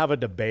actually have a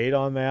debate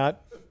on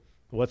that?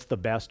 What's the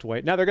best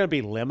way? Now, there are going to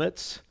be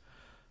limits.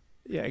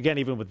 Yeah, again,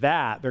 even with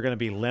that, there are going to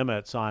be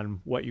limits on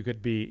what you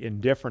could be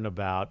indifferent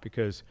about,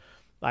 because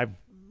I've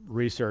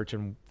researched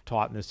and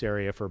taught in this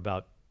area for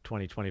about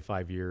 20,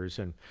 25 years,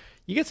 and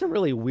you get some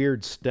really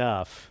weird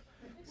stuff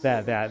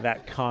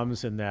that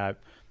comes in that.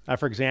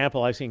 For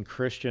example, I've seen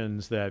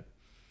Christians that,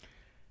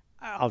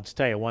 I'll just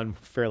tell you, one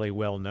fairly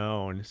well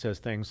known says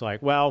things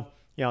like, well,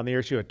 on the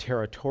issue of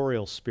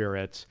territorial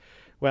spirits,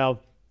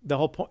 well, the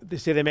whole point,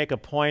 they make a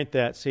point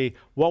that,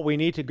 what we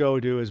need to go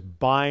do is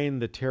bind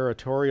the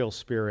territorial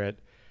spirit,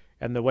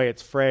 and the way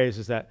it's phrased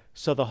is that,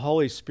 so the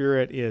Holy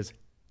Spirit is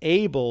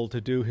able to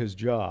do his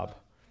job.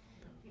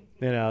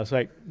 It's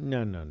like,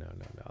 no.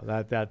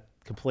 That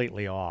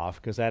completely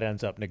off, because that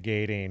ends up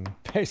negating,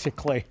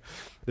 basically,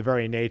 the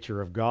very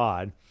nature of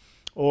God.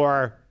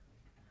 Or,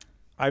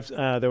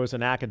 there was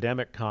an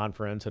academic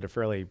conference at a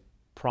fairly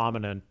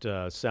prominent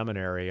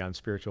seminary on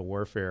spiritual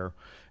warfare.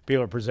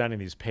 People are presenting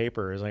these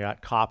papers. I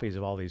got copies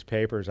of all these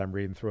papers. I'm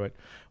reading through it.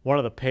 One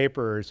of the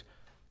papers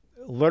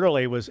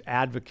literally was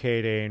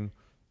advocating,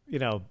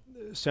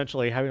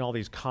 essentially having all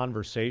these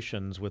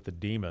conversations with the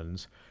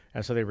demons.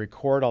 And so they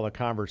record all the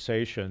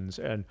conversations.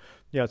 And,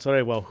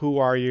 so well, who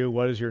are you?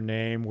 What is your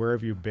name? Where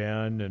have you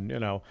been?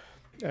 And,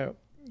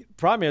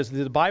 problem is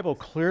the Bible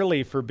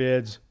clearly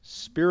forbids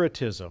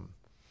spiritism.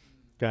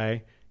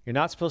 Okay? You're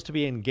not supposed to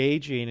be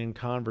engaging in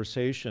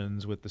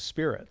conversations with the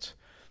spirits.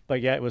 But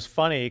yet it was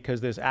funny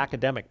because this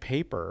academic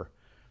paper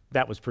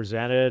that was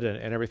presented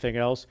and everything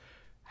else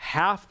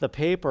half the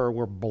paper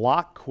were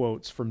block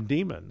quotes from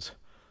demons.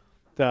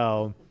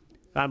 So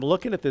I'm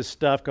looking at this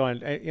stuff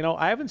going,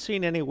 I haven't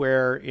seen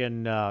anywhere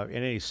in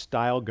any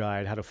style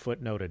guide how to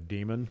footnote a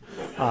demon.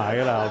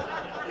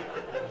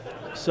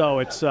 So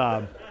it's,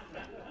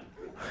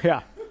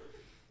 yeah.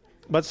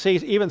 But see,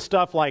 even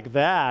stuff like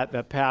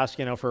that pass,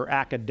 for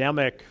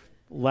academic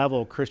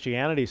level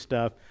Christianity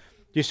stuff,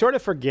 you sort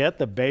of forget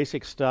the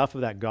basic stuff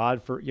of that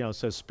God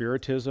says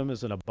spiritism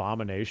is an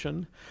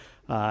abomination.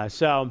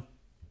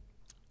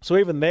 So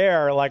even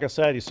there, like I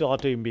said, you still have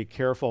to even be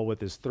careful with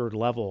this third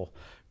level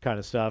kind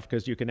of stuff,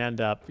 because you can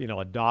end up,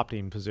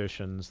 adopting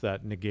positions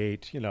that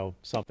negate,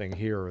 something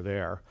here or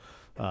there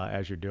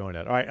as you're doing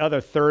it. All right,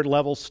 other third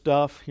level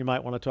stuff you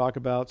might want to talk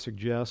about,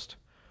 suggest,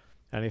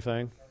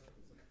 anything?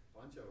 A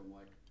bunch of them,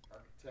 like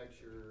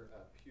architecture,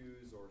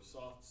 pews or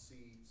soft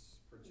seats,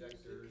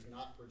 projectors,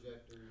 not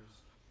projectors,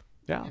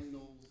 Yeah.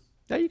 hymnals.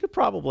 Yeah, you could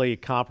probably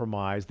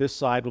compromise. This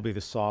side will be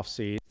the soft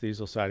seats. These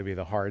will side will be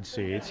the hard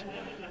seats.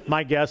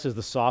 My guess is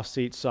the soft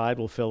seat side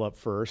will fill up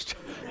first.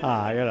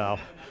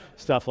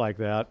 Stuff like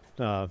that.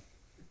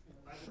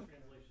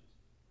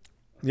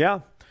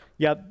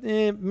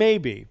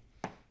 Maybe,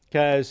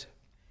 because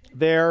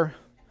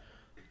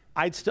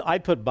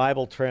I'd put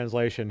Bible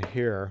translation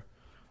here,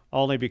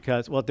 only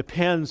because, well, it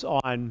depends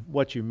on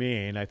what you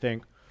mean. I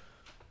think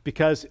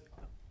because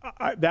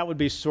that would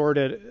be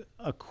sorted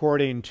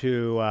according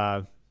to,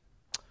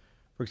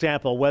 for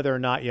example, whether or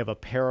not you have a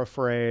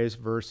paraphrase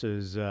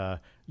versus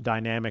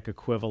dynamic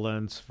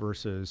equivalence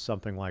versus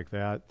something like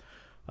that.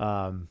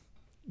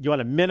 You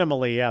want to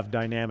minimally have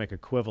dynamic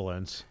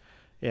equivalence,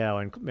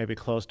 and maybe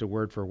close to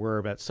word for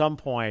word. But at some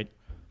point,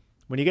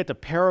 when you get to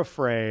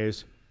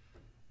paraphrase,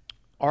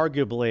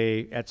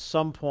 arguably at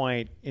some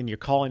point, and you're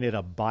calling it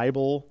a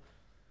Bible,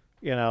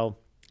 you're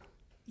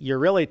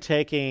really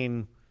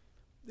taking,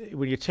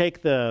 when you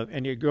take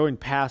and you're going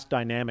past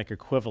dynamic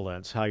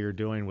equivalence, how you're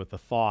doing with the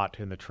thought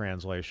in the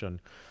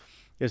translation,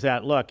 is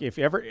that, look, if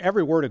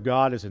every word of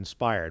God is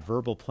inspired,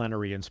 verbal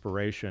plenary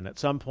inspiration, at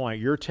some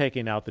point you're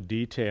taking out the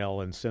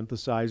detail and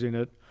synthesizing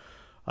it.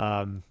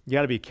 You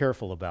got to be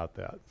careful about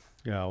that.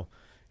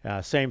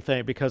 Same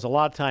thing, because a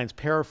lot of times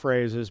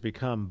paraphrases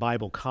become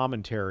Bible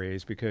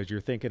commentaries because you're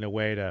thinking a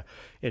way to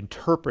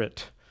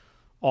interpret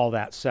all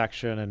that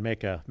section and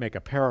make a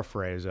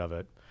paraphrase of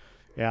it.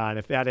 And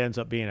if that ends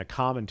up being a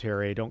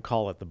commentary, don't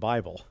call it the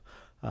Bible.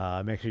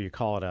 Make sure you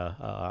call it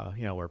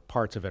where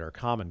parts of it are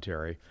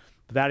commentary.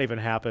 That even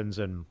happens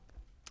in,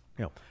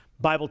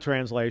 Bible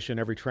translation.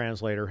 Every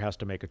translator has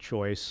to make a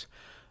choice.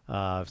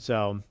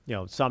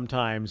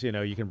 Sometimes,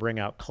 you can bring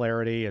out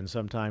clarity, and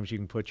sometimes you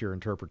can put your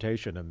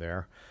interpretation in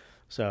there.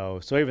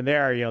 So even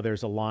there,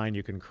 there's a line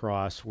you can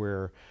cross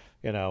where,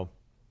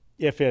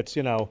 if it's,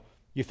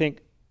 you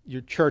think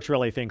your church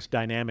really thinks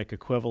dynamic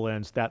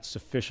equivalence, that's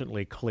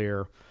sufficiently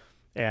clear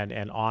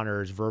and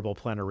honors verbal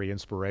plenary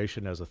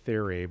inspiration as a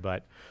theory.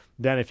 But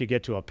then if you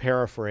get to a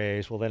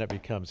paraphrase, well, then it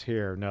becomes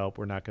here. Nope,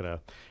 we're not going to,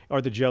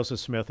 or the Joseph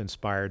Smith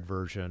inspired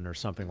version or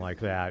something like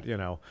that,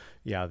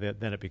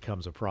 then it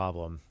becomes a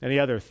problem. Any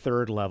other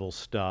third level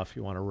stuff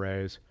you want to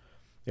raise?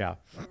 Yeah.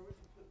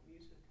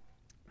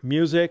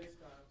 Music?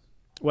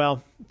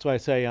 Well, that's why I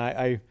say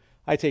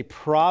I'd say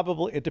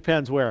probably, it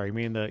depends where. You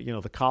mean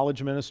the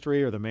college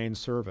ministry or the main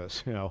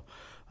service?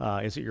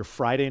 Is it your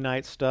Friday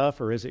night stuff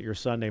or is it your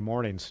Sunday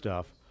morning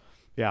stuff?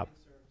 Yeah.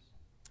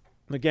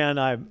 Again,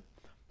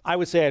 I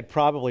would say I'd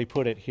probably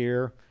put it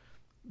here,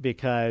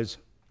 because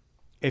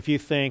if you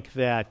think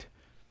that,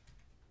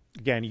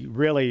 again, you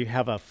really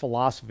have a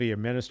philosophy of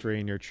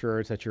ministry in your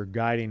church, that's your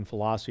guiding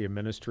philosophy of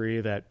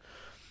ministry, that,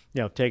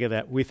 take it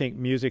that we think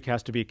music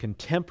has to be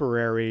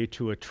contemporary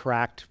to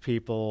attract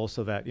people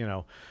so that,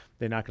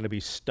 they're not going to be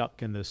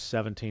stuck in the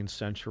 17th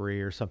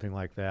century or something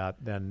like that,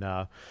 then,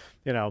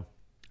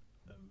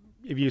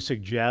 if you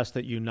suggest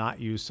that you not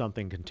use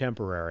something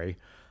contemporary,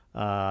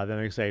 then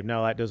they say,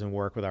 no, that doesn't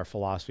work with our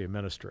philosophy of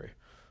ministry.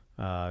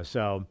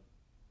 So,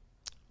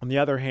 on the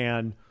other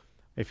hand,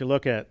 if you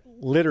look at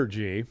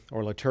liturgy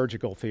or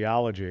liturgical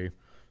theology,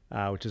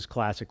 which is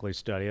classically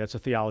studied, that's a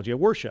theology of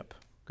worship.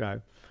 Okay,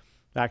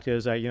 fact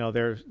is that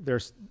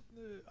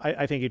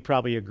I think you'd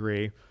probably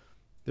agree.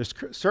 There's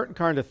certain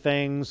kind of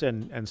things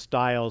and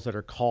styles that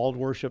are called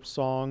worship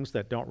songs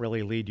that don't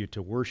really lead you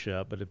to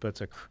worship, but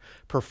it's a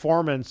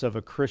performance of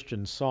a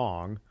Christian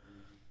song.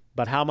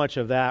 But how much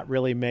of that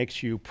really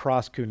makes you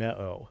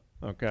proskuneo?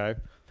 Okay.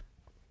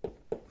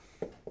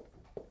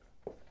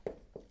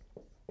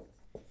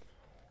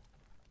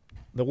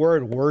 The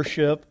word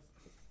worship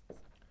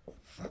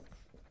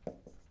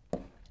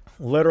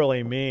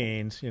literally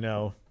means,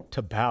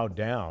 to bow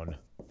down.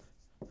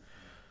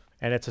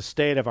 And it's a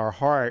state of our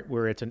heart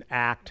where it's an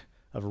act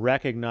of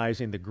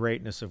recognizing the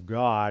greatness of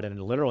God and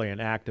literally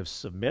an act of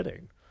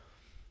submitting.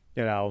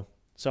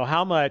 So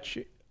how much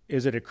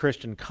is it a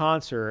Christian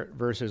concert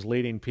versus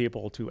leading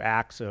people to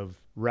acts of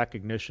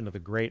recognition of the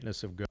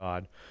greatness of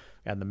God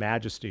and the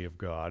majesty of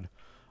God?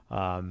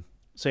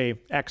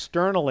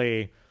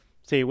 Externally,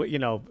 what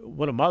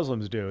do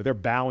Muslims do? They're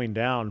bowing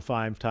down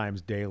 5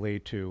 times daily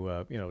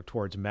to,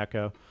 towards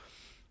Mecca.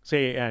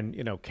 See,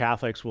 and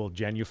Catholics will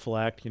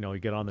genuflect. You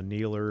get on the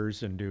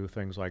kneelers and do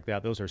things like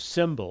that. Those are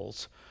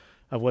symbols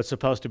of what's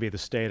supposed to be the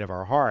state of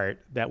our heart,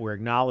 that we're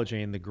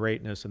acknowledging the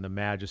greatness and the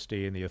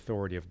majesty and the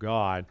authority of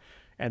God,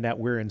 and that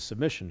we're in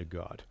submission to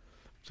God.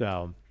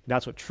 So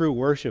that's what true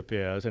worship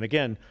is. And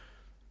again,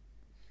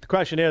 the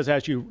question is,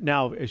 as you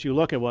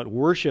look at what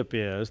worship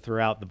is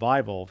throughout the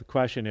Bible, the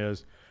question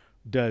is,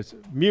 does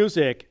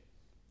music,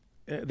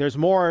 there's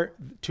more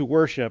to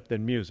worship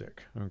than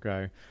music,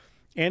 okay?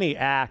 Any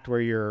act where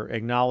you're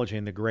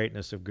acknowledging the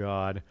greatness of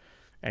God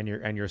and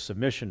your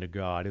submission to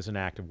God is an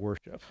act of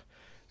worship.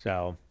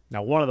 So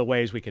now one of the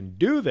ways we can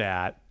do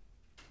that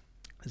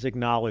is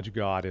acknowledge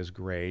God as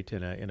great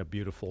in a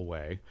beautiful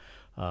way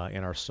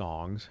in our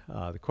songs.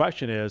 The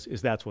question is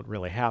that's what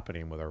really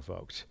happening with our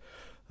folks?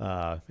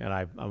 And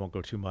I won't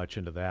go too much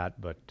into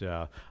that, but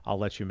I'll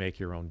let you make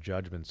your own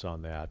judgments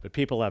on that. But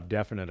people have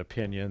definite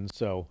opinions,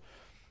 so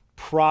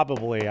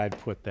probably I'd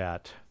put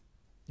that,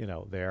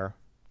 there.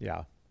 Yeah.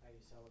 How you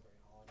celebrate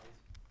holidays?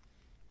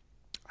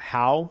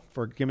 How?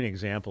 Give me an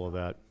example of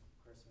that.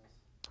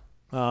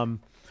 Christmas.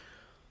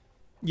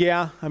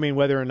 Yeah, I mean,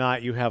 whether or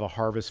not you have a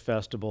harvest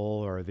festival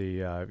or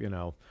the,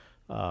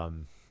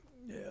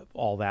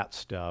 all that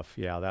stuff.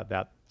 Yeah,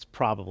 that's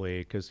probably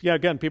because, yeah,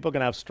 again, people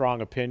can have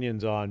strong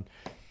opinions on,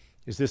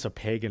 is this a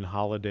pagan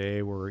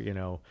holiday where,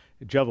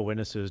 Jehovah's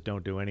Witnesses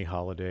don't do any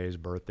holidays,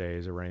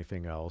 birthdays, or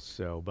anything else.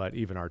 So, but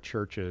even our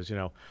churches,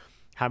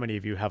 how many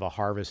of you have a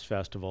harvest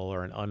festival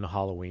or an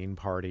un-Halloween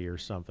party or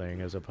something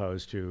as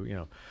opposed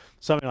to,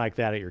 something like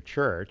that at your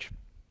church?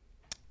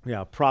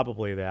 Yeah,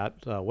 probably that.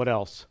 What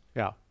else?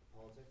 Yeah.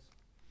 Politics.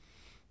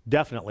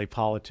 Definitely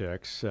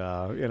politics.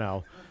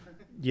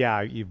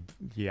 Yeah, you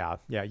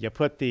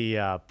put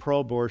the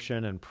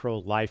pro-abortion and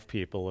pro-life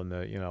people in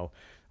the,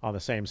 on the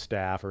same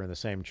staff or in the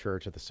same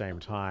church at the same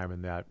time,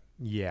 and that,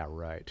 yeah,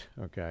 right,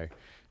 okay,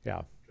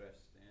 yeah. Dress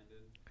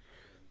standard.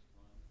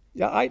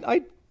 Yeah,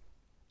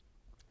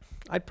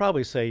 I'd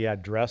probably say, yeah,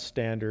 dress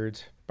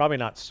standards. Probably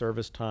not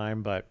service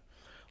time, but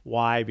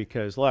why?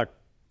 Because look,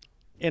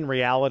 in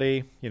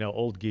reality,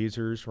 old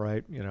geezers,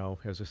 right?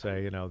 As I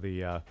say,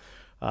 you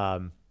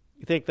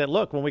think that,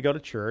 look, when we go to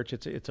church,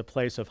 it's a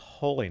place of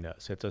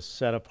holiness. It's a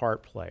set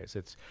apart place.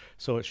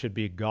 So it should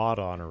be God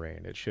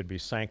honoring. It should be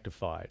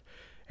sanctified.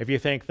 If you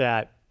think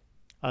that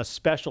a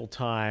special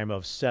time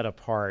of set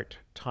apart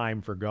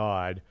time for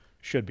God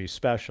should be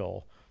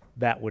special,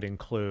 that would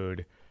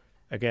include,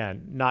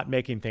 again, not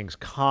making things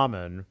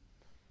common,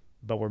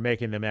 but we're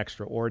making them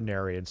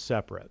extraordinary and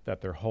separate,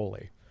 that they're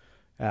holy.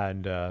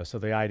 And so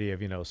the idea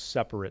of,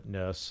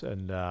 separateness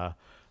and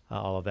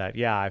all of that.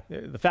 Yeah,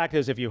 the fact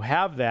is, if you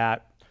have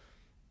that,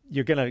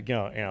 you're going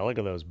to, look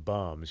at those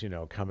bums,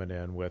 coming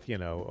in with,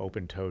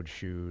 open-toed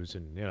shoes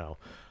and,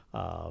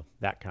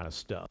 that kind of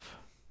stuff.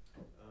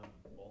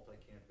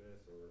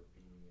 Multi-campus or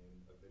being in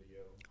a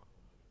video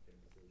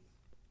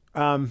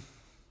on campuses.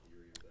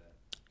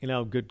 Theory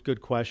of that.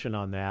 Good question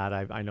on that.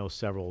 I know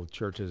several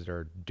churches that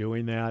are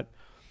doing that.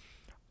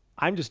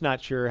 I'm just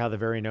not sure how the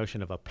very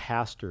notion of a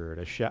pastor,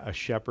 a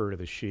shepherd of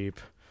the sheep,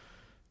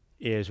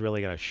 is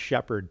really going to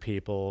shepherd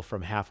people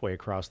from halfway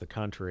across the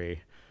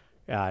country.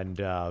 And,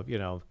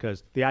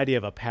 because the idea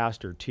of a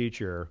pastor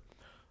teacher,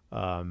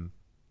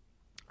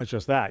 it's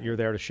just that. You're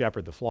there to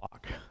shepherd the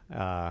flock.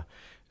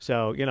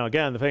 So,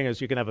 again, the thing is,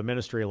 you can have a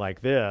ministry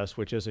like this,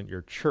 which isn't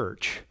your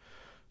church,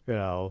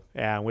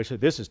 and which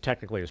this is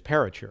technically is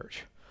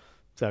parachurch.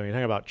 So when you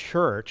think about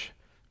church,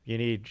 you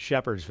need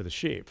shepherds for the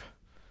sheep.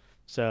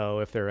 So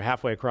if they're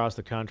halfway across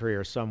the country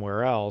or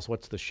somewhere else,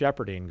 what's the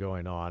shepherding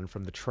going on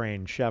from the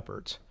trained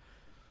shepherds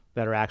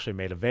that are actually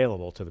made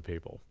available to the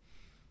people?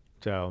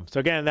 So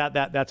again,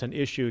 that's an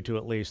issue to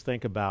at least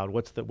think about.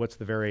 What's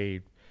the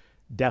very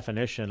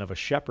definition of a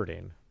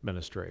shepherding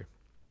ministry?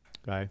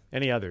 Okay.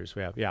 Any others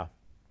we have? Yeah.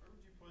 Where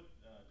would you put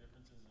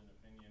differences in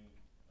opinion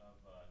of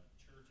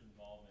church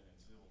involvement in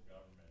civil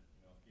government?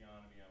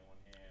 Theonomy on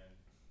one hand,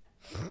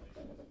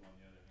 isolationism on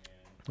the other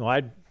hand. Well,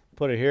 I'd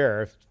put it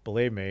here.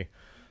 Believe me,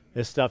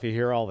 this stuff you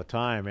hear all the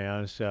time,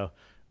 man. So,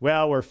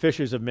 well, we're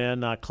fishers of men,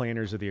 not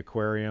cleaners of the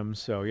aquarium.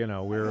 So,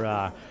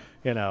 we're,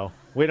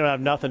 we don't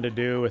have nothing to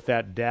do with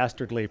that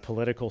dastardly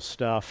political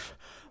stuff.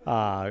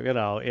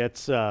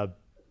 It's, but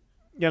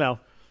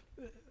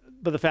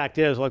the fact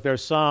is, look,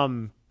 there's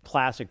some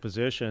classic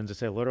positions that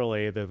say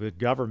literally the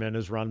government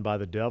is run by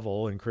the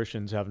devil and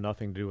Christians have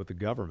nothing to do with the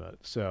government.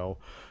 So,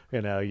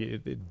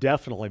 it'd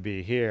definitely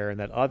be here, and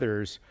that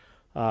others,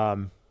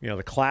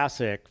 the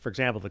classic, for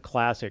example, the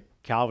classic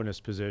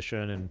Calvinist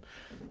position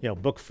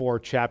and, Book 4,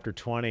 Chapter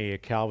 20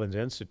 of Calvin's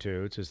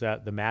Institutes is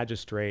that the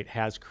magistrate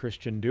has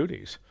Christian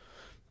duties.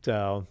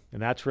 So,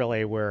 and that's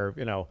really where,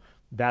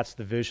 that's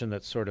the vision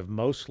that sort of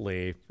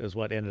mostly is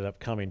what ended up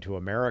coming to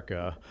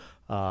America.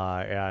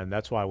 And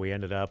that's why we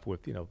ended up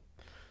with,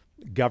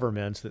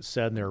 governments that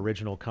said in their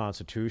original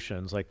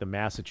constitutions, like the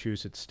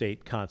Massachusetts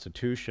state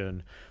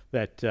constitution,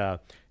 that,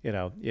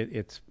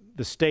 it's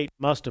the state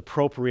must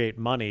appropriate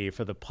money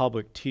for the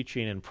public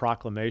teaching and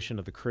proclamation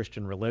of the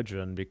Christian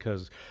religion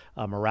because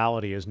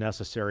morality is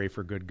necessary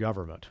for good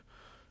government.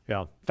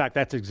 Yeah. In fact,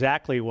 that's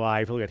exactly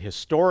why, if you look at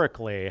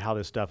historically how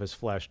this stuff is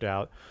fleshed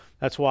out,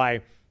 that's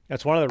one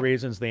of the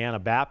reasons the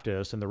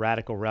Anabaptists and the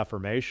Radical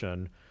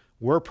Reformation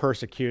were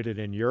persecuted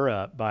in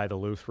Europe by the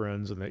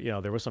Lutherans, and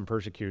there was some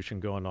persecution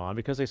going on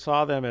because they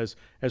saw them as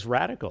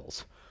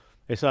radicals.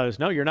 They saw as,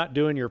 no, you're not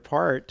doing your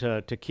part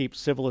to keep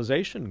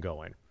civilization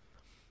going.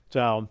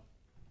 So,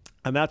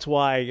 and that's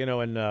why,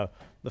 in the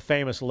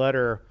famous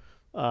letter,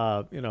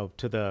 to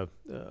the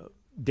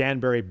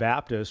Danbury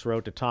Baptist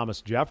wrote to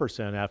Thomas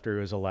Jefferson after he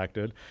was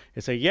elected,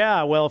 and say,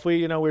 yeah, well, if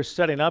we're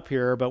setting up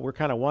here, but we're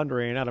kind of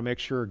wondering how to make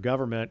sure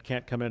government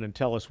can't come in and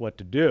tell us what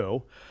to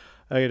do.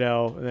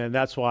 And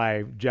that's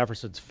why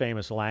Jefferson's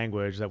famous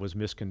language that was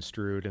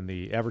misconstrued in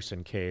the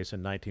Everson case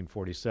in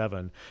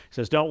 1947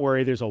 says, don't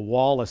worry, there's a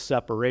wall of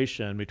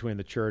separation between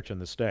the church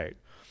and the state.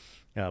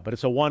 But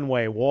it's a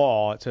one-way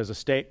wall. It says a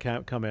state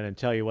can't come in and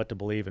tell you what to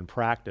believe and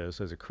practice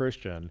as a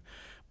Christian,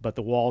 but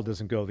the wall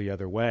doesn't go the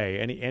other way.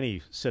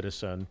 Any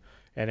citizen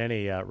and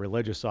any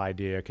religious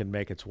idea can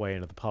make its way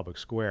into the public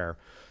square.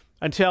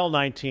 Until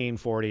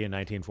 1940 and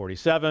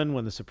 1947,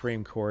 when the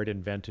Supreme Court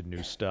invented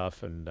new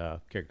stuff and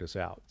kicked us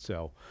out.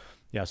 So,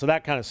 yeah, so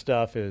that kind of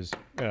stuff is,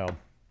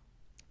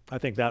 I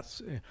think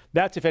that's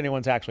if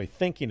anyone's actually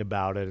thinking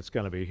about it, it's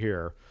going to be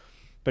here.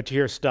 But to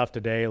hear stuff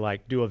today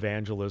like do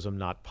evangelism,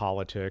 not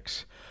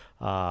politics,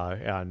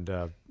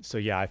 so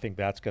yeah, I think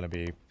that's going to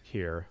be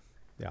here.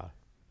 Yeah.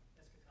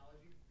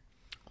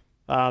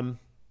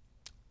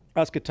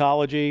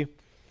 Eschatology.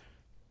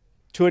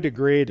 To a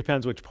degree, it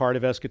depends which part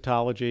of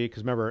eschatology,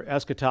 because remember,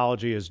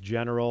 eschatology is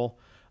general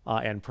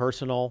and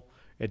personal.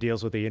 It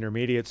deals with the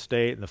intermediate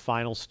state and the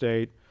final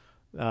state.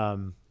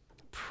 Again,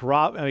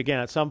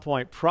 at some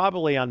point,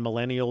 probably on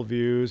millennial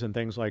views and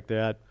things like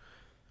that,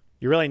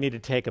 you really need to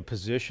take a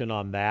position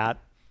on that,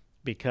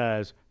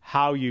 because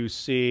how you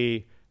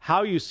see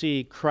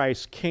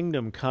Christ's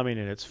kingdom coming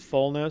in its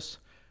fullness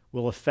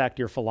will affect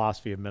your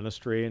philosophy of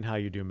ministry and how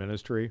you do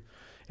ministry.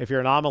 If you're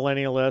an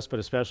amillennialist, but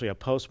especially a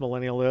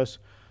postmillennialist,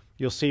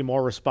 you'll see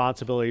more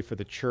responsibility for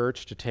the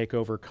church to take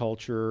over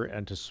culture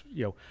and to,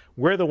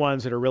 we're the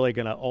ones that are really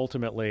going to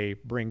ultimately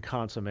bring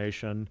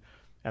consummation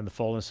and the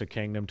fullness of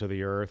kingdom to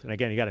the earth. And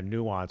again, you got to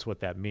nuance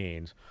what that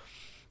means.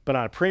 But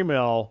on a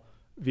premill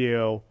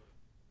view,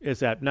 is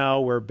that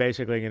no, we're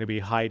basically going to be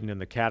hiding in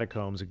the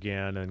catacombs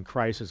again, and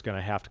Christ is going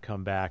to have to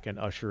come back and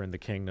usher in the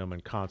kingdom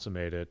and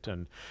consummate it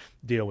and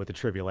deal with the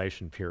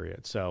tribulation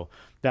period. So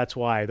that's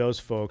why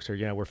those folks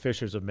are, we're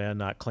fishers of men,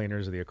 not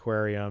cleaners of the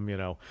aquarium.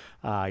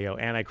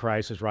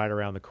 Antichrist is right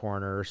around the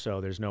corner,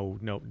 so there's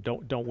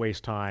don't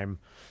waste time,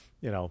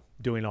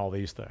 doing all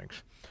these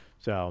things.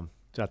 So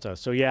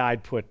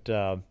I'd put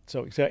so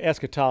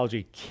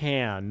eschatology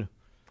can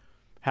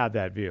have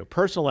that view.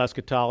 Personal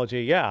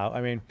eschatology, yeah,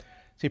 I mean.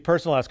 See,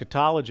 personal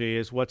eschatology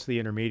is what's the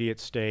intermediate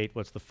state,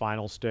 what's the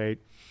final state.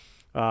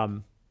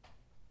 Hell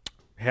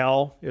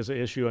is an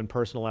issue in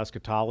personal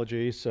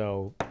eschatology,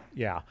 so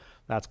yeah,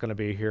 that's going to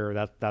be here.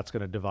 That's going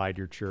to divide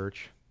your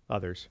church.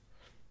 Others.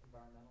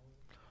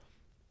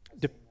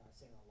 Environmentalism. I've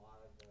seen a lot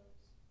of those.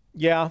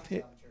 Yeah. Some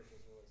churches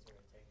really sort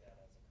of take that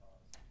as a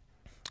cause.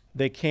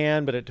 They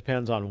can, but it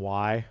depends on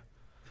why.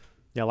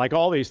 Yeah, like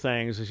all these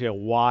things, is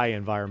why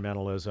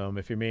environmentalism?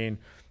 If you mean,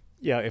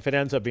 if it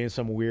ends up being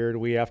some weird,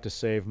 we have to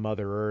save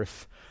Mother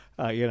Earth,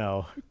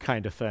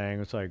 kind of thing.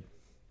 It's like,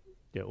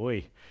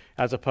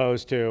 as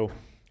opposed to,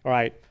 all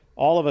right,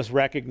 all of us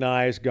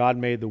recognize God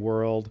made the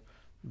world,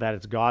 that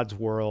it's God's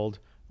world.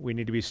 We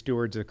need to be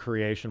stewards of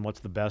creation.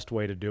 What's the best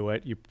way to do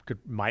it? You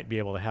might be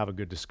able to have a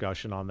good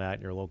discussion on that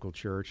in your local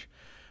church.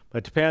 But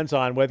it depends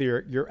on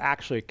whether you're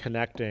actually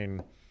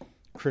connecting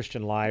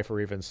Christian life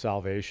or even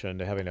salvation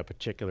to having a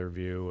particular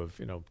view of,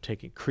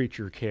 taking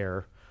creature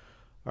care.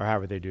 Or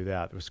however they do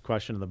that. There was a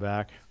question in the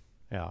back.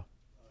 Yeah.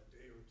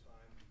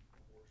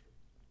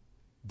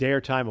 Day or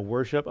time of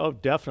worship? Oh,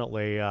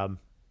 definitely.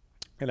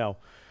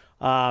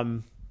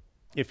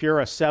 If you're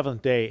a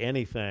Seventh-day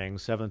anything,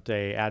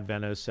 Seventh-day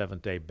Adventist,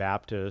 Seventh-day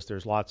Baptist,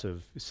 there's lots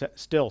of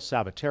still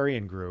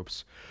Sabbatarian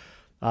groups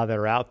that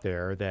are out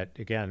there that,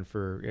 again,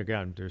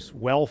 there's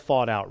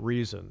well-thought-out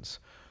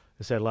reasons.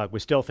 They said, look, we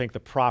still think the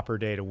proper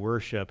day to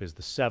worship is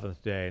the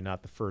seventh day,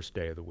 not the first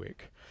day of the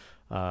week.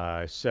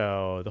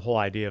 So the whole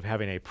idea of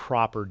having a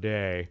proper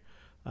day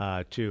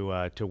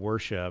to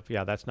worship,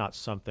 that's not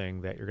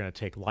something that you're going to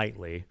take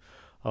lightly.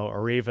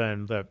 Or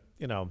even for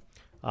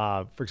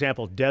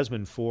example,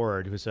 Desmond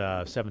Ford, who's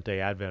a Seventh-day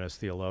Adventist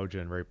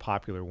theologian, very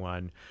popular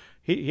one.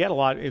 He had a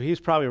lot. He's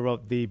probably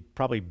wrote the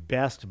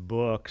best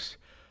books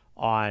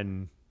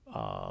on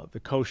the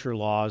kosher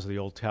laws of the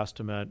Old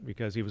Testament,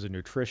 because he was a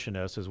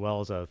nutritionist as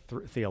well as a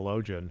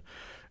theologian,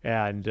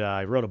 and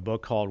he wrote a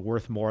book called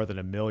 "Worth More Than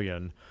a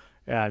Million."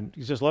 And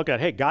you just look at,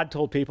 hey, God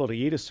told people to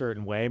eat a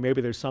certain way.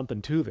 Maybe there's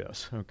something to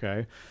this,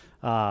 okay?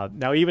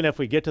 Now, even if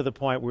we get to the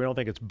point where we don't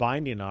think it's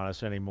binding on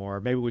us anymore,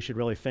 maybe we should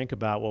really think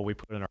about what we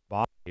put in our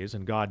body.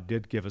 and God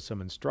did give us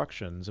some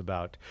instructions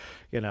about,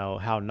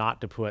 how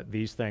not to put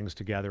these things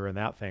together and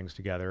that things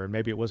together. And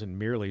maybe it wasn't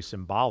merely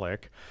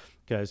symbolic,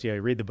 because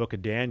you read the book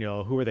of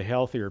Daniel, who are the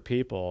healthier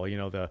people?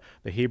 The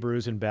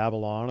Hebrews in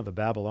Babylon or the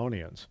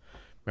Babylonians?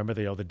 Remember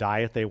the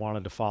diet they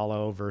wanted to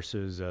follow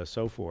versus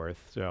so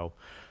forth. So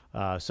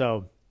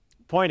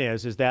point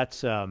is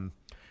that's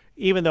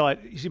even though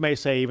you may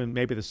say even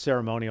maybe the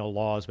ceremonial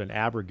law has been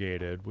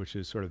abrogated, which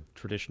is sort of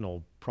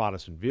traditional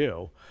Protestant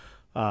view.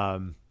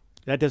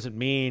 That doesn't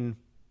mean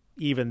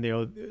even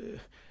the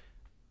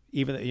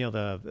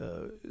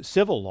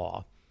civil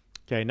law,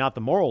 okay, not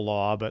the moral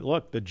law, but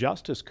look, the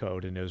justice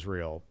code in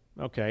Israel,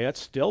 okay, that's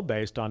still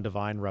based on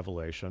divine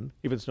revelation,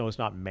 even though it's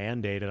not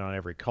mandated on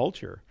every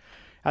culture.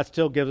 That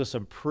still gives us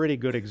some pretty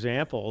good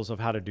examples of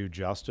how to do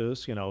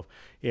justice.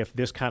 If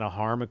this kind of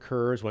harm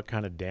occurs, what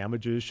kind of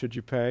damages should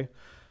you pay?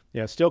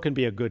 Yeah, it still can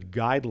be a good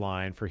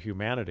guideline for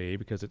humanity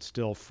because it's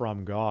still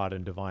from God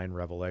and divine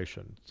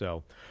revelation.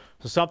 So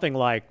something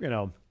like,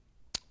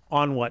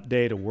 on what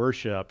day to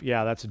worship,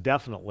 yeah, that's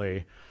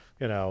definitely,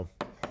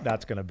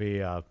 that's going to be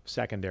a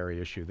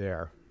secondary issue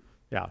there.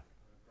 Yeah.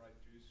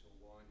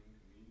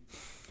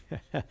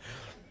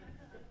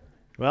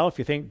 Well, if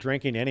you think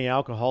drinking any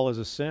alcohol is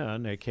a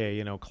sin,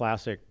 aka,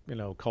 classic,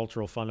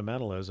 cultural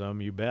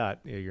fundamentalism, you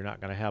bet you're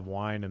not going to have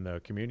wine in the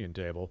communion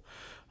table.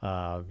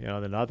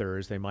 Than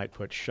others, they might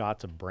put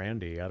shots of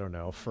brandy, I don't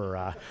know,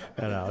 for,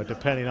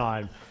 depending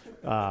on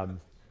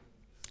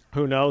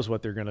who knows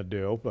what they're going to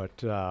do.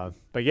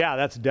 But yeah,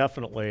 that's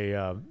definitely,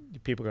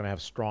 people are going to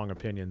have strong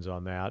opinions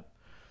on that.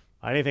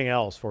 Anything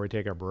else before we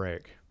take our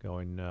break?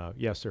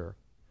 Yes, sir.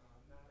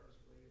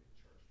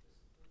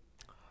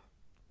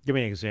 Give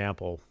me an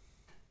example.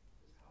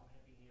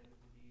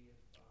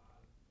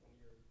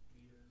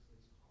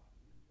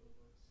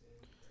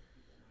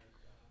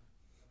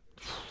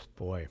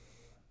 Boy.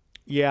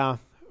 Yeah,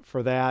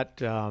 for that,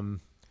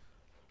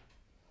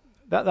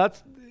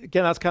 that's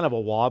kind of a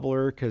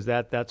wobbler, because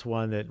that's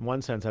one that, in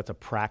one sense, that's a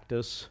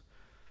practice,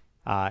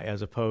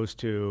 as opposed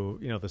to,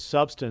 the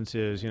substance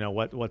is,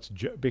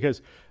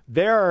 because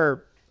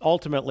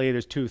ultimately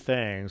there's two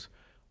things.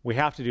 We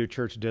have to do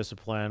church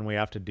discipline. We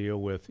have to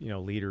deal with,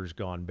 leaders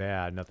gone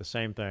bad. And at the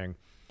same thing,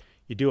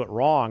 you do it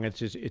wrong,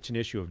 it's an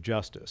issue of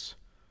justice.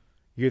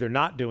 You're either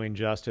not doing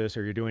justice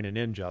or you're doing an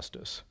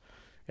injustice.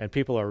 And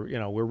people are,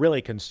 we're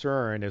really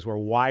concerned, as we're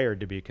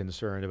wired to be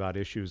concerned about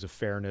issues of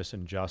fairness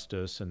and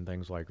justice and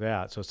things like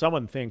that. So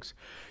someone thinks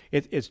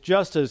it's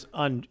just as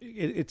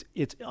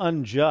it's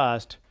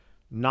unjust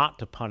not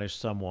to punish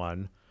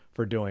someone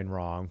for doing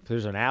wrong.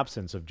 There's an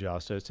absence of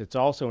justice. It's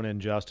also an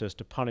injustice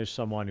to punish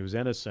someone who's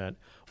innocent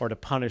or to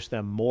punish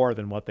them more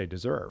than what they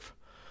deserve.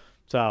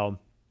 So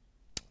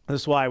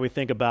this is why we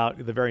think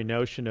about the very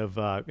notion of,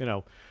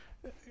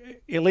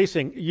 at least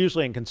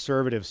usually in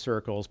conservative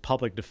circles,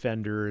 public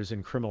defenders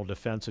and criminal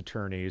defense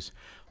attorneys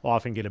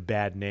often get a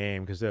bad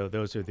name, because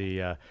those are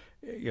the,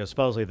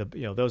 supposedly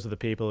those are the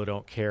people who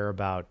don't care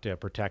about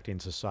protecting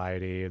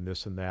society and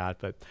this and that.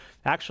 But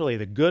actually,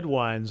 the good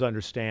ones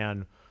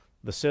understand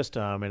the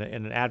system, in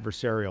an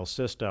adversarial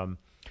system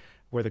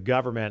where the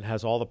government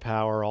has all the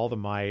power, all the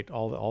might,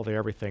 all the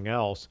everything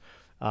else,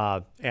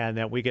 and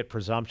that we get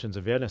presumptions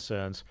of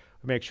innocence.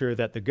 We make sure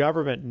that the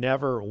government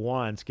never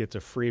once gets a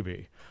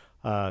freebie.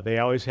 They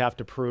always have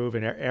to prove,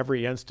 in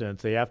every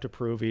instance, they have to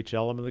prove each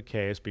element of the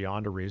case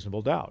beyond a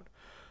reasonable doubt.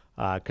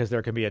 Because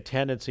there can be a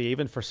tendency,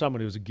 even for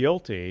someone who's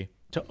guilty,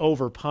 to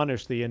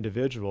over-punish the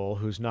individual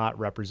who's not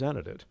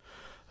represented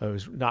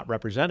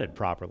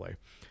properly.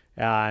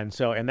 And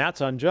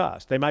that's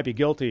unjust. They might be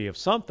guilty of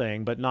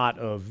something, but not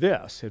of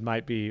this. It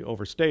might be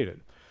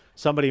overstated.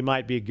 Somebody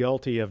might be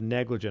guilty of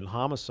negligent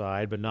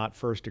homicide, but not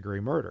first-degree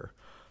murder.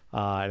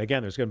 And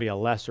again, there's going to be a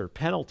lesser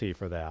penalty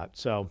for that.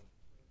 So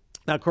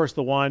now, of course,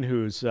 the one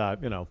who's,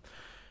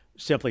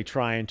 simply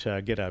trying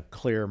to get a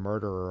clear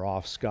murderer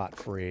off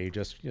scot-free,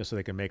 just so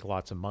they can make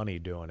lots of money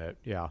doing it.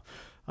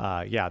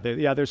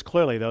 There's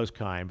clearly those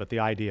kind. But the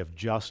idea of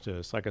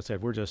justice, like I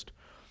said, we're just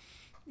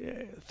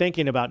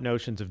thinking about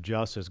notions of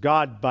justice.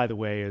 God, by the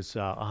way, is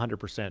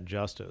 100%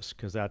 justice,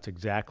 because that's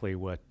exactly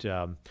what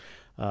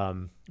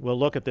we'll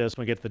look at this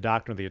when we get to the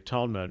doctrine of the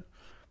atonement.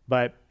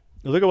 But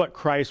look at what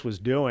Christ was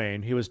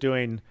doing. He was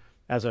doing,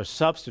 as a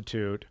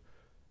substitute,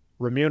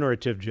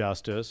 remunerative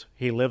justice.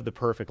 He lived the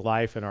perfect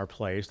life in our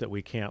place that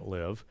we can't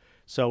live.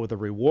 So the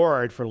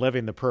reward for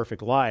living the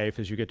perfect life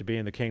is you get to be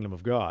in the kingdom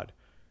of God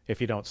if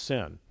you don't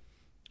sin.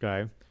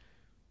 Okay?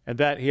 And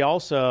that he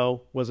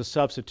also was a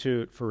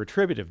substitute for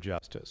retributive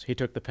justice. He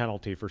took the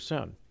penalty for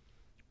sin.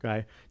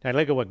 Okay? Now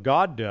look at what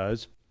God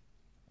does.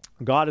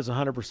 God is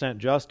 100%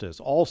 justice.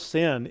 All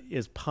sin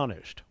is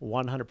punished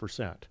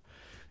 100%,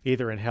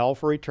 either in hell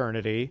for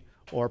eternity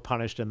or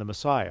punished in the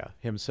Messiah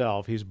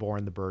himself. He's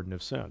borne the burden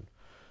of sin.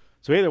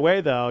 So either way,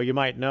 though, you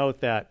might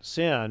note that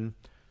sin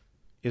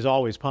is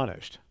always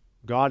punished.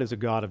 God is a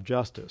God of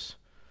justice.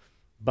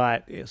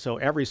 But so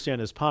every sin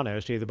is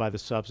punished, either by the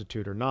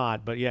substitute or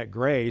not, but yet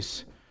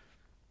grace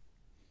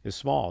is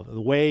small. The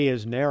way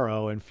is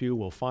narrow and few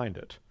will find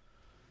it.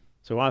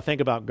 So when I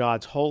think about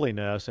God's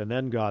holiness and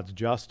then God's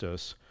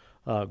justice,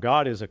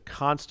 God is a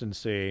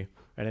constancy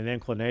and an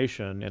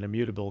inclination, an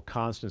immutable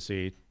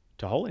constancy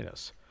to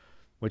holiness,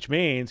 which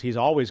means he's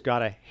always got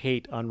to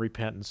hate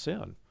unrepentant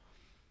sin.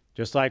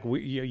 Just like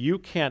you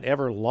can't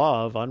ever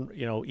love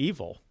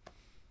evil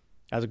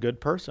as a good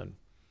person.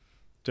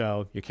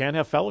 So you can't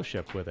have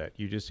fellowship with it.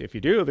 If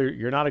you do,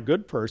 you're not a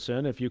good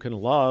person if you can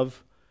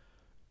love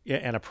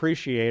and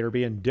appreciate or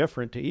be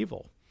indifferent to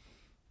evil.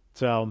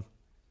 So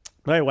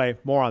anyway,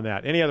 more on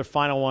that. Any other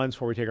final ones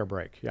before we take our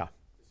break? Yeah.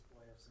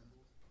 Display of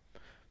symbols.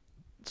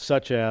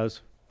 Such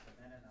as?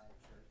 The Mennonite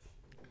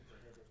Church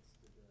prohibits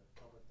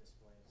the public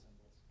display of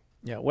symbols.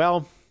 Yeah,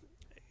 well,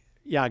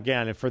 yeah,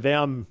 again, and for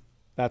them,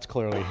 that's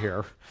clearly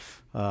here.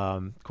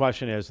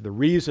 Question is, the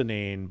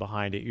reasoning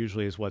behind it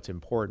usually is what's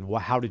important.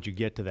 Well, how did you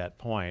get to that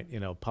point?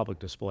 Public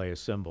display of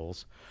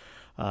symbols.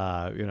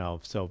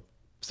 So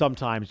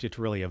sometimes to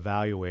really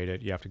evaluate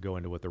it, you have to go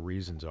into what the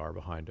reasons are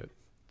behind it.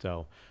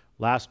 So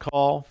last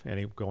call,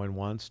 any going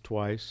once,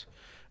 twice?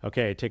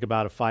 Okay, take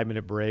about a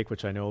 5-minute break,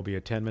 which I know will be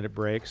a 10-minute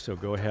break, so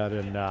go ahead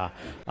and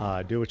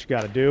do what you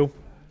got to do.